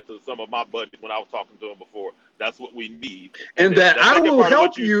said that to some of my buddies when I was talking to them before. That's what we need. And that I will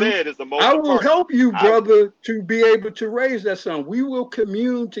help you. I will help you, brother, to be able to raise that son. We will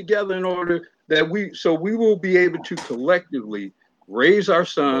commune together in order that we will be able to collectively raise our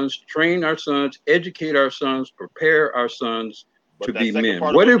sons, train our sons, educate our sons, prepare our sons to be men.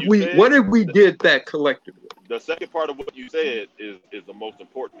 What if we did that collectively? The second part of what you said is the most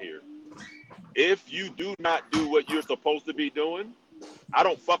important here. If you do not do what you're supposed to be doing, I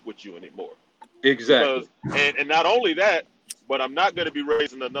don't fuck with you anymore. Exactly. And not only that, but I'm not going to be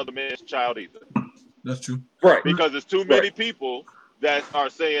raising another man's child either. That's true. Right. Because there's too many people that are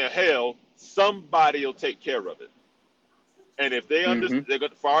saying, hell, somebody will take care of it. And if they understand,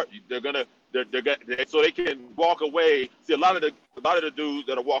 they're gonna so they can walk away. See, a lot of the dudes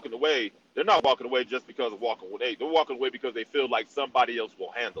that are walking away, they're not walking away just because of walking away. They're walking away because they feel like somebody else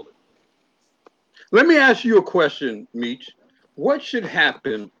will handle it. Let me ask you a question, Meech. What should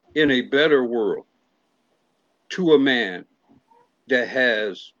happen in a better world to a man that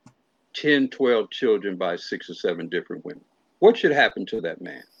has 10, 12 children by 6 or 7 different women? What should happen to that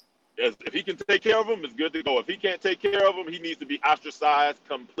man? If he can take care of them, it's good to go. If he can't take care of them, he needs to be ostracized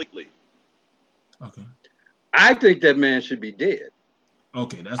completely. Okay. I think that man should be dead.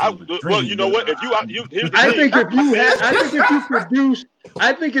 Okay, that's well. You know what? If you, I think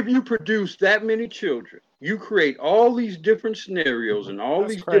if you produce that many children, you create all these different scenarios and all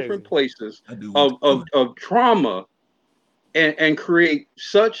these different places of trauma, and create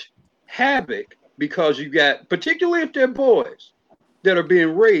such havoc because you got, particularly if they're boys that are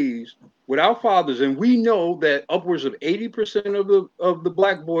being raised without fathers, and we know that upwards of 80% of the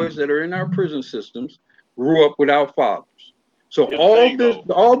black boys that are in our prison systems grew up without fathers. So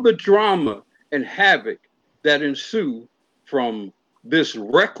all the drama and havoc that ensue from this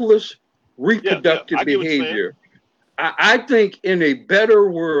reckless reproductive behavior, I think in a better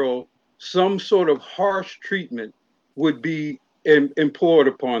world, some sort of harsh treatment would be implored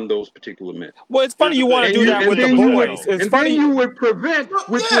upon those particular men. Well, it's funny you want to do that with the boys. It's funny you would prevent,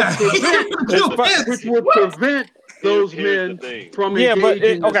 which would prevent those men from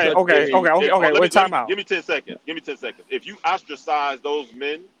engaging. Okay. Wait, time out. Give me 10 seconds. If you ostracize those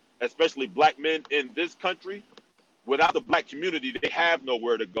men, especially black men in this country, without the black community, they have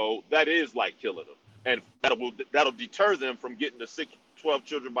nowhere to go. That is like killing them, and that'll deter them from getting the 12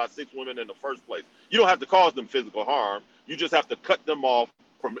 children by 6 women in the first place. You don't have to cause them physical harm. You just have to cut them off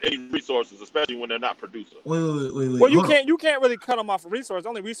from any resources, especially when they're not producing. Wait. Well, you can't really cut them off of resources. The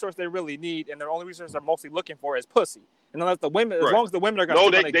only resource they really need, and the only resource they're mostly looking for, is pussy. And unless the women, as long as the women are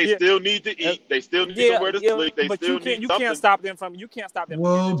going to, they still need to eat. They still need somewhere to sleep. They still need something. Can't stop them from. You can't stop them.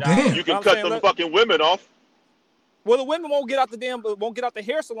 Well, from getting a job. You can cut them fucking women off. Well, the women won't get out the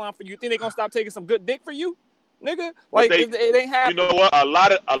hair salon for you. Think they're gonna stop taking some good dick for you, nigga? Like it ain't happening. You know what? A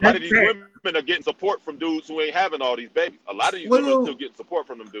lot of these women are getting support from dudes who ain't having all these babies. A lot of these women are still getting support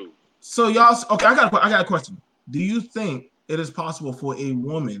from them dudes. So y'all, okay, I got a question. Do you think it is possible for a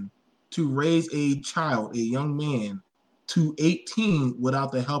woman to raise a child, a young man, to 18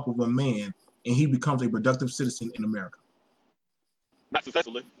 without the help of a man, and he becomes a productive citizen in America? Not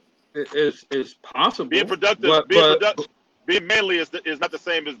successfully. It's possible. Being productive, being manly is not the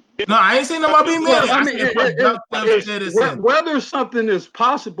same as. No, I ain't saying about being manly. Whether something is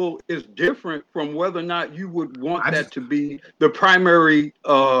possible is different from whether or not you would want that to be the primary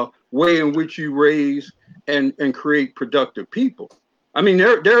way in which you raise and create productive people. I mean,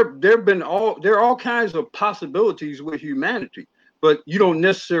 there are all kinds of possibilities with humanity, but you don't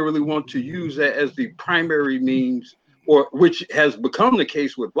necessarily want to use that as the primary means, or which has become the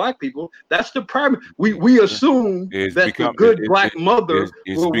case with black people. That's the primary. We assume that the good black mother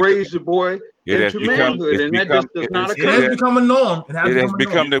will raise the boy into manhood, and that just does not occur. It has become a norm.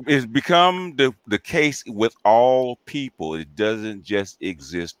 It's become the case with all people. It doesn't just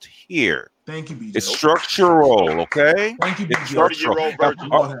exist here. Thank you, BJ. It's structural, okay? Thank you, BJ. It's structural.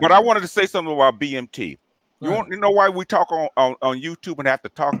 But I wanted to say something about BMT. You know why we talk on YouTube and have to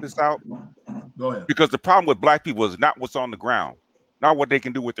talk this out? Go ahead. Because the problem with black people is not what's on the ground, not what they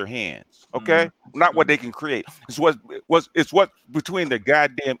can do with their hands, okay? Not what they can create. It's what's between their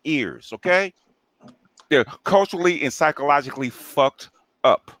goddamn ears, okay? They're culturally and psychologically fucked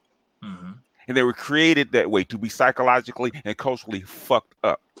up. And they were created that way, to be psychologically and culturally fucked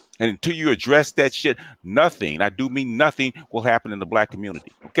up. And until you address that shit, nothing, I do mean nothing, will happen in the black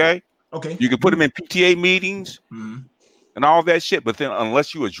community, okay? Okay. You can put them in PTA meetings and all that shit, but then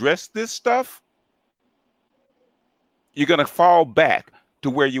unless you address this stuff, you're gonna fall back to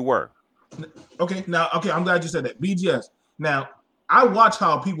where you were. Okay, I'm glad you said that. BGS. Now, I watch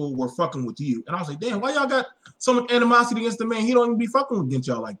how people were fucking with you, and I was like, damn, why y'all got so much animosity against the man? He don't even be fucking against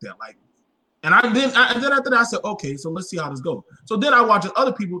y'all like that. Like, and then after that, I said, okay, so let's see how this goes. So then I watch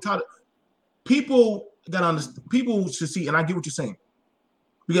other people people should see, and I get what you're saying.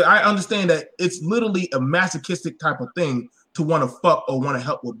 Because I understand that it's literally a masochistic type of thing to want to fuck or want to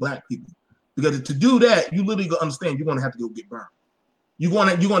help with black people. Because to do that, you literally gonna understand you're gonna have to go get burned. You're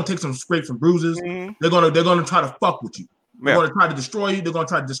gonna take some scrapes and bruises. They're gonna try to fuck with you. They're gonna try to destroy you. They're gonna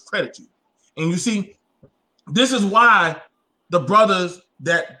try to discredit you. And you see, this is why the brothers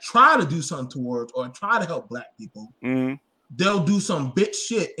that try to do something towards or try to help black people, they'll do some bitch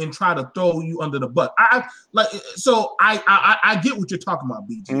shit and try to throw you under the bus. I get what you're talking about,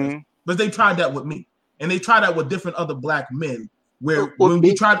 BG. But they tried that with me, and they tried that with different other black men where when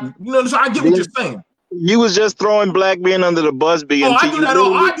we try to, so I get what you're saying. You was just throwing black men under the bus, BMT. I do that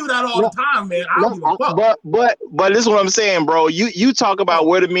all the time, man. I don't give a fuck. But this is what I'm saying, bro. You talk about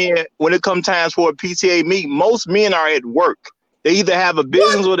where the men, when it comes times for a PTA meet, most men are at work. They either have a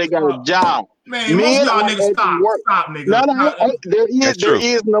business or they got a job. Man, men y'all niggas stop, nigga. No, there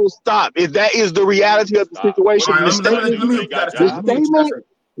is no stop. If that is the reality of the situation,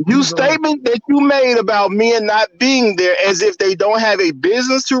 the statement that you made about men not being there as if they don't have a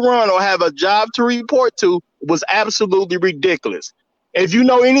business to run or have a job to report to was absolutely ridiculous. If you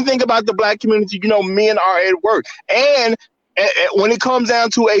know anything about the black community, you know men are at work. And when it comes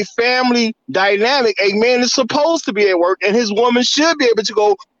down to a family dynamic, a man is supposed to be at work and his woman should be able to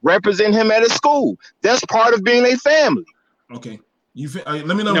go represent him at a school. That's part of being a family. Okay. Let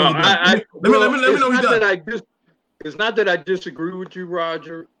me know. Let me know. It's not that I disagree with you,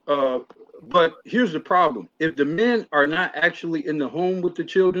 Roger, but here's the problem. If the men are not actually in the home with the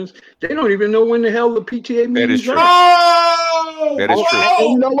children, they don't even know when the hell the PTA meetings are. That is true.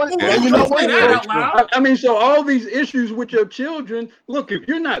 And you know what? I mean, so all these issues with your children, look, if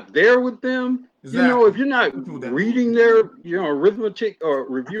you're not there with them, if you're not reading their, arithmetic or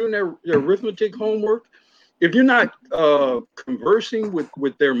reviewing their arithmetic homework, if you're not conversing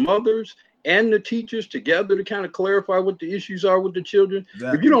with their mothers and the teachers together to kind of clarify what the issues are with the children.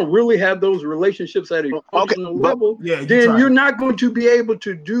 Exactly. If you don't really have those relationships at a functional level, then you're not going to be able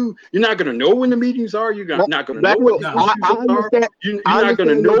to you're not going to know when the meetings are. You're not going to know what the issues are. You're not going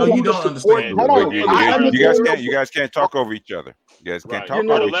to know who to support. You guys can't talk over each other. You guys can't talk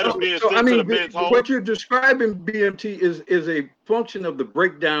over each other. So, I mean, what you're describing, BMT, is a function of the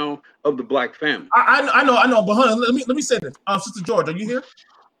breakdown of the black family. I know, but hold on, let me say this. Sister George, are you here?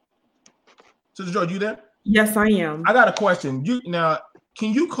 Sister George, you there? Yes, I am. I got a question. Can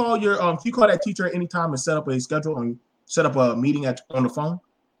you call that teacher at any time and set up a schedule and set up a meeting on the phone?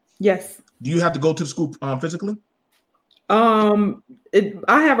 Yes. Do you have to go to the school physically? I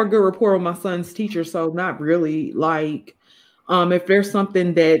have a good rapport with my son's teacher, so not really. Like, if there's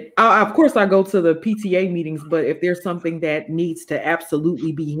something that, of course, I go to the PTA meetings, but if there's something that needs to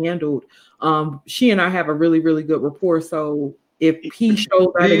absolutely be handled, she and I have a really, really good rapport. So if he shows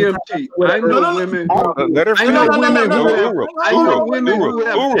BMT, I know women. I know women who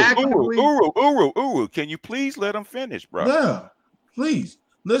have actively. Can you please let him finish, bro? Yeah, please.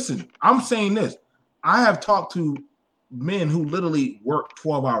 Listen, I'm saying this. I have talked to men who literally work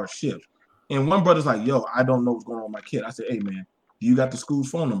 12-hour shifts. And one brother's like, yo, I don't know what's going on with my kid. I said, hey, man, do you got the school's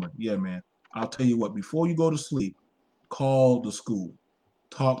phone number? Yeah, man. I'll tell you what, before you go to sleep, call the school.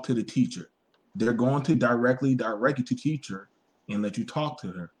 Talk to the teacher. They're going to directly direct you to teacher and let you talk to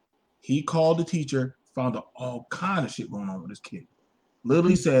her. He called the teacher, found out all kind of shit going on with his kid.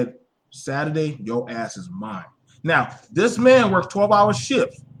 Literally said, Saturday, your ass is mine. Now, this man works 12-hour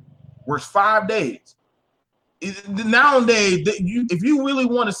shifts, works 5 days. Nowadays, if you really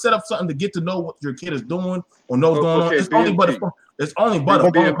want to set up something to get to know what your kid is doing or know what's going on, it's only but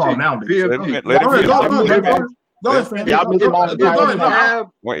a phone call nowadays. Go ahead,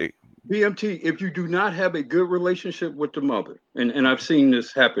 Wait. BMT, if you do not have a good relationship with the mother, and I've seen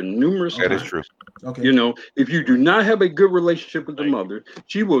this happen numerous times. That is true. Okay. If you do not have a good relationship with the mother,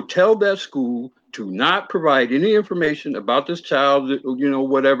 she will tell that school to not provide any information about this child,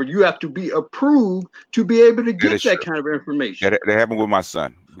 whatever. You have to be approved to be able to get that kind of information. That happened with my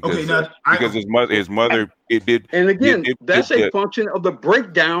son. Because, because his mother, it did. And again, that's a function of the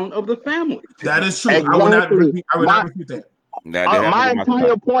breakdown of the family. That is true. Exactly. I would not repeat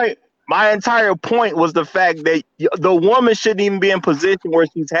that. My entire point was the fact that the woman shouldn't even be in position where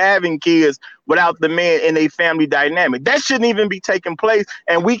she's having kids without the man in a family dynamic. That shouldn't even be taking place.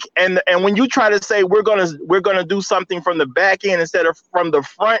 And when you try to say we're gonna do something from the back end instead of from the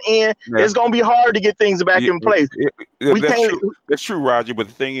front end, it's gonna be hard to get things back in place. That's true, Roger. But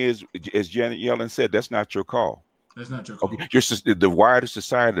the thing is, as Janet Yellen said, that's not your call. That's not your call. Okay. The wider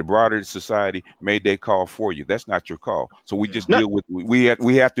society, the broader society made that call for you. That's not your call. So we just deal with we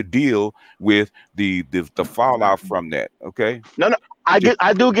have to deal with the fallout from that. Okay. No, I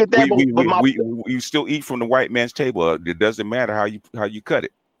do get that. We still eat from the white man's table. It doesn't matter how you cut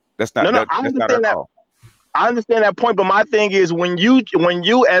it. That's not that's not our call. I understand that point, but my thing is when you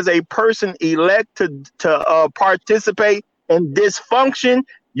as a person elect to participate in dysfunction,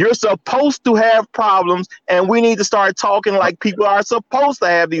 you're supposed to have problems, and we need to start talking like people are supposed to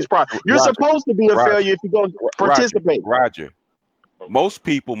have these problems. You're supposed to be a failure if you don't participate. Roger. Most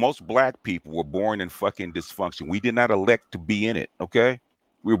black people were born in fucking dysfunction. We did not elect to be in it, okay?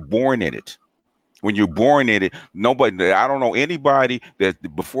 We were born in it. When you're born in it, nobody, I don't know anybody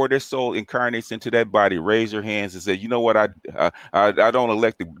that before their soul incarnates into that body, raise their hands and say, you know what, I don't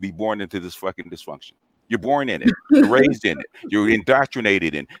elect to be born into this fucking dysfunction. You're born in it, you're raised in it, you're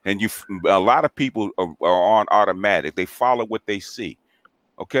indoctrinated in, and a lot of people are on automatic. They follow what they see,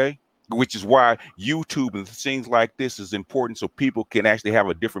 okay? Which is why YouTube and things like this is important, so people can actually have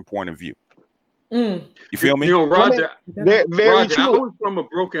a different point of view. You feel me? You know, Roger, very Roger, true. I was from a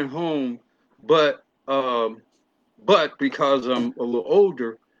broken home, but because I'm a little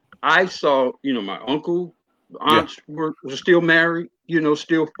older, I saw, you know, my uncle, aunts were still married, you know,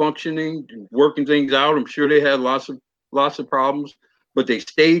 still functioning, working things out. I'm sure they had lots of problems, but they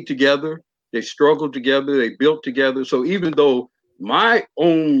stayed together. They struggled together. They built together. So even though my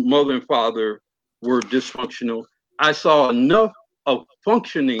own mother and father were dysfunctional, I saw enough of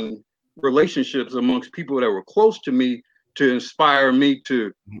functioning relationships amongst people that were close to me to inspire me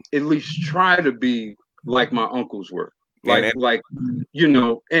to at least try to be like my uncles were. Like you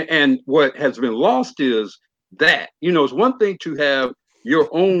know, and what has been lost is that, you know, it's one thing to have your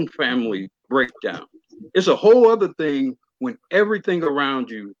own family break down. It's a whole other thing when everything around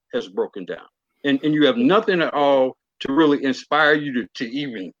you has broken down and you have nothing at all to really inspire you to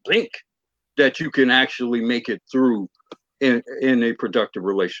even think that you can actually make it through in a productive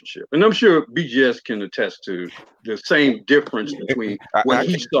relationship. And I'm sure BGS can attest to the same difference between what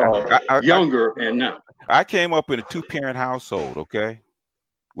he saw younger and now. I came up in a 2-parent household, okay?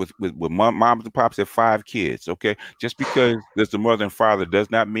 With moms and pops had 5 kids, okay? Just because there's a mother and father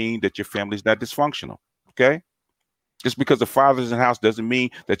does not mean that your family's not dysfunctional, okay? Just because the father's in the house doesn't mean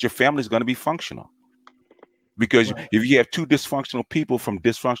that your family's going to be functional. Because if you have 2 dysfunctional people from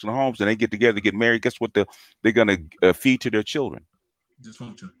dysfunctional homes and they get together, get married, guess what they're going to feed to their children?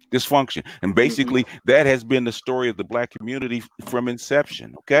 Dysfunction. And basically, that has been the story of the Black community from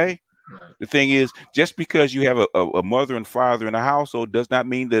inception, okay? The thing is, just because you have a mother and father in a household does not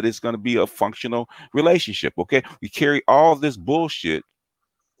mean that it's going to be a functional relationship, okay? We carry all this bullshit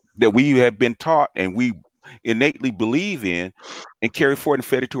that we have been taught and we innately believe in and carry forward and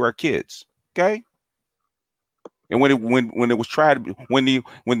fed it to our kids, okay? And when it was tried, when the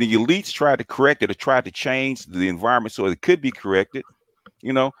elites tried to correct it or tried to change the environment so it could be corrected,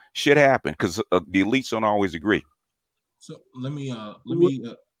 you know, shit happened because the elites don't always agree. So let me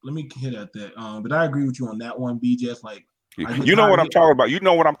hit at that. But I agree with you on that one, BJ's like. You know what I'm talking about. You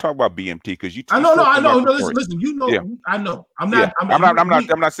know what I'm talking about, BMT, because you. I know. No, listen. You know, I know. I'm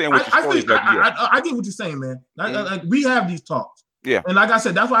not saying what your story is. I get what you're saying, man. Like we have these talks. Yeah. And like I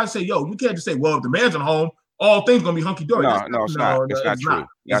said, that's why I say, yo, you can't just say, well, if the man's at home, all things gonna be hunky dory. No, it's not. It's not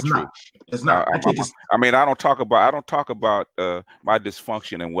true. It's not. I mean, I don't talk about my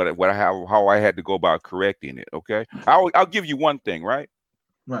dysfunction and how I had to go about correcting it. Okay, I'll give you one thing, right?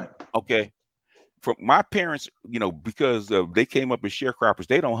 Right. Okay. From my parents, you know, because they came up as sharecroppers,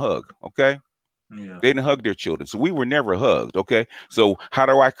 they don't hug. Okay. Yeah. They didn't hug their children, so we were never hugged. Okay, so how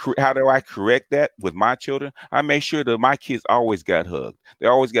do I correct that with my children? I make sure that my kids always got hugged. They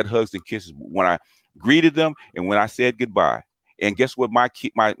always got hugs and kisses when I greeted them and when I said goodbye. And guess what? My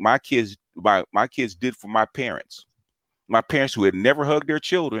kids did for my parents. My parents who had never hugged their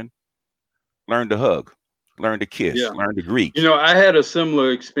children learned to hug, learned to kiss, learned to greet. You know, I had a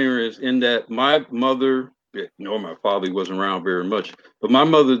similar experience in that my mother. No, my father wasn't around very much, but my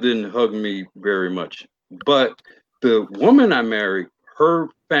mother didn't hug me very much. But the woman I married, her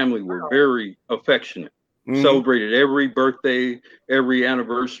family were very affectionate, celebrated every birthday, every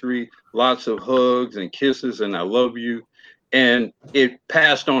anniversary, lots of hugs and kisses, and I love you. And it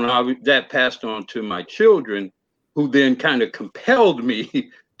passed on to my children, who then kind of compelled me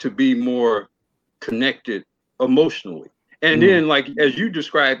to be more connected emotionally. And then, like, as you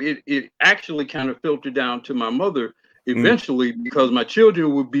described, it actually kind of filtered down to my mother eventually, because my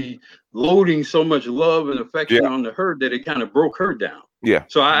children would be loading so much love and affection onto her that it kind of broke her down. Yeah.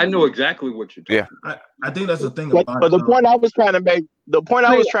 So I know exactly what you're talking about. I think that's the thing. But the point I was trying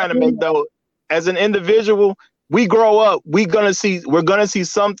to make, though, as an individual, we grow up, we're gonna see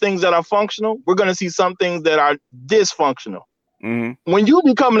some things that are functional. We're gonna see some things that are dysfunctional. When you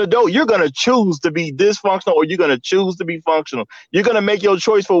become an adult, you're going to choose to be dysfunctional or you're going to choose to be functional. You're going to make your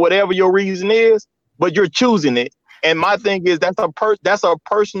choice for whatever your reason is, but you're choosing it. And my thing is that's a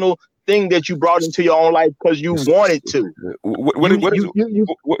personal thing that you brought into your own life because you wanted to.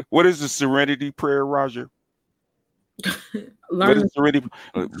 What is the serenity prayer, Roger? Learn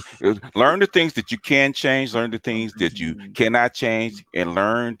the things that you can change, learn the things that you cannot change, and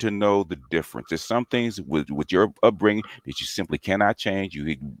learn to know the difference. There's some things with your upbringing that you simply cannot change.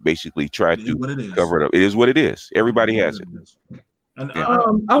 You basically try to cover it up. It is what it is. Everybody has it. And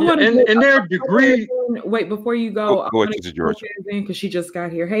I want to and their degree. Wait, before you go, go ahead, Sister George, because she just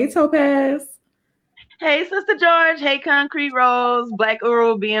got here. Hey, Topaz. Hey, Sister George. Hey, Concrete Rose, Black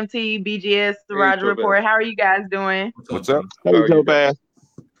Uru, BMT, BGS, the Roger Report. How are you guys doing? What's up? Hey, Topaz.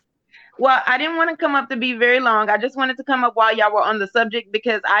 Well, I didn't want to come up to be very long. I just wanted to come up while y'all were on the subject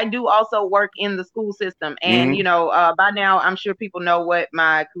because I do also work in the school system. And, you know, by now, I'm sure people know what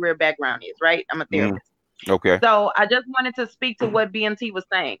my career background is, right? I'm a therapist. Okay. So I just wanted to speak to what BMT was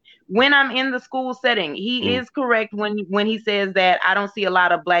saying. When I'm in the school setting, he is correct when he says that I don't see a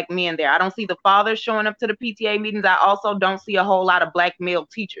lot of Black men there. I don't see the fathers showing up to the PTA meetings. I also don't see a whole lot of Black male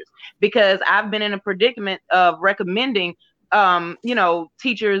teachers because I've been in a predicament of recommending you know,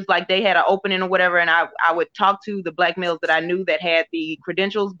 teachers, like they had an opening or whatever, and I would talk to the Black males that I knew that had the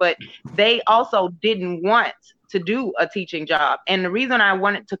credentials, but they also didn't want to do a teaching job. And the reason I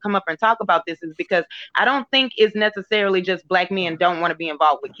wanted to come up and talk about this is because I don't think it's necessarily just Black men don't want to be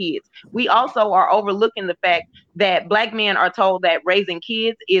involved with kids. We also are overlooking the fact that Black men are told that raising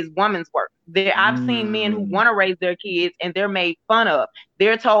kids is woman's work. I've seen men who want to raise their kids and they're made fun of.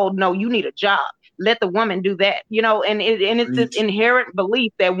 They're told, no, you need a job. Let the woman do that, you know, and it's this inherent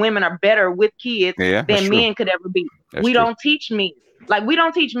belief that women are better with kids than men could ever be. We don't teach men. Like, we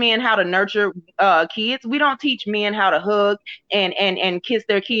don't teach men how to nurture kids. We don't teach men how to hug and kiss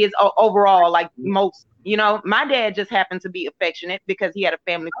their kids overall, like most. You know, my dad just happened to be affectionate because he had a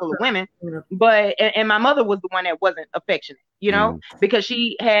family full of women, but and my mother was the one that wasn't affectionate, you know, because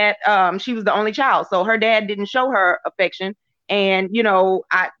she had she was the only child, so her dad didn't show her affection. And, you know,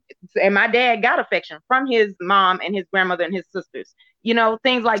 my dad got affection from his mom and his grandmother and his sisters, you know,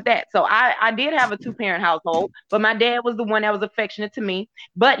 things like that. So I did have a 2-parent household, but my dad was the one that was affectionate to me.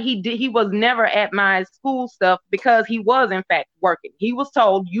 But he was never at my school stuff because he was, in fact, working. He was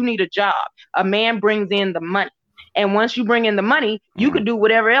told, you need a job. A man brings in the money. And once you bring in the money, you could do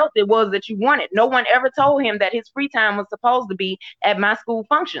whatever else it was that you wanted. No one ever told him that his free time was supposed to be at my school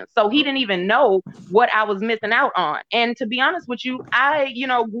functions. So he didn't even know what I was missing out on. And to be honest with you, I, you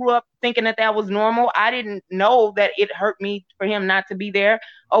know, grew up thinking that was normal. I didn't know that it hurt me for him not to be there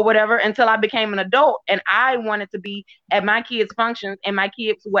or whatever until I became an adult and I wanted to be at my kids' functions, and my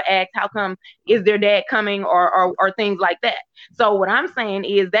kids would ask, how come is their dad coming or things like that. So what I'm saying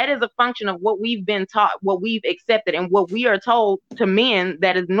is that is a function of what we've been taught, what we've accepted, and what we are told to men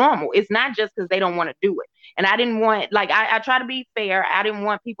that is normal. It's not just because they don't want to do it. And I didn't want, like, I try to be fair. I didn't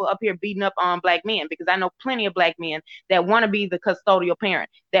want people up here beating up on Black men because I know plenty of Black men that want to be the custodial parent,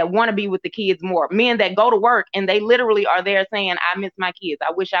 that want to be with the kids more. Men that go to work and they literally are there saying, I miss my kids.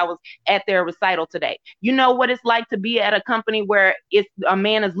 I wish I was at their recital today. You know what it's like to be at a company where a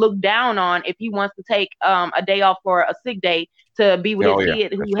man is looked down on if he wants to take a day off for a sick day to be with his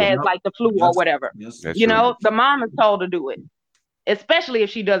kid who has like the flu or whatever. You know, the mom is told to do it, especially if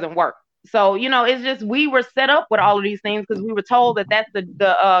she doesn't work. So, you know, it's just, we were set up with all of these things because we were told that that's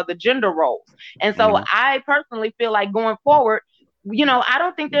the gender roles. And so I personally feel like going forward, you know, I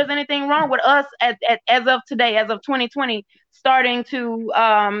don't think there's anything wrong with us as of today, as of 2020, starting to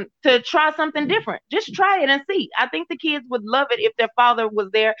try something different. Just try it and see. I think the kids would love it if their father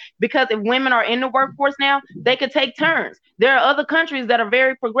was there, because if women are in the workforce now, they could take turns. There are other countries that are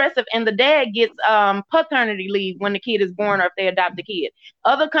very progressive and the dad gets paternity leave when the kid is born or if they adopt a kid.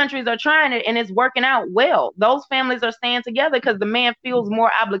 Other countries are trying it and it's working out well. Those families are staying together because the man feels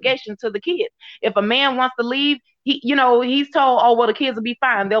more obligation to the kids. If a man wants to leave, he's told, oh, well, the kids will be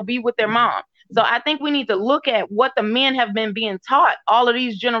fine. They'll be with their mom. So I think we need to look at what the men have been being taught all of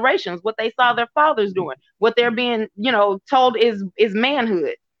these generations, what they saw their fathers doing, what they're being, told is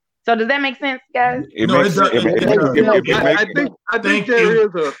manhood. So does that make sense, guys? I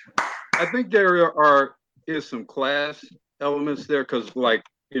think there is some class elements there because, like,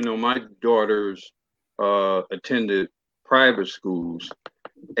 my daughters attended private schools,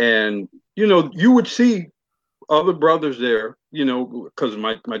 and you would see other brothers there, because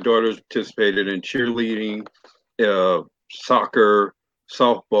my daughters participated in cheerleading, soccer,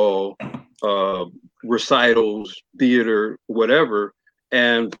 softball, recitals, theater, whatever.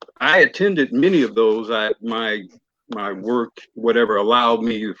 And I attended many of those. My work, whatever, allowed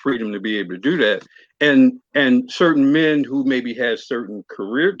me the freedom to be able to do that. And certain men who maybe had certain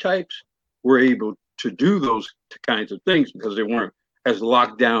career types were able to do those kinds of things because they weren't as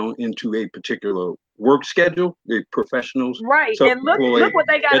locked down into a particular work schedule. The professionals, right? And look what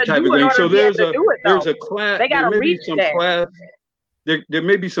they got to do in order to be able to do it. There's a class. They got to reach that. There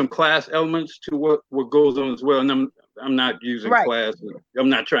may be some class elements to what goes on as well. And I'm not using Right. class. I'm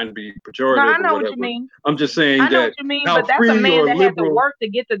not trying to be pejorative No, I or know what whatever. you mean. I'm just saying I know that what you mean, how but that's a free man or that had to liberal. work to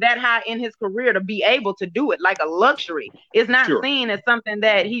get to that high in his career to be able to do it, like a luxury. It's not Sure. seen as something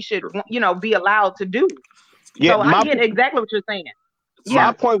that he should, be allowed to do. Yeah, So I get exactly what you're saying. Yeah,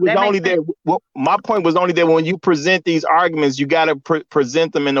 my point was that makes only sense. that. Well, my point was only that when you present these arguments, you got to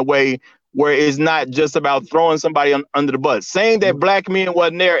present them in a way where it's not just about throwing somebody under the bus. Saying that black men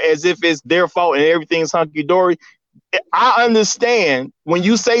wasn't there as if it's their fault and everything's hunky dory. I understand when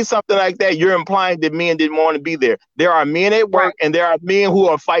you say something like that, you're implying that men didn't want to be there. There are men at work and there are men who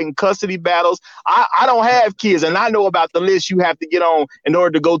are fighting custody battles. I don't have kids, and I know about the list you have to get on in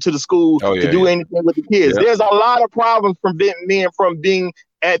order to go to the school to do anything with the kids. Yeah. There's a lot of problems preventing men from being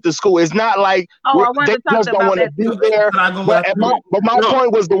at the school. It's not like they just don't want to be there. But my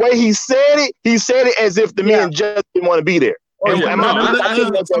point was the way he said it as if the men just didn't want to be there. One And at a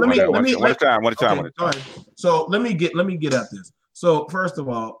time. So let me get at this. So first of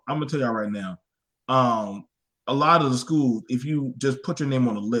all, I'm gonna tell y'all right now, a lot of the schools, if you just put your name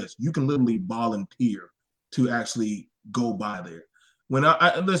on the list, you can literally volunteer to actually go by there. When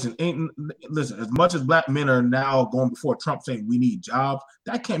I listen, as much as black men are now going before Trump saying we need jobs,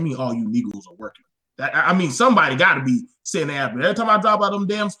 that can't mean all you Negroes are working. I mean, somebody got to be sitting there. Every time I drive out them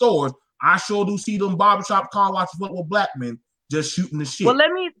damn stores, I sure do see them barbershop car washes full with black men just shooting the shit. Well,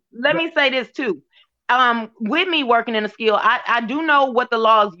 let me say this too. With me working in a skill, I do know what the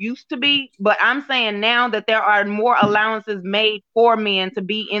laws used to be, but I'm saying now that there are more allowances made for men to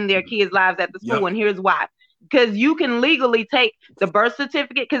be in their kids' lives at the school, and here's why. Because you can legally take the birth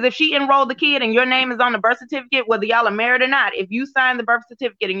certificate, because if she enrolled the kid and your name is on the birth certificate, whether y'all are married or not, if you sign the birth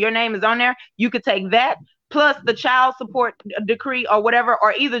certificate and your name is on there, you could take that plus the child support decree or whatever,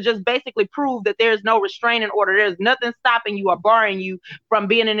 or either just basically prove that there's no restraining order. There's nothing stopping you or barring you from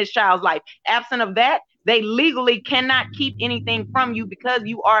being in this child's life. Absent of that, they legally cannot keep anything from you because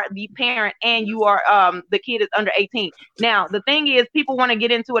you are the parent and you are the kid is under 18. Now, the thing is, people want to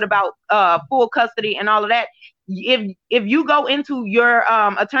get into it about full custody and all of that. If you go into your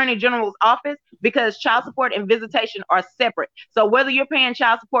attorney general's office, because child support and visitation are separate. So whether you're paying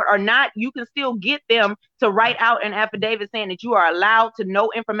child support or not, you can still get them to write out an affidavit saying that you are allowed to know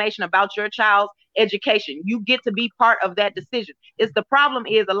information about your child's education. You get to be part of that decision. The problem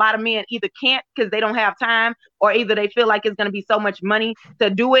is a lot of men either can't because they don't have time, or either they feel like it's going to be so much money to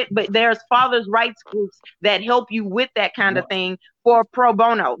do it. But there's fathers' rights groups that help you with that kind of thing for pro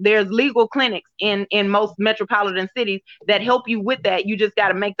bono. There's legal clinics in most metropolitan cities that help you with that. You just got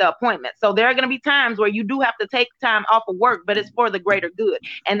to make the appointment. So there are going to be times where you do have to take time off of work, but it's for the greater good.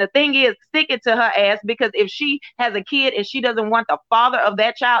 And the thing is, stick it to her ass, because if she has a kid and she doesn't want the father of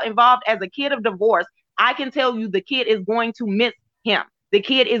that child involved, as a kid of divorce, I can tell you the kid is going to miss him. The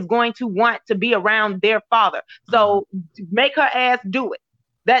kid is going to want to be around their father. So make her ass do it.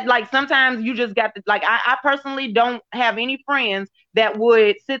 That, like, sometimes you just got to, like, I personally don't have any friends that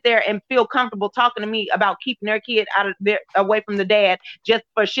would sit there and feel comfortable talking to me about keeping their kid away from the dad just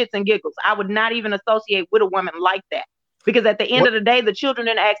for shits and giggles. I would not even associate with a woman like that, because at the end of the day, the children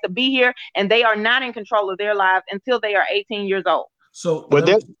didn't ask to be here, and they are not in control of their lives until they are 18 years old. So, but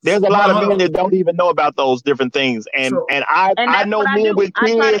there's a lot of men that don't even know about those different things, and I know men with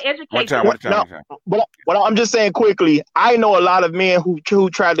kids. I try to educate But I'm just saying quickly, I know a lot of men who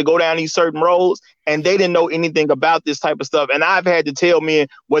tried to go down these certain roads, and they didn't know anything about this type of stuff. And I've had to tell men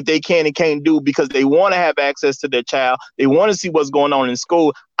what they can and can't do because they want to have access to their child. They want to see what's going on in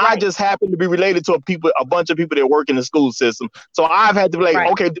school. Right. I just happen to be related to a bunch of people that work in the school system. So I've had to be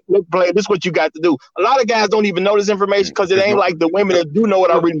like, okay, this is what you got to do. A lot of guys don't even know this information because it ain't like the women that do know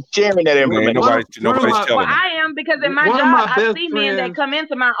it are really sharing that information. Nobody's telling them. I am, because in my job, I see men that come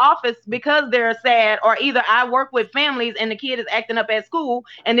into my office because they're sad, or either I work with families and the kid is acting up at school,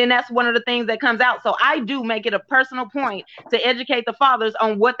 and then that's one of the things that comes out. So I do make it a personal point to educate the fathers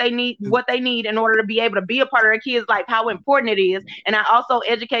on what they need in order to be able to be a part of their kids' life, how important it is. And I also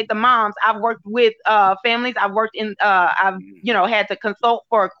educate the moms. I've worked with families. I've worked in I've had to consult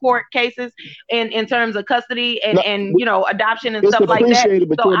for court cases in terms of custody and adoption and stuff like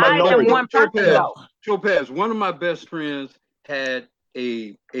that. So I am one person. Topaz, one of my best friends had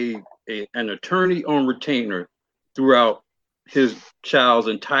an attorney on retainer throughout his child's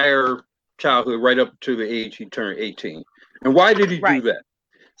entire childhood, right up to the age he turned 18. And why did he do that?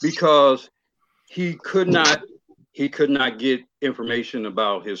 Because he could not get information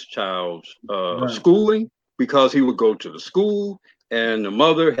about his child's schooling, because he would go to the school and the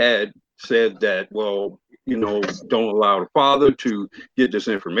mother had said that, well, don't allow the father to get this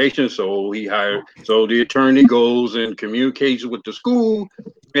information. So the attorney goes and communicates with the school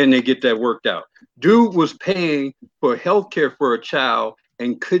and they get that worked out. Dude was paying for health care for a child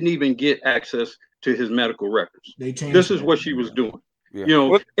and couldn't even get access to his medical records. This is what she was doing. Yeah. You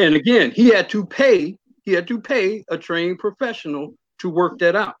know, and again, he had to pay a trained professional to work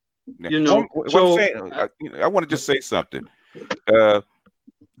that out. You know, so I want to just say something.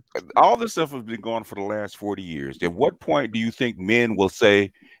 All this stuff has been going for the last 40 years. At what point do you think men will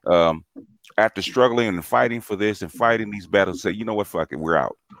say, after struggling and fighting for this and fighting these battles, say, you know what, fuck it, we're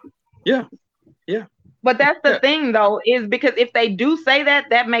out? Yeah. But that's the thing, though, is because if they do say that,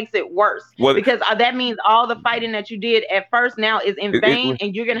 that makes it worse. Well, because that means all the fighting that you did at first now is in vain,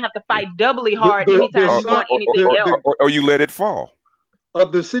 and you're going to have to fight doubly hard anytime you want anything else. Or you let it fall.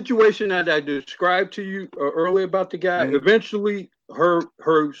 Of the situation that I described to you earlier about the guy, eventually her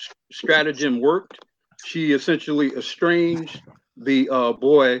stratagem worked. She essentially estranged the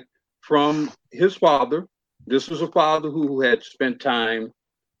boy from his father. This was a father who had spent time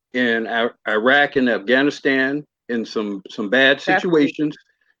in Iraq and Afghanistan in some bad situations,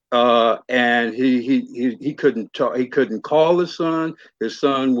 and he couldn't talk. He couldn't call his son. His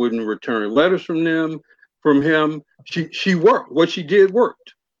son wouldn't return letters from him. She worked. What she did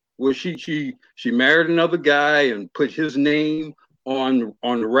worked. Well, she married another guy and put his name on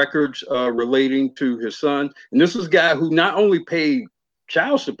the records relating to his son. And this is a guy who not only paid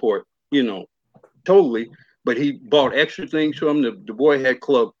child support, you know, totally, but he bought extra things for him. The boy had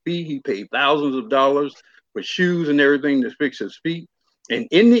club feet. He paid thousands of dollars for shoes and everything to fix his feet. And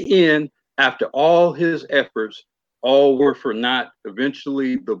in the end, after all his efforts, all were for naught.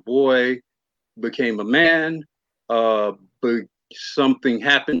 Eventually, the boy became a man, but something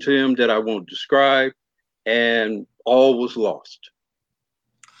happened to him that I won't describe, and all was lost.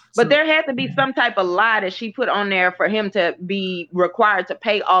 But there had to be some type of lie that she put on there for him to be required to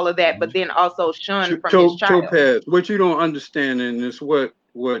pay all of that, but then also shunned from his child. Topaz, what you don't understand, and it's what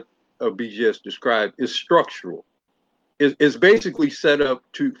BGS described, is structural. It's basically set up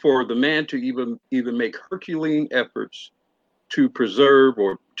for the man to even make Herculean efforts to preserve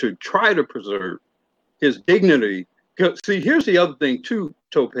or to try to preserve his dignity. See, here's the other thing too,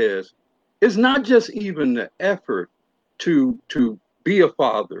 Topaz. It's not just even the effort to be a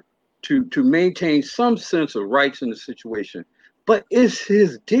father, to maintain some sense of rights in the situation, but it's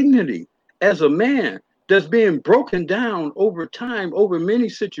his dignity as a man that's being broken down over time, over many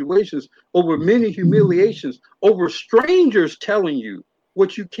situations, over many humiliations, over strangers telling you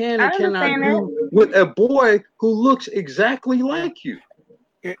what you can and cannot do with a boy who looks exactly like you.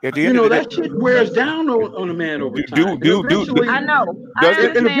 You know, that shit wears down on a man over time. I know.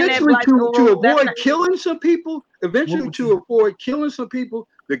 And eventually to avoid killing some people, the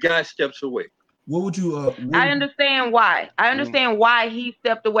guy steps away. What would you I understand why. I understand why he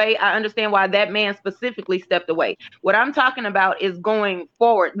stepped away. I understand why that man specifically stepped away. What I'm talking about is going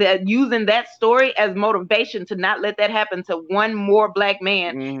forward, that using that story as motivation to not let that happen to one more black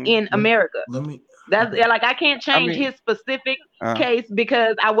man in America. That's like, I can't change his specific case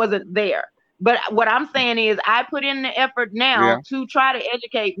because I wasn't there. But what I'm saying is I put in the effort now to try to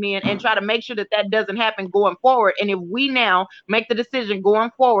educate men and try to make sure that that doesn't happen going forward. And if we now make the decision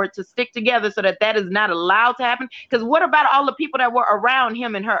going forward to stick together so that that is not allowed to happen, because what about all the people that were around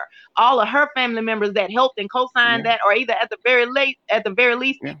him and her, all of her family members that helped and co-signed that, or either at the very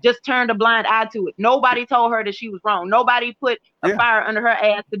least just turned a blind eye to it. Nobody told her that she was wrong. Nobody put a fire under her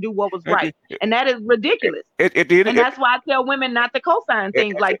ass to do what was right. And that is ridiculous. And that's why I tell women not to co-sign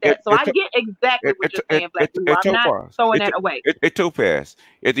things like that. So I get exactly what you're saying, Black people. I'm not throwing that away. Topaz,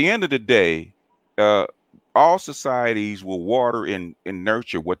 at the end of the day, all societies will water and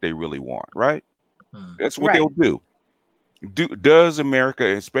nurture what they really want, right? That's what they'll do. Does America,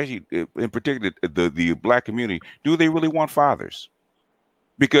 especially in particular the black community, do they really want fathers?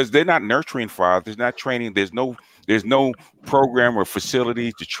 Because they're not nurturing fathers, not training. There's no program or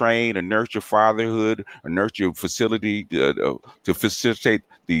facility to train or nurture fatherhood, or nurture facility to facilitate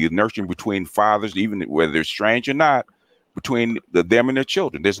the nurturing between fathers, even whether they're strange or not, between them and their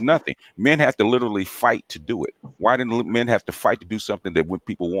children. There's nothing. Men have to literally fight to do it. Why didn't men have to fight to do something that when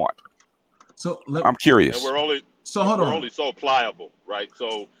people want? So I'm curious. And we're only so pliable, right?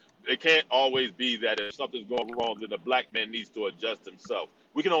 So it can't always be that if something's going wrong, then the black man needs to adjust himself.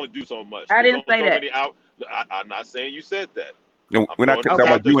 We can only do so much. I didn't say that. I'm not saying you said that. No, we're not talking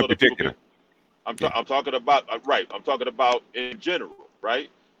about you in particular. I'm talking about I'm talking about in general, right?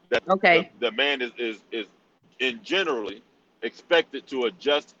 That the man is in generally expected to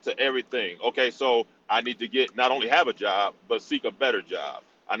adjust to everything. Okay, so I need to not only have a job, but seek a better job.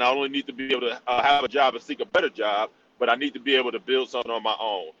 I not only need to be able to have a job and seek a better job, but I need to be able to build something on my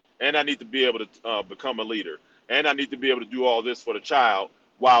own, and I need to be able to become a leader, and I need to be able to do all this for the child.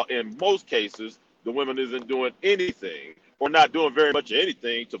 While in most cases, the women isn't doing anything or not doing very much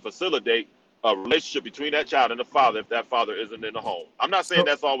anything to facilitate a relationship between that child and the father if that father isn't in the home. I'm not saying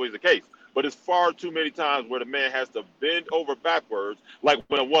that's always the case, but it's far too many times where the man has to bend over backwards, like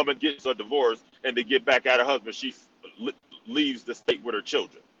when a woman gets a divorce and to get back at her husband, she leaves the state with her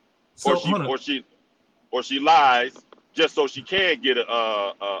children, So, or she lies just so she can get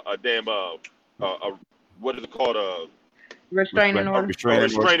a damn what is it called, a Restraining order.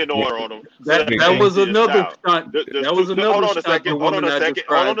 Restraining order on them. That was another stunt. That was another Hold on a stunt. second.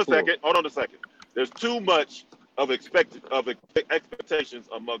 Hold on a second. There's too much of expectations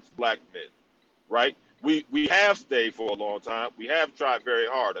amongst black men, right? We have stayed for a long time. We have tried very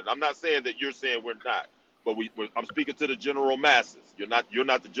hard, and I'm not saying that you're saying we're not, but I'm speaking to the general masses. You're not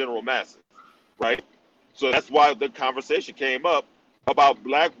the general masses, right? So that's why the conversation came up about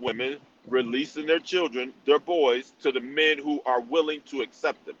black women releasing their children, their boys, to the men who are willing to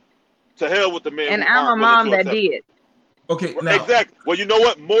accept them. To hell with the men. And who I'm a aren't mom willing to that accept did. Okay, now, exactly. Well, you know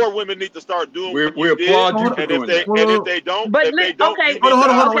what? More women need to start doing what you did. And if they don't, But okay, hold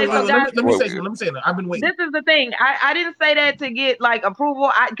on. okay, so guys, Let me say something. I've been waiting. This is the thing. I didn't say that to get like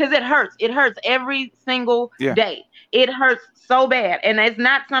approval, because it hurts. It hurts every single day. It hurts so bad, and it's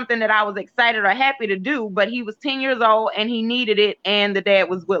not something that I was excited or happy to do. But he was 10 years old, and he needed it, and the dad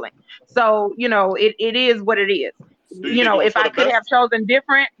was willing. So it is what it is. If I could have chosen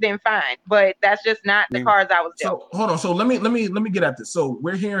different, then fine. But that's just not the cards I was dealt. So hold on. So let me get at this. So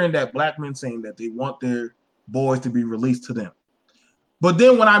we're hearing that black men saying that they want their boys to be released to them. But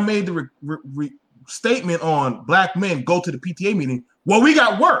then when I made the statement on black men go to the PTA meeting, well, we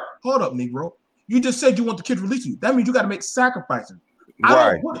got work. Hold up, Negro. You just said you want the kids released to you. That means you got to make sacrifices.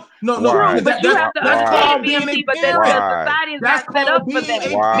 Right. No. Right. But you have to understand, BMT, but the society is not set up for that.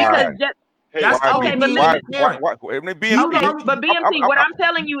 Because just That's okay, but listen. But BMT, what I'm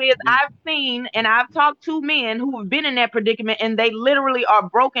telling you is I've seen and I've talked to men who have been in that predicament, and they literally are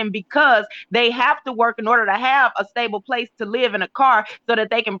broken because they have to work in order to have a stable place to live in a car so that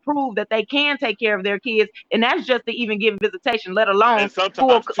they can prove that they can take care of their kids. And that's just to even give visitation, let alone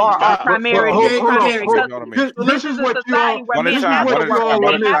full or primary custody. This is what you all where men have to work.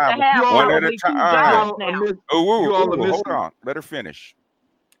 They have to have probably 2 jobs now. Hold on. Let her finish.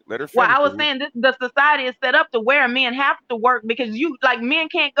 Well, I was saying the society is set up to where men have to work because men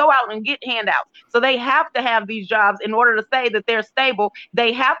can't go out and get handouts. So they have to have these jobs in order to say that they're stable.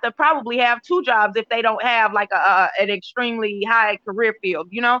 They have to probably have 2 jobs if they don't have like an extremely high career field,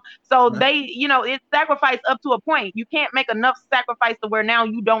 So it's sacrifice up to a point. You can't make enough sacrifice to where now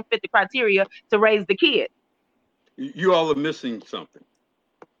you don't fit the criteria to raise the kid. You all are missing something.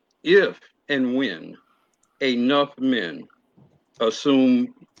 If and when enough men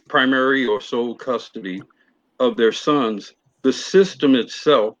assume primary or sole custody of their sons, the system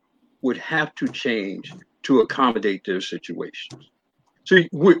itself would have to change to accommodate their situations. So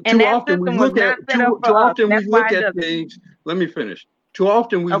too often we look at things. Let me finish. Too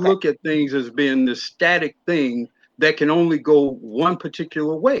often we look at things as being this static thing that can only go one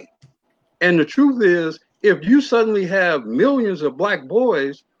particular way. And the truth is, if you suddenly have millions of black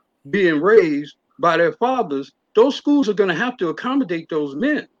boys being raised by their fathers, those schools are going to have to accommodate those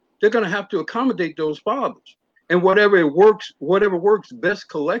men. They're going to have to accommodate those fathers. And whatever works best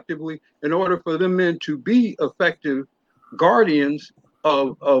collectively in order for them men to be effective guardians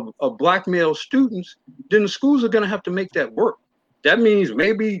of black male students, then the schools are going to have to make that work. That means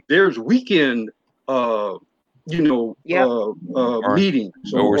maybe there's weekend meetings or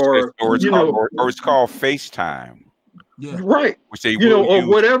it's called FaceTime. Yeah. Right. Which they or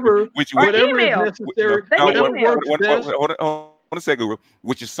whatever is necessary. One second,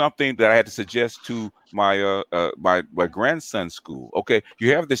 which is something that I had to suggest to my my grandson's school. Okay,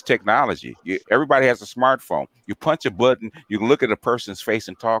 you have this technology. Everybody has a smartphone. You punch a button, you can look at a person's face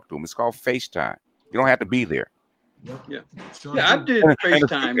and talk to them. It's called FaceTime. You don't have to be there. Yeah, I did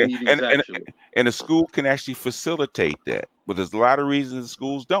FaceTime meetings actually. And the school can actually facilitate that, but there's a lot of reasons the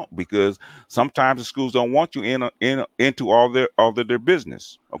schools don't, because sometimes the schools don't want you into all their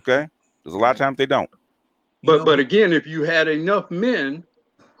business. Okay, there's a lot of times they don't. But again, if you had enough men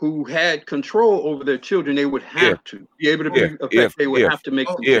who had control over their children, they would have to be able to be effective. They would have to make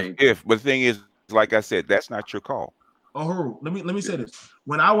the change. But the thing is, like I said, that's not your call. Oh, let me say this.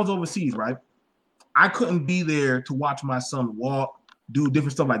 When I was overseas, right, I couldn't be there to watch my son walk, do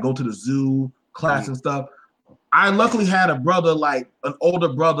different stuff like go to the zoo, class and stuff. I luckily had a brother, like an older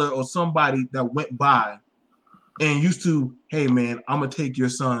brother or somebody that went by and used to, hey man, I'm gonna take your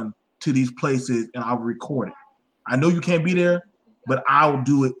son to these places and I'll record it. I know you can't be there, but I'll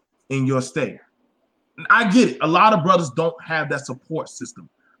do it in your stay. And I get it. A lot of brothers don't have that support system.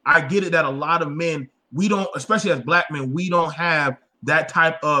 I get it that a lot of men, we don't, especially as black men, we don't have that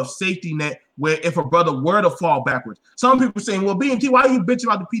type of safety net where if a brother were to fall backwards. Some people saying, well, BMT, why are you bitching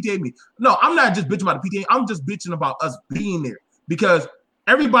about the PTA meeting? No, I'm not just bitching about the PTA. I'm just bitching about us being there because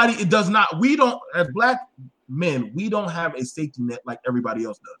everybody, it does not, we don't, as black men, we don't have a safety net like everybody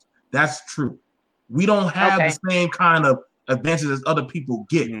else does. That's true. We don't have the same kind of advances as other people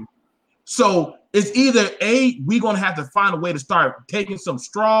get. So it's either we're going to have to find a way to start taking some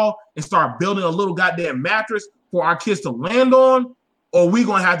straw and start building a little goddamn mattress for our kids to land on, or we're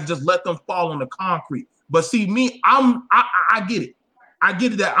going to have to just let them fall on the concrete. But see, me, I get it. I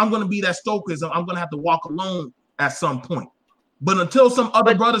get it that I'm going to be that stoker. I'm going to have to walk alone at some point. But until some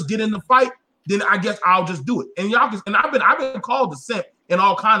other brothers get in the fight, then I guess I'll just do it. And y'all, and I've been called the simp and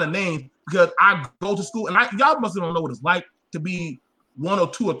all kind of names because I go to school and y'all must don't know what it's like to be one or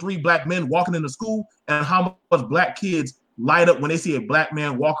two or three black men walking into school and how much black kids light up when they see a black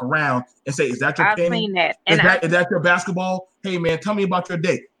man walk around and say, "Is that your penny? I've seen that. Is that your basketball? Hey man, tell me about your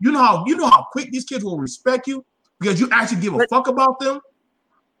day." You know how quick these kids will respect you because you actually give a fuck about them.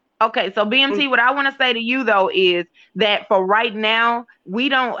 Okay, so BMT, what I want to say to you though is that for right now, we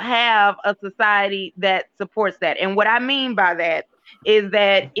don't have a society that supports that. And what I mean by that is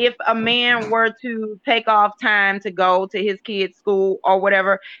that if a man were to take off time to go to his kid's school or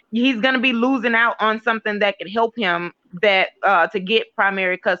whatever, he's going to be losing out on something that could help him to get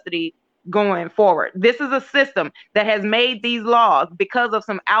primary custody going forward. This is a system that has made these laws because of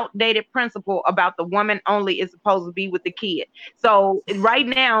some outdated principle about the woman only is supposed to be with the kid. So right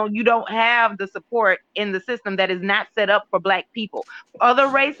now, you don't have the support in the system that is not set up for black people. Other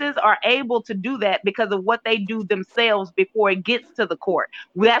races are able to do that because of what they do themselves before it gets to the court.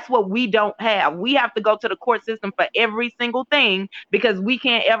 That's what we don't have. We have to go to the court system for every single thing because we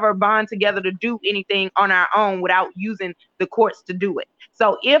can't ever bond together to do anything on our own without using the courts to do it.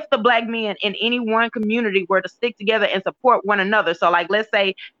 So if the black men in any one community were to stick together and support one another, so like let's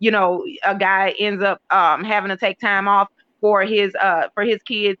say, a guy ends up having to take time off for his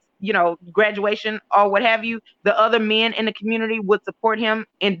kids, graduation or what have you, the other men in the community would support him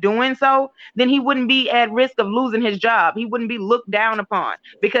in doing so, then he wouldn't be at risk of losing his job. He wouldn't be looked down upon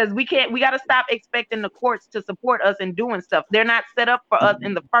because we got to stop expecting the courts to support us in doing stuff. They're not set up for us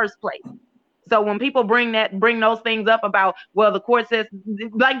in the first place. So when people bring those things up about, well, the court says,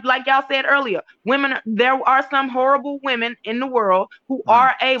 like y'all said earlier, women, there are some horrible women in the world who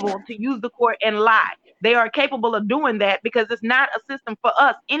are able to use the court and lie. They are capable of doing that because it's not a system for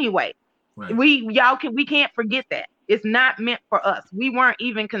us anyway. Right. We can't forget that. It's not meant for us. We weren't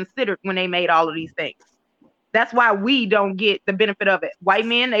even considered when they made all of these things. That's why we don't get the benefit of it. White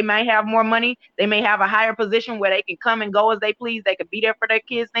men, they might have more money. They may have a higher position where they can come and go as they please. They could be there for their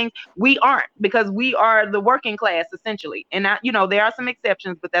kids' things. We aren't because we are the working class, essentially. And, there are some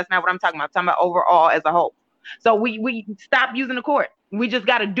exceptions, but that's not what I'm talking about. I'm talking about overall as a whole. So we stop using the court. We just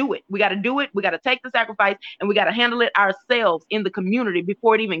got to do it. We got to do it. We got to take the sacrifice, and we got to handle it ourselves in the community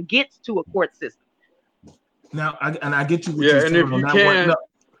before it even gets to a court system. Now, I get you. And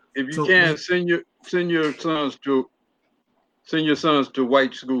if you can, send your sons to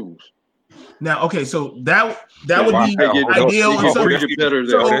white schools. Now, okay, so that would be ideal.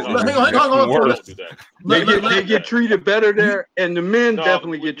 They get treated better there, and the men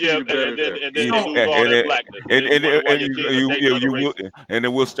definitely get treated better there. And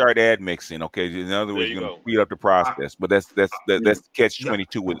then we'll start admixing. Okay, in other words, you're gonna speed up the process. But that's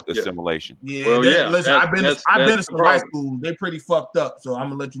catch-22 with assimilation. Yeah, listen, I've been to some high school. They're pretty fucked up. So I'm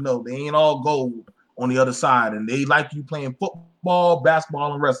gonna let you know they ain't all gold on the other side, and they like you playing football,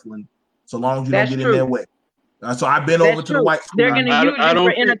 basketball, and wrestling. So long as you don't get in their way. So I've been over to the white school. They're going to use you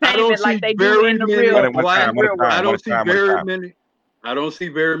for entertainment like they do in the real world. I don't see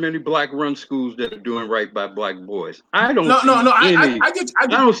very many black-run schools that are doing right by black boys. I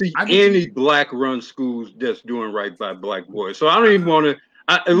don't see any black-run schools that's doing right by black boys. So I don't even want to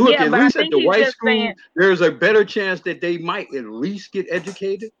look. At least at the white school, there's a better chance that they might at least get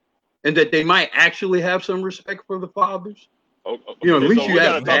educated, and that they might actually have some respect for the fathers. Okay, at least you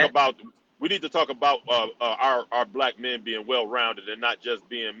have that. We need to talk about our black men being well-rounded and not just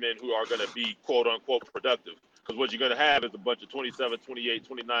being men who are going to be quote-unquote productive. Because what you're going to have is a bunch of 27, 28,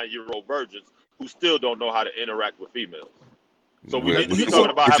 29-year-old virgins who still don't know how to interact with females. So we need to be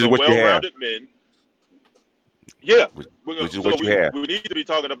talking about having well-rounded men. Yeah. We need to be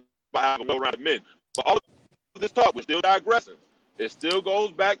talking about having well-rounded men. But all of this talk, we're still digressing. It still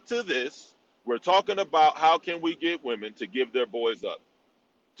goes back to this. We're talking about how can we get women to give their boys up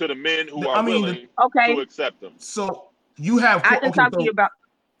to the men who are willing to accept them. So you have. I can talk to you about.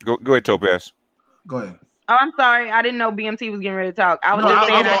 Go ahead, Topaz. Go ahead. Oh, I'm sorry. I didn't know BMT was getting ready to talk. I was just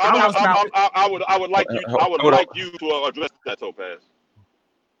saying I would like you to address that, Topaz.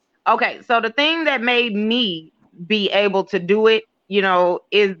 Okay, so the thing that made me be able to do it, you know,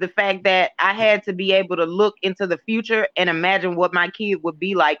 is the fact that I had to be able to look into the future and imagine what my kid would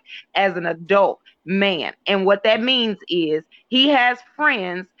be like as an adult man. And what that means is he has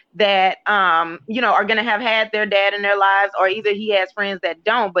friends that you know, are going to have had their dad in their lives, or either he has friends that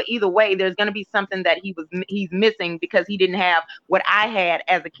don't, but either way there's going to be something that he's missing because he didn't have what I had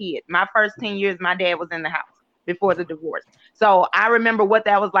as a kid. My first 10 years my dad was in the house before the divorce. So I remember what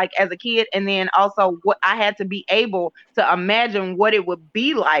that was like as a kid, and then also what I had to be able to imagine what it would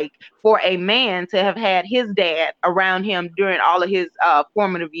be like for a man to have had his dad around him during all of his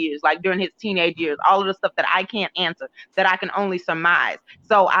formative years, like during his teenage years, all of the stuff that I can't answer, that I can only surmise.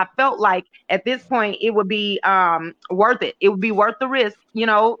 So I felt like at this point it would be worth it. It would be worth the risk. You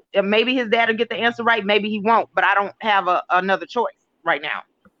know, maybe his dad will get the answer right, maybe he won't, but I don't have another choice right now.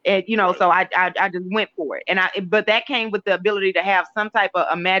 And, you know, so I just went for it. But that came with the ability to have some type of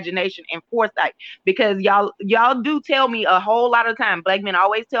imagination and foresight, because y'all do tell me a whole lot of time, black men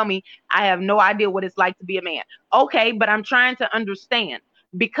always tell me I have no idea what it's like to be a man. Okay, but I'm trying to understand,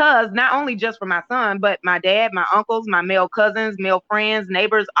 because not only just for my son, but my dad, my uncles, my male cousins, male friends,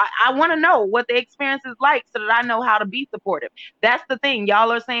 neighbors, I want to know what the experience is like so that I know how to be supportive. That's the thing.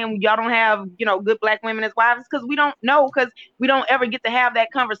 Y'all are saying y'all don't have, you know, good black women as wives, because we don't know, because we don't ever get to have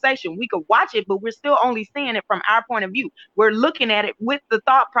that conversation. We could watch it, but we're still only seeing it from our point of view. We're looking at it with the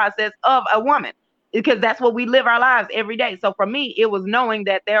thought process of a woman, because that's what we live our lives every day. So for me, it was knowing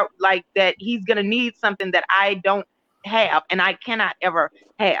that that he's going to need something that I don't have and I cannot ever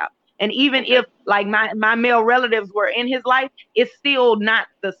have. And even if like my male relatives were in his life, it's still not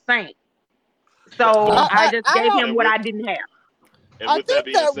the same. So I just gave him what I didn't have. And with that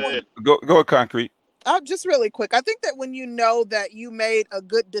being said, go Concrete. Just really quick. I think that when you know that you made a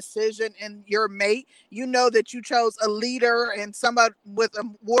good decision in your mate, you know that you chose a leader and somebody with a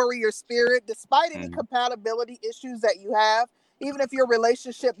warrior spirit, despite any compatibility issues that you have. Even if your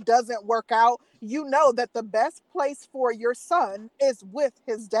relationship doesn't work out, you know that the best place for your son is with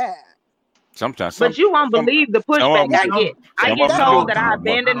his dad. Sometimes, but you won't believe the pushback I get. I get told that I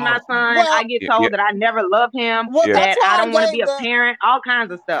abandoned my son. I get told that I never loved him. That I don't want to be a parent. All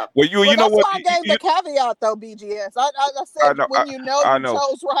kinds of stuff. Well, you know what? That's why I gave the caveat, though, BGS. I said when you know you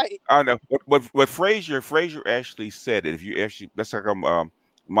chose right. I know. But Frazier actually said it. If you actually, that's how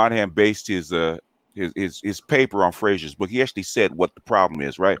Monahan based his paper on Frazier's book. He actually said what the problem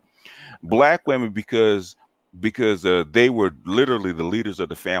is, right? Black women, because they were literally the leaders of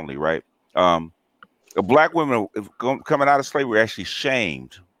the family, right? Black women coming out of slavery were actually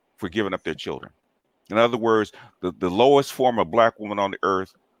shamed for giving up their children. In other words, the lowest form of black woman on the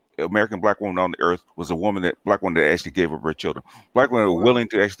earth, American black woman on the earth, was black woman that actually gave up her children. Black women were willing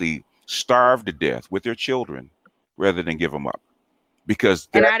to actually starve to death with their children rather than give them up, because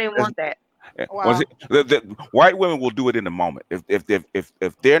I didn't want that. Wow. The white women will do it in a moment. If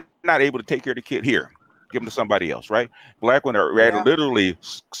they're not able to take care of the kid, here, give them to somebody else, right? Black women are literally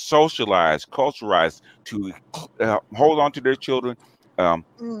socialized, culturalized to hold on to their children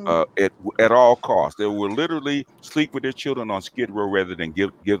at all costs. They will literally sleep with their children on Skid Row rather than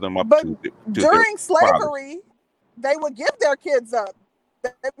give them up to during slavery, they would give their kids up.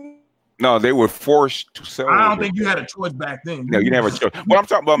 No, they were forced to sell. I don't think you had a choice back then. No, you never had a choice. What I'm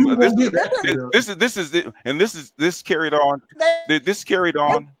talking about, this carried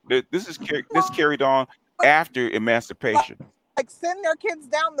on. This carried on after emancipation. Like send their kids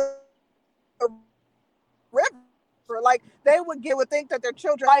down the river. Like they would think that their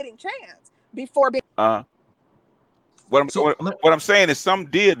children had a fighting chance before being. What I'm saying is some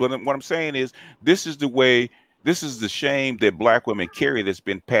did. But what I'm saying is this is the way. This is the shame that black women carry that's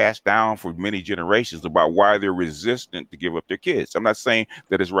been passed down for many generations about why they're resistant to give up their kids. I'm not saying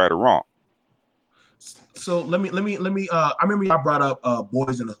that it's right or wrong. So let me. I remember I brought up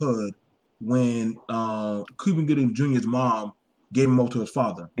Boys in the Hood when Cuba Gooding Jr.'s mom gave him over to his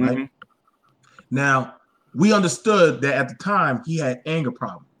father. Right now, we understood that at the time he had anger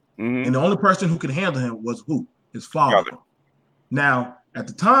problems, and the only person who could handle him was who? His father. Now, at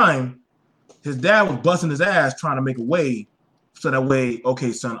the time, his dad was busting his ass trying to make a way, so that way,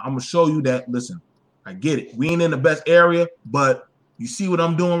 okay, son, I'm gonna show you that. Listen, I get it. We ain't in the best area, but you see what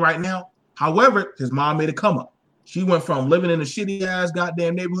I'm doing right now. However, his mom made a come up. She went from living in a shitty ass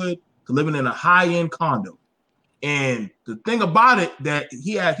goddamn neighborhood to living in a high end condo. And the thing about it that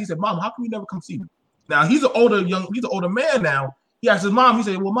he said, "Mom, how come you never come see me?" Now he's an older man now. He asked his mom. He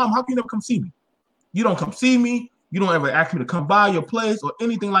said, "Well, Mom, how come you never come see me? You don't come see me. You don't ever ask me to come by your place or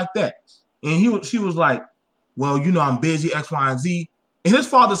anything like that." And she was like, well, you know, I'm busy, X, Y, and Z. And his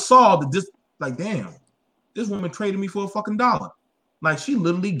father saw that this, like, damn, this woman traded me for a fucking $1. Like, she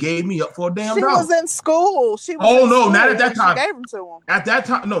literally gave me up for a damn $1. She was in school. She was oh, in no, school not at that when time. She gave them to him. At that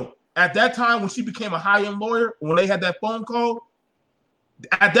time, no. At that time, when she became a high-end lawyer, when they had that phone call,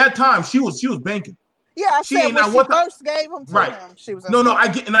 at that time, she was banking. Yeah, I She said ain't when not she what the- first gave them to Right. him, she was in No, school. I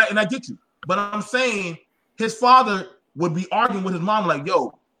get and I get you. But I'm saying his father would be arguing with his mom, like,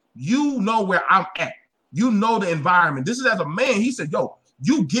 yo, you know where I'm at. You know the environment. This is as a man. He said, yo,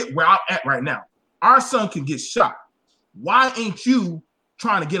 you get where I'm at right now. Our son can get shot. Why ain't you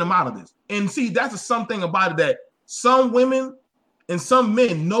trying to get him out of this? And see, that's something about it that some women and some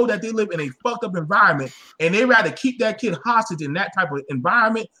men know that they live in a fucked up environment and they rather keep that kid hostage in that type of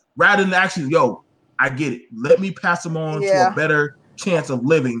environment rather than actually, yo, I get it. Let me pass them on to a better chance of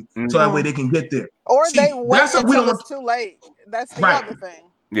living so that way they can get there. Or See, they wait that's what we until don't it's too late. That's the Right. other thing.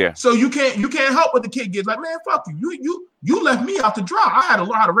 Yeah. So you can't help what the kid gets. Like, man, fuck you. You left me out to dry. I had to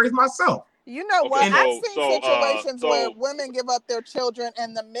learn how to raise myself. You know what? And- I've seen situations where women give up their children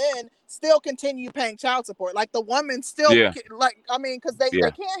and the men still continue paying child support. Like the woman still, Yeah. because they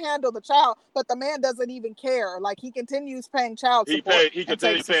can't handle the child, but the man doesn't even care. Like he continues paying child support. He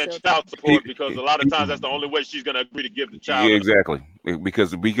continues paying child support because a lot of times that's the only way she's going to agree to give the child. Yeah, exactly.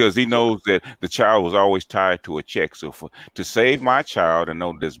 Because he knows that the child was always tied to a check. So to save my child, I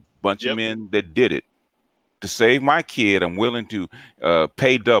know there's a bunch of men that did it. To save my kid, I'm willing to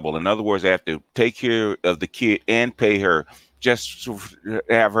pay double. In other words, I have to take care of the kid and pay her just to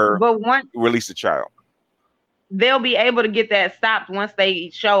have her release the child. They'll be able to get that stopped once they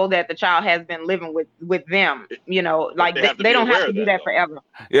show that the child has been living with them. You know, like they don't have to do that forever.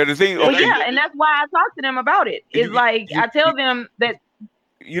 Yeah, the thing. Well, yeah, and that's why I talk to them about it. It's like I tell them that.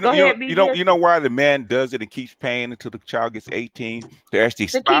 You know why the man does it and keeps paying until the child gets 18 to actually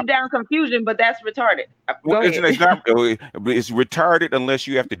To stop. keep down confusion, but that's retarded. Go ahead. It's retarded unless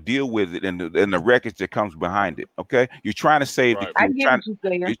you have to deal with it and the wreckage that comes behind it. Okay, you're trying to save the I kid, get what you're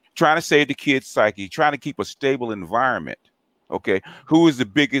saying. you're trying to save the kid's psyche. You're trying to keep a stable environment. Okay, who is the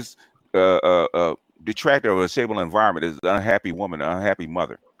biggest detractor of a stable environment? Is an unhappy woman, an unhappy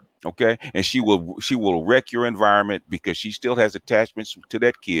mother. Okay, and she will wreck your environment because she still has attachments to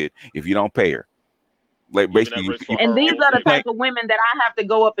that kid if you don't pay her. Like basically, And these are the type of women that I have to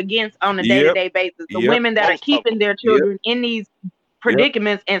go up against on a day-to-day basis. The women that are keeping their children in these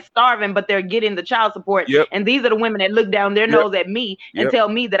predicaments and starving, but they're getting the child support. And these are the women that look down their nose at me and tell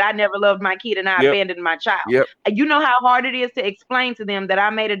me that I never loved my kid and I abandoned my child. You know how hard it is to explain to them that I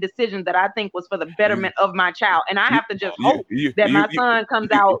made a decision that I think was for the betterment of my child, and I have to just hope that my son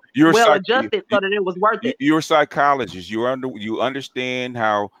comes out well adjusted so that it was worth it. You're a psychologist. You understand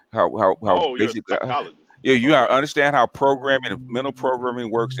how basically. Yeah, you understand how programming, mental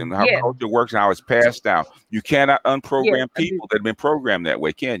programming works, and how culture works, and how it's passed down. You cannot unprogram people that have been programmed that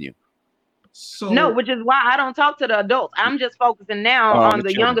way, can you? No, which is why I don't talk to the adults. I'm just focusing now on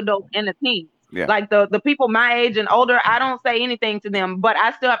the young adults and the teens. Yeah. Like the people my age and older, I don't say anything to them, but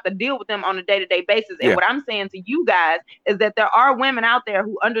I still have to deal with them on a day-to-day basis. And what I'm saying to you guys is that there are women out there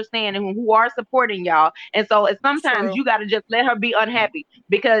who understand and who are supporting y'all. And so sometimes you got to just let her be unhappy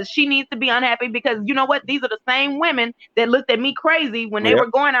because she needs to be unhappy because you know what? These are the same women that looked at me crazy when they were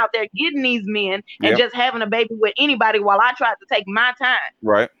going out there getting these men and just having a baby with anybody while I tried to take my time.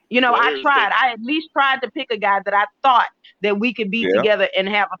 Right. You know, I at least tried to pick a guy that I thought that we could be together and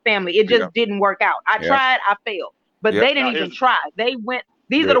have a family. It just didn't work out. I tried, I failed. But they didn't even try. They went,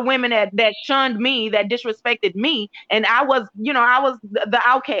 these are the women that shunned me, that disrespected me. And I was, I was the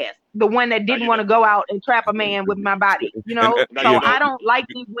outcast, the one that didn't want to go out and trap a man with my body. I don't like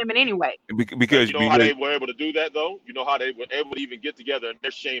these women anyway. Because you know how they were able to do that though? You know how they were able to even get together and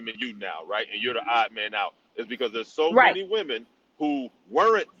they're shaming you now, right? And you're the odd man out. It's because there's so many women who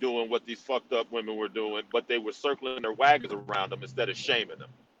weren't doing what these fucked up women were doing, but they were circling their wagons around them instead of shaming them.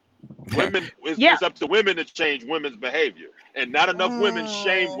 Women, it's up to women to change women's behavior, and not enough women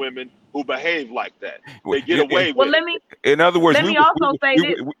shame women who behave like that. They get away with it. In other words,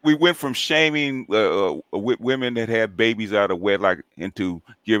 we went from shaming women that had babies out of wedlock into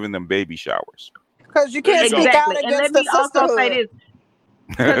giving them baby showers. Because you can't speak out against the sisterhood. Also say this,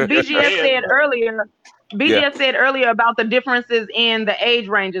 because BGS said earlier. BGS said earlier about the differences in the age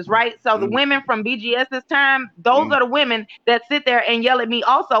ranges, right? So the women from BGS's time, those are the women that sit there and yell at me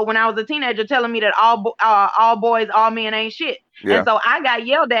also when I was a teenager telling me that all boys, all men ain't shit. Yeah. And so I got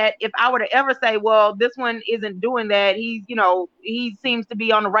yelled at if I were to ever say, well, this one isn't doing that. He's, you know, he seems to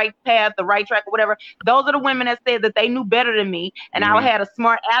be on the right path, the right track or whatever. Those are the women that said that they knew better than me. And I had a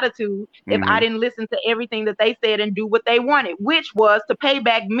smart attitude if I didn't listen to everything that they said and do what they wanted, which was to pay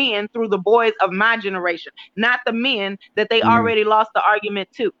back men through the boys of my generation, not the men that they already lost the argument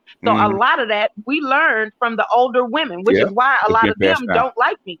to. So a lot of that we learned from the older women, which is why a lot of them don't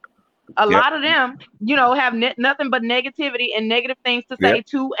like me. A lot of them, you know, have nothing but negativity and negative things to say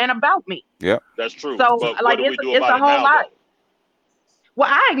to and about me. Yeah, that's true. So but like it's a whole lot. Well,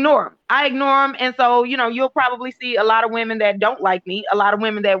 I ignore them. And so, you know, you'll probably see a lot of women that don't like me, a lot of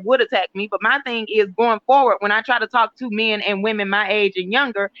women that would attack me. But my thing is going forward, when I try to talk to men and women my age and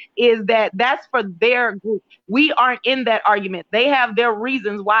younger, is that that's for their group. We aren't in that argument. They have their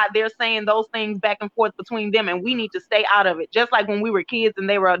reasons why they're saying those things back and forth between them, and we need to stay out of it. Just like when we were kids and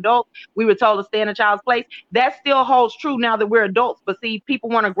they were adults, we were told to stay in a child's place. That still holds true now that we're adults. But see, people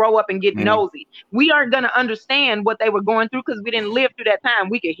want to grow up and get nosy. We aren't going to understand what they were going through because we didn't live through that time.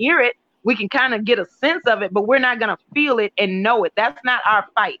 We could hear it. We can kind of get a sense of it, but we're not going to feel it and know it. That's not our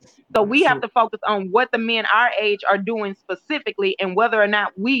fight. So we have to focus on what the men our age are doing specifically and whether or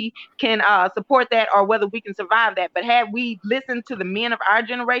not we can support that or whether we can survive that. But had we listened to the men of our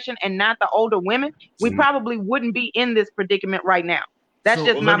generation and not the older women, we probably wouldn't be in this predicament right now. That's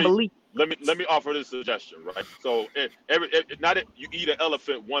just my belief. Let me offer this suggestion, right? So you eat an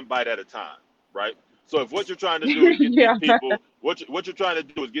elephant one bite at a time, right? So if what you're trying to do is get these people, what you're trying to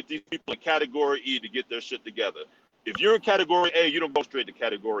do is get these people in category E to get their shit together. If you're in category A, you don't go straight to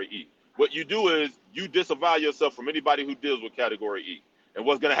category E. What you do is you disavow yourself from anybody who deals with category E. And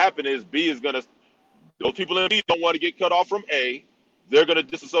what's going to happen is B is going to, those people in B don't want to get cut off from A. They're going to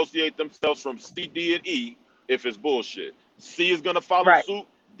disassociate themselves from C, D, and E if it's bullshit. C is going to follow suit.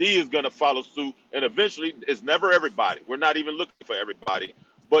 D is going to follow suit. And eventually, it's never everybody. We're not even looking for everybody.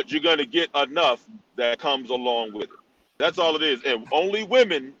 But you're going to get enough that comes along with it. That's all it is. And only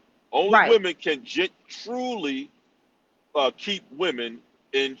women can truly keep women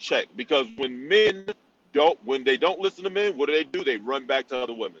in check. Because when they don't listen to men, what do? They run back to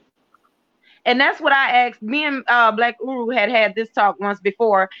other women. And that's what I asked. Me and Black Uru had this talk once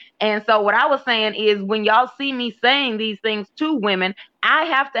before. And so what I was saying is when y'all see me saying these things to women, I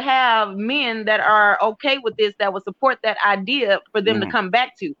have to have men that are okay with this, that will support that idea for them to come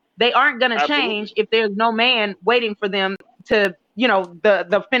back to. They aren't going to change if there's no man waiting for them to, you know,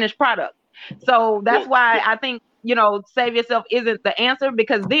 the finished product. So that's why I think, you know, save yourself isn't the answer,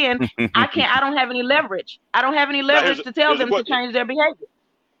 because then I don't have any leverage. I don't have any leverage to tell them to change their behavior.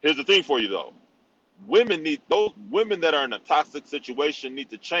 Here's the thing for you though. Those women that are in a toxic situation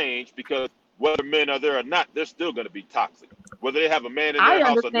need to change, because whether men are there or not, they're still going to be toxic. Whether they have a man in their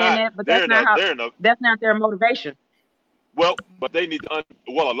house or not, that, but that's not their motivation. Well, but they need to.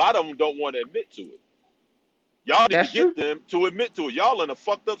 A lot of them don't want to admit to it. Y'all need to get them to admit to it. Y'all in a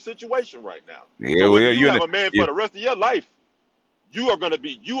fucked up situation right now. Yeah, so if you have a man for the rest of your life, you are gonna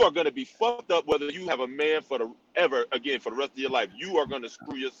be fucked up. Whether you have a man for the rest of your life, you are gonna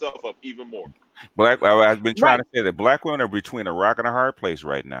screw yourself up even more. I've been trying to say that black women are between a rock and a hard place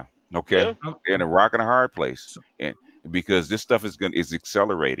right now. Okay, they're in a rock and a hard place, and because this stuff is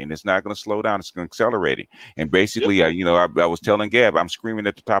accelerating. It's not going to slow down. It's going to accelerate. And basically, I was telling Gab, I'm screaming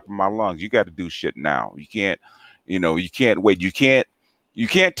at the top of my lungs. You got to do shit now. You can't wait. You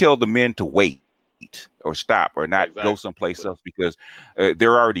can't tell the men to wait or stop or not go someplace else, because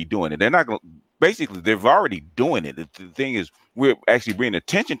they're already doing it. They're not going to. Basically, they're already doing it. The thing is, we're actually bringing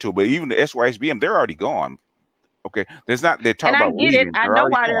attention to it. But even the SYSBM, they're already gone. Okay, they're talking about leaving. I know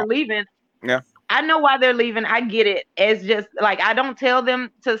why they're leaving. Yeah. I know why they're leaving. I get it. It's just like, I don't tell them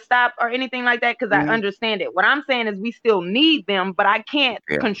to stop or anything like that, because I understand it. What I'm saying is we still need them, but I can't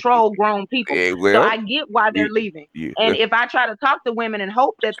control grown people. So I get why they're leaving. And if I try to talk to women and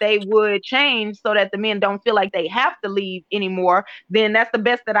hope that they would change so that the men don't feel like they have to leave anymore, then that's the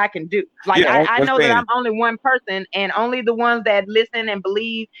best that I can do. Like, I know that I'm only one person, and only the ones that listen and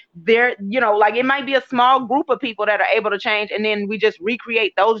believe, they're, like, it might be a small group of people that are able to change, and then we just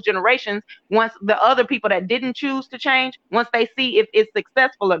recreate those generations once the other people that didn't choose to change, once they see if it's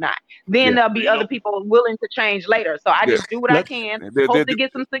successful or not, then there'll be other people willing to change later. So I just do what I can, hope to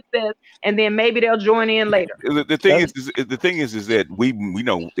get some success, and then maybe they'll join in later. The thing is that we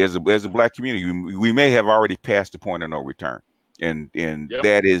know as a black community, we may have already passed the point of no return, and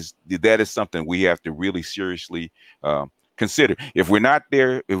that is something we have to really seriously consider. If we're not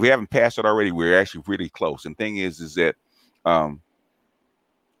there, if we haven't passed it already, we're actually really close. And thing is that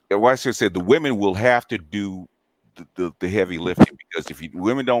what I should say, the women will have to do the heavy lifting, because if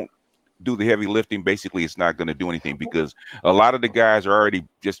women don't do the heavy lifting, basically it's not going to do anything, because a lot of the guys are already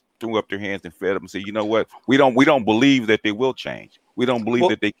just threw up their hands and fed up and say, you know what, we don't believe that they will change. We don't believe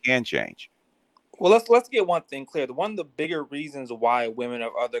that they can change. Well, let's get one thing clear. One of the bigger reasons why women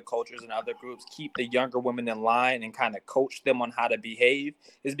of other cultures and other groups keep the younger women in line and kind of coach them on how to behave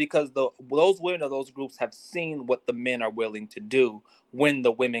is because those women of those groups have seen what the men are willing to do when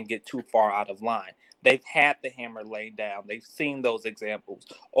the women get too far out of line. They've had the hammer laid down. They've seen those examples.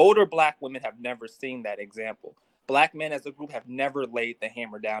 Older Black women have never seen that example. Black men as a group have never laid the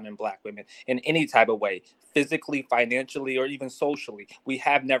hammer down in Black women in any type of way, physically, financially, or even socially. We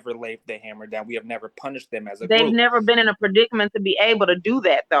have never laid the hammer down. We have never punished them as a group. They've never been in a predicament to be able to do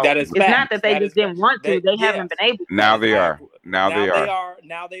that, though. That is it's not that they just didn't want to. They haven't been able to. Now they are. Now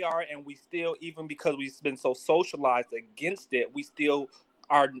they are. And we still, even because we've been so socialized against it, we still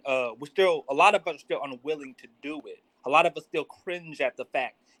are, a lot of us are still unwilling to do it. A lot of us still cringe at the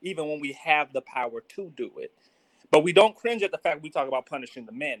fact, even when we have the power to do it. But we don't cringe at the fact we talk about punishing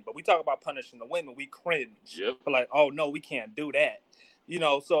the men, but we talk about punishing the women. We cringe. Yep. We're like, oh no, we can't do that. You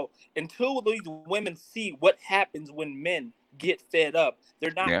know, so until these women see what happens when men get fed up,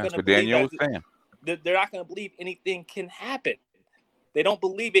 they're not going to believe they're not going to believe anything can happen. They don't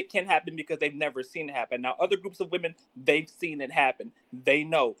believe it can happen because they've never seen it happen. Now, other groups of women, they've seen it happen. They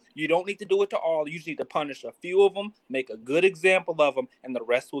know. You don't need to do it to all. You just need to punish a few of them, make a good example of them, and the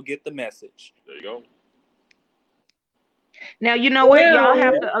rest will get the message. There you go. Now, you know what? Y'all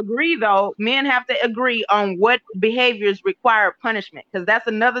have to agree, though. Men have to agree on what behaviors require punishment, because that's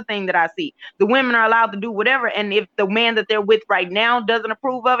another thing that I see. The women are allowed to do whatever, and if the man that they're with right now doesn't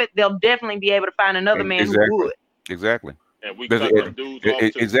approve of it, they'll definitely be able to find another man who would. Exactly. And we cut them dudes off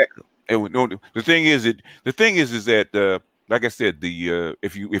too. Exactly. The thing is that like I said,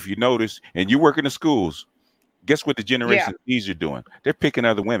 if you notice, and you work in the schools, guess what the Generation Z's are doing? They're picking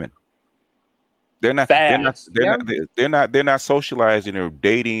other women. They're not socializing or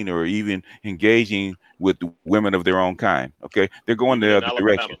dating or even engaging with the women of their own kind. Okay, they're going the other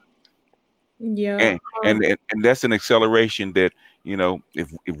direction. Yeah, and that's an acceleration that, you know,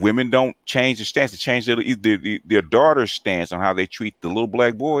 if women don't change their stance, to change their daughter's stance on how they treat the little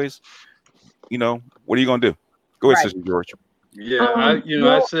Black boys, you know, what are you gonna do? Go ahead, Sister George. Yeah,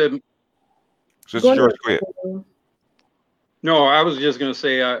 I said, Sister George, go ahead. No, I was just going to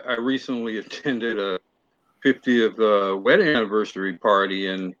say I recently attended a 50th wedding anniversary party,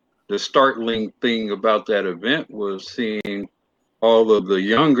 and the startling thing about that event was seeing all of the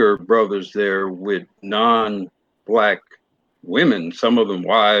younger brothers there with non-Black women, some of them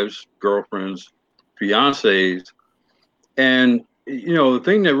wives, girlfriends, fiancés. And, you know, the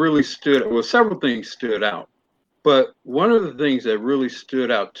thing that really several things stood out. But one of the things that really stood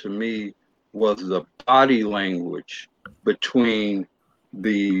out to me was the body language between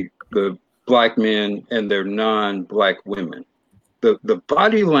the Black men and their non-Black women. The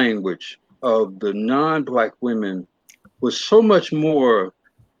body language of the non-Black women was so much more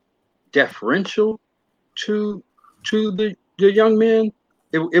deferential to the young men.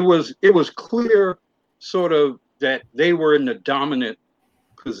 It was clear sort of that they were in the dominant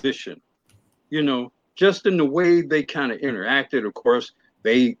position, you know, just in the way they kind of interacted. Of course,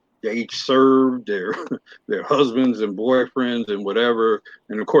 they each served their husbands and boyfriends and whatever.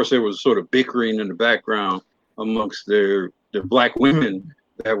 And of course, there was sort of bickering in the background amongst the Black women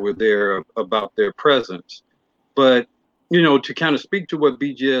that were there about their presence. But, you know, to kind of speak to what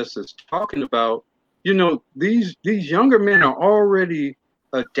BGS is talking about, you know, these younger men are already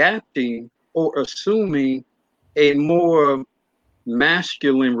adapting or assuming a more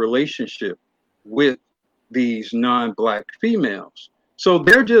masculine relationship with these non-Black females. So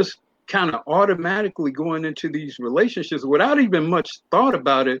they're just kind of automatically going into these relationships without even much thought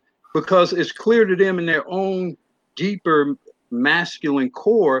about it, because it's clear to them in their own deeper masculine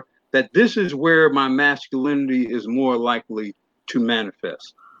core that this is where my masculinity is more likely to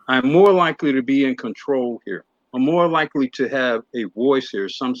manifest. I'm more likely to be in control here. I'm more likely to have a voice here,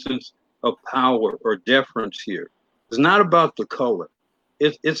 some sense of power or deference here. It's not about the color.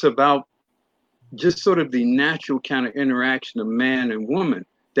 It's about just sort of the natural kind of interaction of man and woman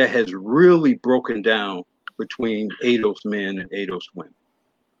that has really broken down between ADOS men and ADOS women.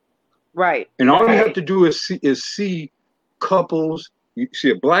 Right. And all you have to do is see couples, you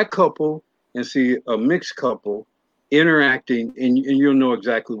see a Black couple and see a mixed couple interacting, and you'll know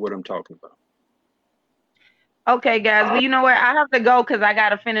exactly what I'm talking about. Okay, guys. Well, you know what? I have to go because I got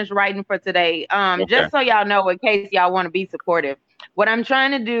to finish writing for today. Just so y'all know, in case y'all want to be supportive, what I'm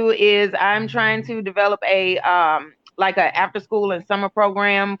trying to do is I'm trying to develop a like a after school and summer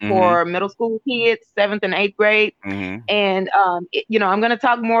program for middle school kids, 7th and 8th grade. And you know, I'm gonna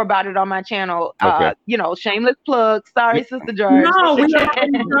talk more about it on my channel. You know, shameless plug. Sorry, Sister George. No, we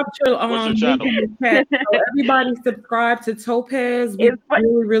already dropped your link in the chat. So everybody subscribe to Topaz. We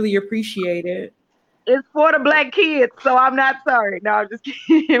really, really appreciate it. It's for the Black kids, so I'm not sorry. No, I'm just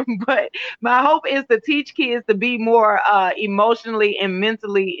kidding. But my hope is to teach kids to be more emotionally and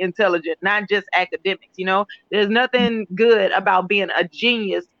mentally intelligent, not just academics. You know, there's nothing good about being a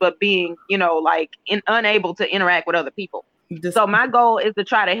genius, but being, you know, like unable to interact with other people. So my goal is to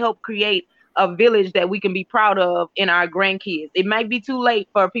try to help create a village that we can be proud of in our grandkids. It might be too late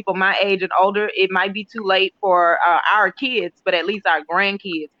for people my age and older. It might be too late for our kids, but at least our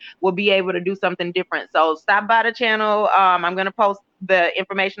grandkids will be able to do something different. So stop by the channel. I'm going to post the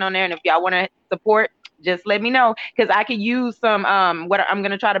information on there. And if y'all want to support, just let me know, because I could use some, I'm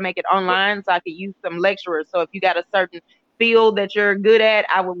going to try to make it online, so I could use some lecturers. So if you got a certain field that you're good at,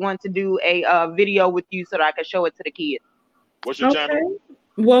 I would want to do a video with you so that I can show it to the kids. What's your channel?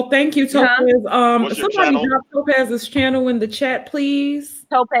 Well, thank you, Topaz. Somebody drop Topaz's channel in the chat, please.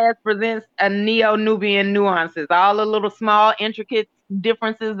 Topaz presents a Neo-Nubian nuances, all the little small, intricate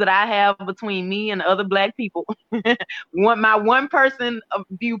differences that I have between me and other Black people. My one person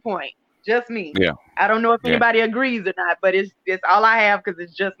viewpoint, just me. Yeah. I don't know if anybody agrees or not, but it's all I have because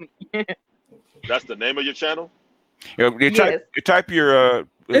it's just me. That's the name of your channel? Yeah, you type your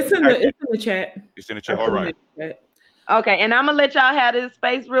it's in the chat. It's in the chat. All right. Okay, and I'm gonna let y'all have this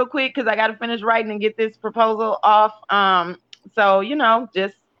space real quick because I gotta finish writing and get this proposal off. So you know,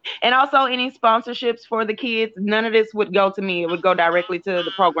 and also any sponsorships for the kids, none of this would go to me. It would go directly to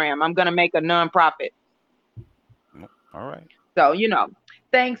the program. I'm gonna make a nonprofit. All right. So you know,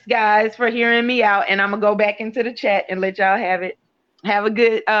 thanks guys for hearing me out, and I'm gonna go back into the chat and let y'all have it. Have a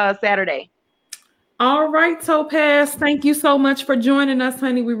good Saturday. All right, Topaz. Thank you so much for joining us,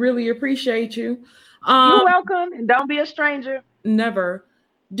 honey. We really appreciate you. You're welcome, and don't be a stranger. Never.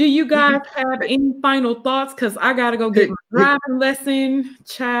 Do you guys have any final thoughts? Because I gotta go get my driving lesson.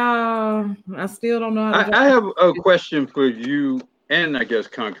 Child, I still don't know how to I have a question for you, and I guess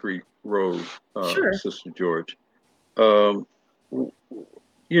Concrete Rose, Sure. Sister George. You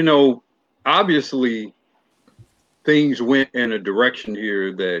know, obviously things went in a direction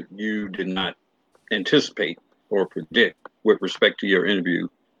here that you did not anticipate or predict with respect to your interview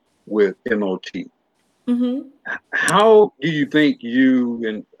with MOT. How do you think you,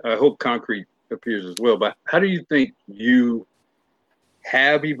 and I hope Concrete appears as well, but how do you think you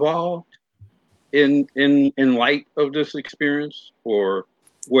have evolved in light of this experience? Or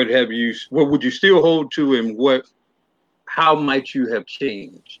what would you still hold to, and how might you have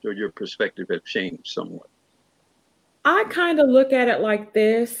changed, or your perspective have changed somewhat? I kind of look at it like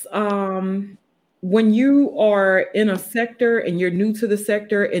this. When you are in a sector and you're new to the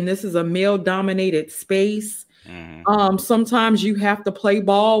sector, and this is a male-dominated space, sometimes you have to play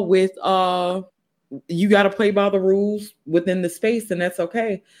ball with, you got to play by the rules within the space, and that's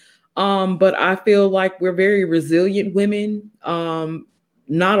okay. But I feel like we're very resilient women.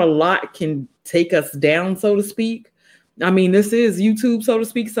 Not a lot can take us down, so to speak. I mean, this is YouTube, so to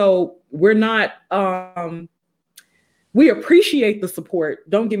speak, so we're not... we appreciate the support.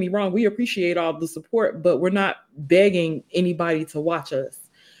 Don't get me wrong. We appreciate all the support, but we're not begging anybody to watch us.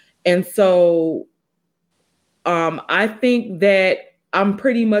 And so I think that I'm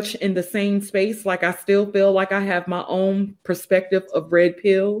pretty much in the same space. Like, I still feel like I have my own perspective of Red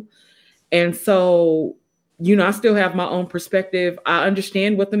Pill. And so, you know, I still have my own perspective. I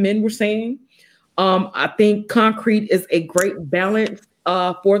understand what the men were saying. I think Concrete is a great balance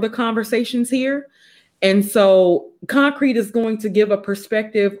for the conversations here. And so Concrete is going to give a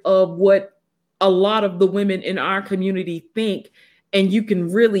perspective of what a lot of the women in our community think. And you can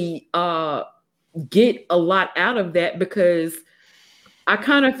really get a lot out of that, because I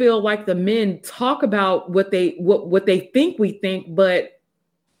kind of feel like the men talk about what they think we think, but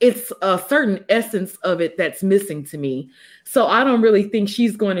it's a certain essence of it that's missing to me. So I don't really think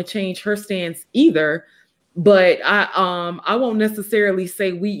she's going to change her stance either. But I won't necessarily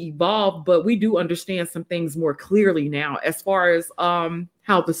say we evolved, but we do understand some things more clearly now as far as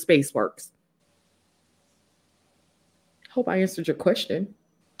how the space works. Hope I answered your question.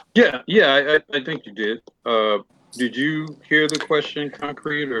 Yeah, I think you did. Did you hear the question,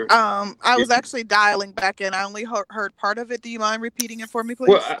 Concrete? Or I was actually dialing back in. I only heard part of it. Do you mind repeating it for me, please?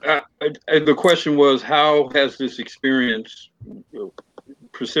 Well, the question was, how has this experience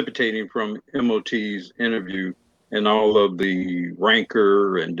precipitating from MOT's interview and all of the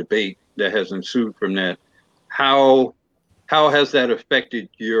rancor and debate that has ensued from that, how has that affected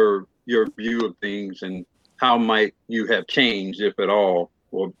your view of things, and how might you have changed, if at all,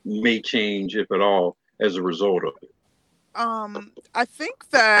 or may change, if at all, as a result of it? I think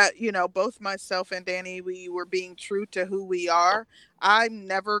that, both myself and Danny, we were being true to who we are. I'm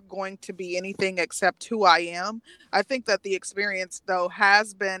never going to be anything except who I am. I think that the experience, though,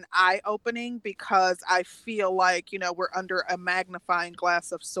 has been eye-opening because I feel like, we're under a magnifying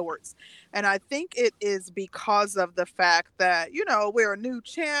glass of sorts. And I think it is because of the fact that, we're a new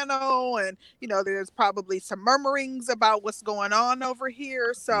channel and, there's probably some murmurings about what's going on over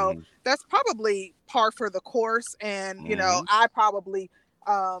here. So that's probably par for the course. And, I probably,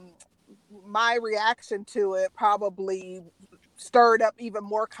 my reaction to it probably stirred up even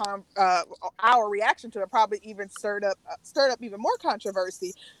more our reaction to it probably even stirred up even more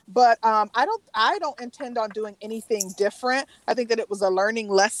controversy. But I don't intend on doing anything different. I think that it was a learning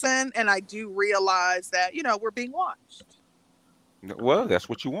lesson, and I do realize that we're being watched. Well, that's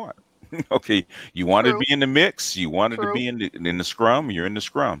what you want. Okay, you wanted to be in the mix, you wanted to be in the scrum, you're in the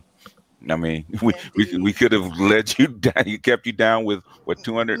scrum. I mean, we could have let you down. Kept you down with what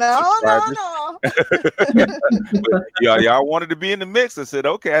 200 subscribers. But y'all wanted to be in the mix. I said,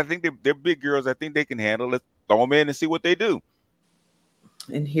 okay, I think they're big girls. I think they can handle it. Let's throw them in and see what they do.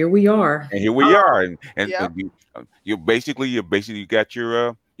 And here we are. And here we are. And you basically got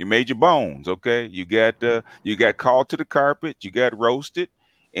you made your bones. Okay, you got called to the carpet. You got roasted,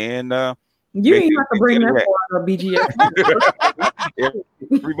 and you ain't have to bring that for BGS.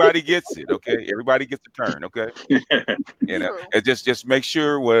 Everybody gets it, okay? Everybody gets a turn, okay? And just make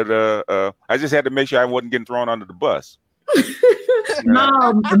sure what I just had to make sure I wasn't getting thrown under the bus.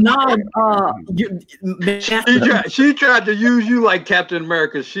 She tried to use you like Captain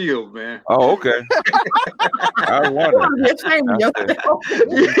America's shield, man. Oh, okay. I wondered. I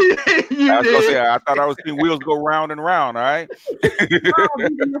thought I was seeing wheels go round and round. All right.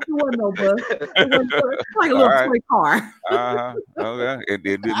 No bus. Like a little toy car. Okay. And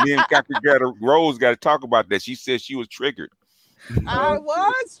me and Captain Rose got to talk about that. She said she was triggered. I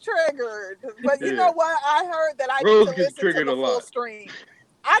was triggered, but you know what? I heard that I need to listen to the full stream.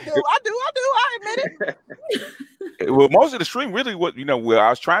 I do. I admit it. Well, most of the stream really, I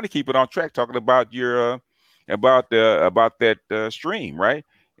was trying to keep it on track, talking about your about that stream, right?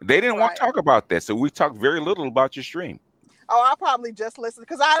 They didn't want to talk about that, so we talked very little about your stream. Oh, I probably just listened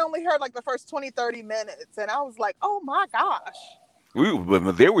because I only heard like the first 20-30 minutes, and I was like, oh my gosh.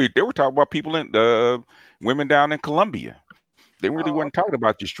 They were talking about people in women down in Colombia. They really weren't talking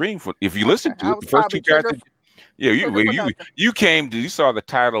about your stream. If you listen to it, the first two guys, you saw the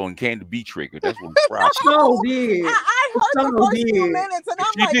title and came to be triggered. That's what brought you. I heard the first few minutes, and I'm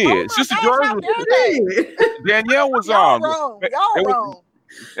like, oh my Sister gosh, Danielle was y'all on. Wrong. Y'all wrong.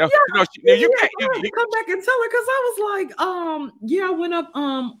 You can't come back and tell her because I was like, I went up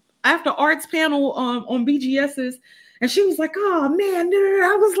after arts panel on BGS's, and she was like, oh man,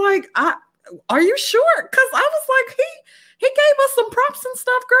 I was like, are you sure? Because I was like, he gave us some prompts and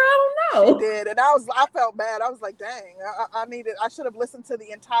stuff, girl. I don't know. He did, and I felt bad. I was like, dang, I should have listened to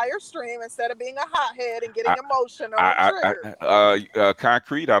the entire stream instead of being a hothead and getting emotional.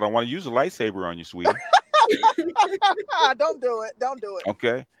 Concrete, I don't want to use a lightsaber on you, sweetie. Don't do it.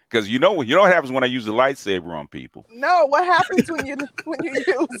 Okay, because you know what happens when I use a lightsaber on people. No, what happens when you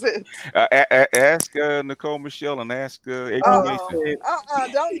use it? Ask Nicole Michelle and ask April Mason.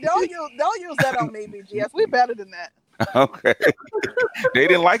 Don't use that on me, BGS. We better than that. Okay. They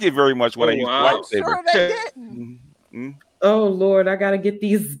didn't like it very much when I used lightsaber. Sure they didn't. Oh Lord, I gotta get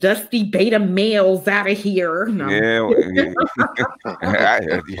these dusty beta males out of here. No. Yeah,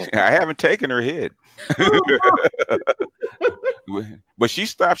 I haven't taken her head. But she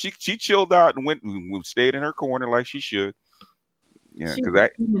stopped. She chilled out and stayed in her corner like she should. Yeah,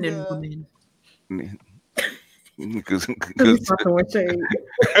 because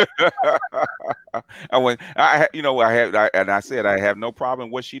I said I have no problem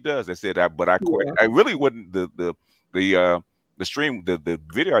with what she does. I said I really wouldn't the stream the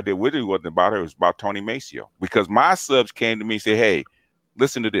video I did really wasn't about her. It was about Tony Maceo, because my subs came to me and said, hey,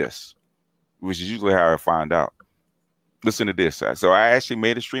 listen to this, which is usually how I find out. Listen to this. So I actually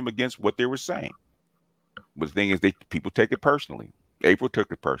made a stream against what they were saying. But the thing is, people take it personally. April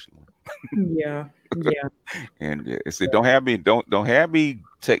took it personally. Yeah. And it said, don't have me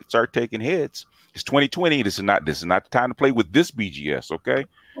start taking heads. It's 2020. This is not the time to play with this BGS. Okay.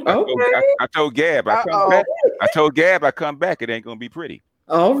 I told Gab I come back. It ain't gonna be pretty.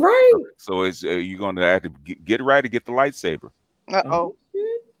 All right. So it's you're gonna have to get right to get the lightsaber. Oh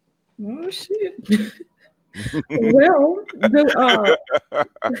shit. Well,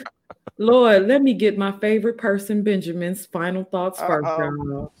 Lord, let me get my favorite person, Benjamin's final thoughts first,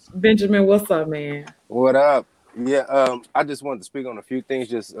 y'all. Benjamin, what's up, man? What up? Yeah, I just wanted to speak on a few things.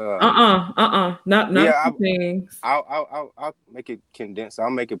 Just not yeah, things. I'll make it condensed. I'll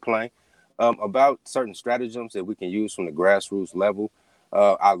make it plain. About certain stratagems that we can use from the grassroots level.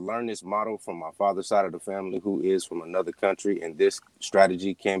 I learned this model from my father's side of the family, who is from another country, and this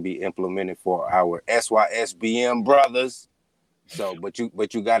strategy can be implemented for our SYSBM brothers. So, but you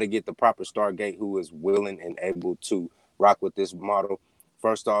got to get the proper Stargate who is willing and able to rock with this model.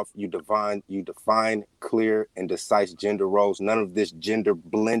 First off, you define clear and concise gender roles. None of this gender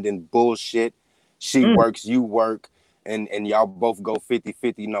blending bullshit. She works, you work, and y'all both go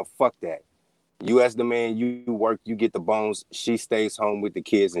 50-50. No, fuck that. You as the man, you work, you get the bones. She stays home with the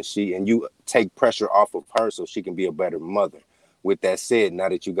kids, and you take pressure off of her so she can be a better mother. With that said, now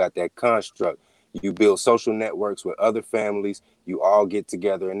that you got that construct, you build social networks with other families. You all get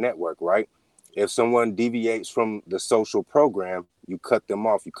together and network, right? If someone deviates from the social program, you cut them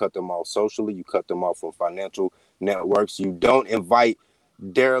off. You cut them off socially. You cut them off from financial networks. You don't invite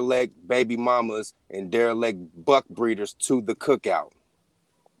derelict baby mamas and derelict buck breeders to the cookout.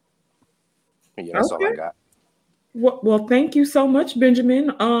 Yeah, that's all I got. Well, thank you so much,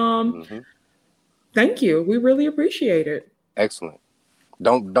 Benjamin. Thank you. We really appreciate it. Excellent.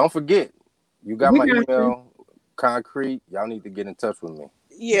 Don't forget, you got my email, Concrete. Y'all need to get in touch with me.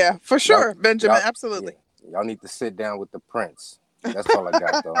 Yeah, for sure, Benjamin. Absolutely. Yeah, y'all need to sit down with the prince. That's all I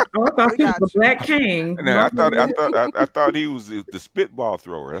got, though. Oh, I thought he was the Black King. No, I thought he was the spitball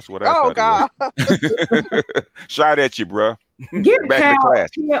thrower. That's what I thought. God. Shot at you, bro. Get back to class.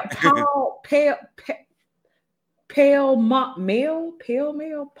 Paul Mill.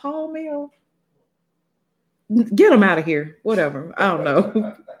 Get him out of here. Whatever. I don't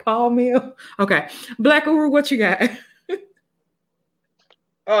know. Paul Mill. Okay. Black Uru, what you got?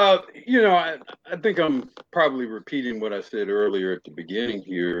 I think I'm probably repeating what I said earlier at the beginning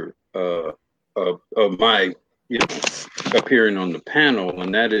here of my, appearing on the panel,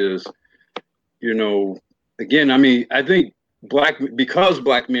 and that is, again, I mean, I think because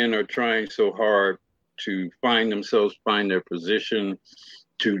black men are trying so hard to find themselves, find their position,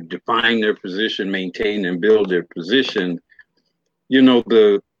 to define their position, maintain and build their position,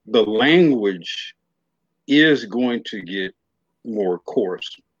 the language is going to get more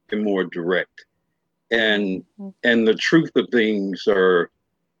coarse and more direct, and the truth of things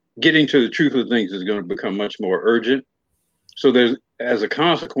getting to the truth of things is going to become much more urgent. So there's, as a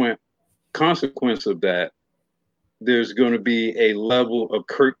consequence of that, there's going to be a level of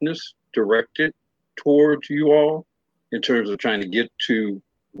curtness directed towards you all in terms of trying to get to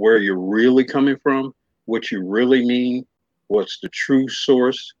where you're really coming from, what you really mean, what's the true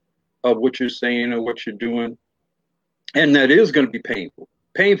source of what you're saying or what you're doing. And that is going to be painful.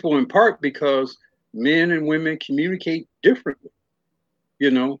 Painful in part because men and women communicate differently,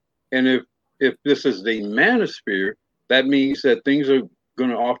 and if this is the manosphere, that means that things are going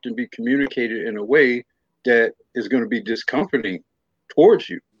to often be communicated in a way that is going to be discomforting towards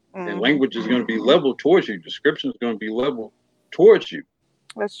you. And language is going to be leveled towards you. Description is going to be leveled towards you.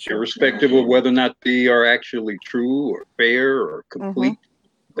 That's true. Irrespective of whether or not they are actually true or fair or complete.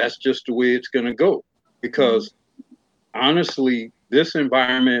 That's just the way it's going to go. Because honestly, this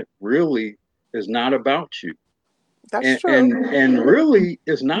environment really is not about you. That's true. And really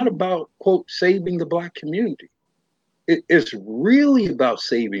is not about, quote, saving the Black community. It's really about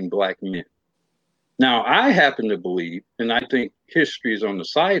saving Black men. Now, I happen to believe, and I think history is on the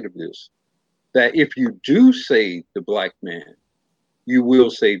side of this, that if you do save the Black man, you will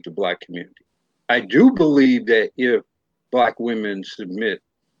save the Black community. I do believe that if Black women submit,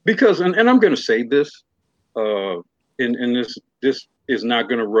 because, and I'm going to say this, and this is not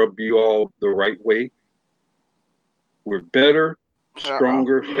going to rub you all the right way. We're better,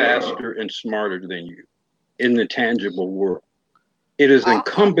 stronger, faster, and smarter than you in the tangible world. It is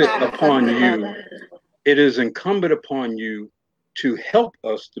incumbent upon you. It is incumbent upon you to help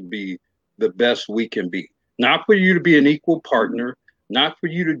us to be the best we can be. Not for you to be an equal partner, not for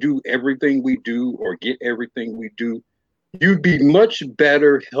you to do everything we do or get everything we do. You'd be much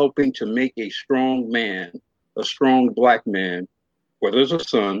better helping to make a strong man, a strong Black man, whether it's a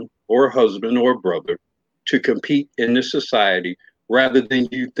son or a husband or a brother, to compete in this society, rather than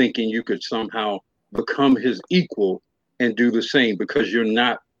you thinking you could somehow become his equal and do the same, because you're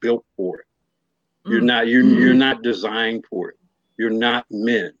not built for it. You're not designed for it. You're not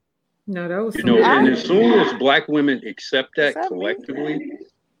men. No, that was and as soon as Black women accept that collectively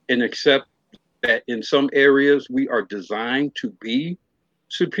and accept that in some areas we are designed to be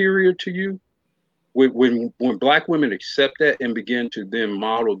superior to you, when Black women accept that and begin to then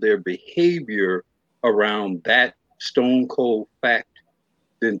model their behavior around that stone cold fact,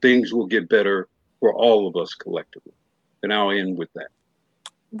 then things will get better for all of us collectively. And I'll end with that.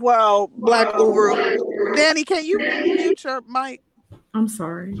 Well, Black Uru, Danny, can you mute your mic? I'm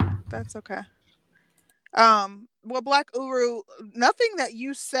sorry. That's okay. Well, Black Uru, nothing that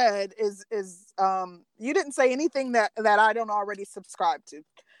you said is you didn't say anything that I don't already subscribe to.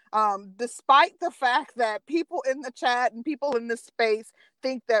 Despite the fact that people in the chat and people in this space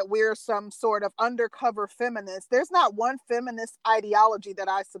think that we're some sort of undercover feminist, there's not one feminist ideology that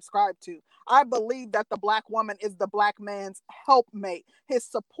I subscribe to. I believe that the Black woman is the Black man's helpmate, his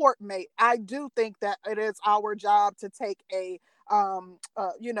support mate. I do think that it is our job to take a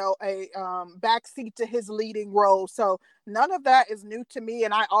backseat to his leading role. So none of that is new to me,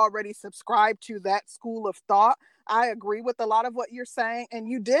 and I already subscribe to that school of thought. I agree with a lot of what you're saying, and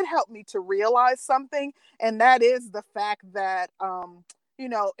you did help me to realize something, and that is the fact that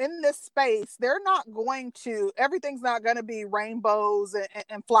in this space, everything's not going to be rainbows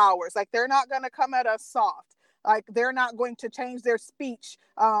and flowers. Like, they're not going to come at us soft. Like, they're not going to change their speech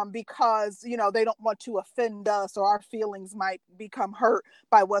because, they don't want to offend us, or our feelings might become hurt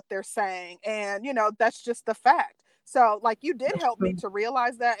by what they're saying. And, that's just the fact. So, like, you did help me to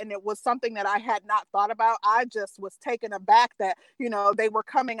realize that, and it was something that I had not thought about. I just was taken aback that, they were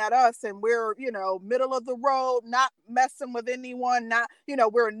coming at us, and we're, middle of the road, not messing with anyone, not,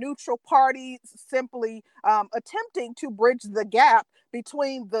 we're a neutral party, simply attempting to bridge the gap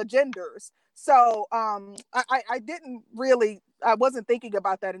between the genders. So I wasn't thinking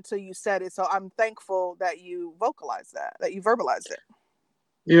about that until you said it. So I'm thankful that you vocalized that you verbalized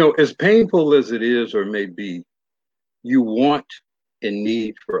it. As painful as it is or may be, you want and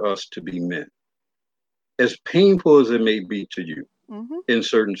need for us to be men. As painful as it may be to you in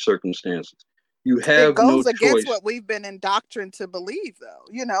certain circumstances, you have no choice. It goes against what we've been indoctrined to believe, though,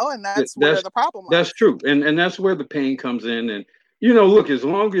 and that's where the problem lies. That's true. And that's where the pain comes in. And, look, as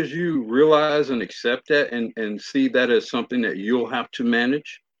long as you realize and accept that and see that as something that you'll have to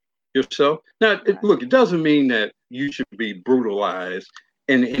manage yourself. Now, it doesn't mean that you should be brutalized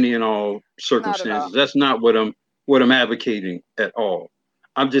in any and all circumstances. That's not what I'm advocating at all.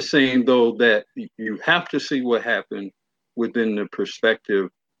 I'm just saying, though, that you have to see what happened within the perspective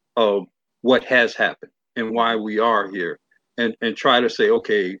of what has happened and why we are here, and try to say,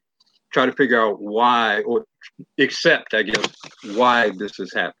 okay, try to figure out why, or accept, I guess, why this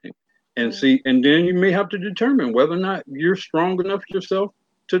is happening, and see, and then you may have to determine whether or not you're strong enough yourself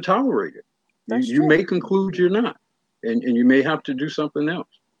to tolerate it. You may conclude you're not, and you may have to do something else.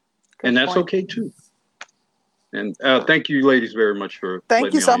 And that's okay too. And thank you, ladies, very much for.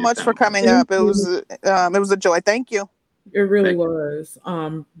 Thank you so much for coming up. It was a joy. Thank you. It really was.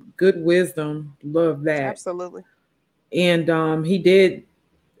 Good wisdom. Love that. Absolutely. And he did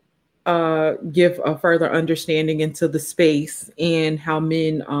give a further understanding into the space and how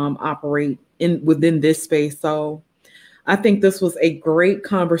men operate within this space. So I think this was a great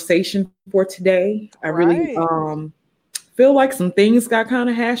conversation for today. I really feel like some things got kind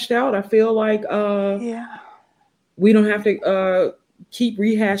of hashed out. I feel like we don't have to keep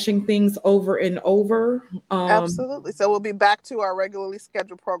rehashing things over and over. Absolutely. So we'll be back to our regularly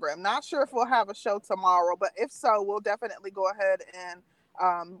scheduled program. Not sure if we'll have a show tomorrow, but if so, we'll definitely go ahead and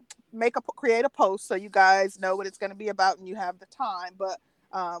create a post so you guys know what it's going to be about and you have the time. But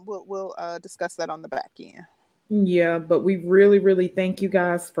we'll discuss that on the back end. Yeah, but we really, really thank you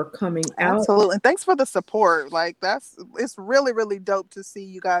guys for coming out. Absolutely. And thanks for the support. Like, it's really, really dope to see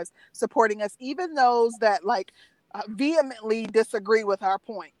you guys supporting us, even those that vehemently disagree with our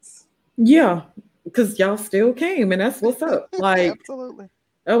points. Yeah, because y'all still came, and that's what's up. Like, absolutely.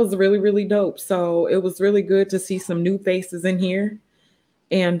 That was really, really dope. So it was really good to see some new faces in here.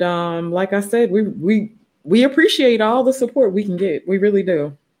 And like I said, we appreciate all the support we can get. We really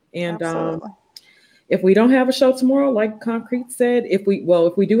do. And if we don't have a show tomorrow, like Concrete said, if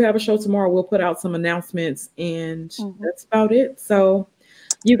we do have a show tomorrow, we'll put out some announcements, and that's about it. So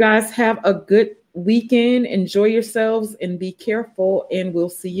you guys have a good weekend. Enjoy yourselves and be careful, and we'll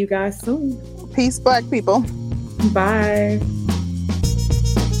see you guys soon. Peace, Black people. Bye.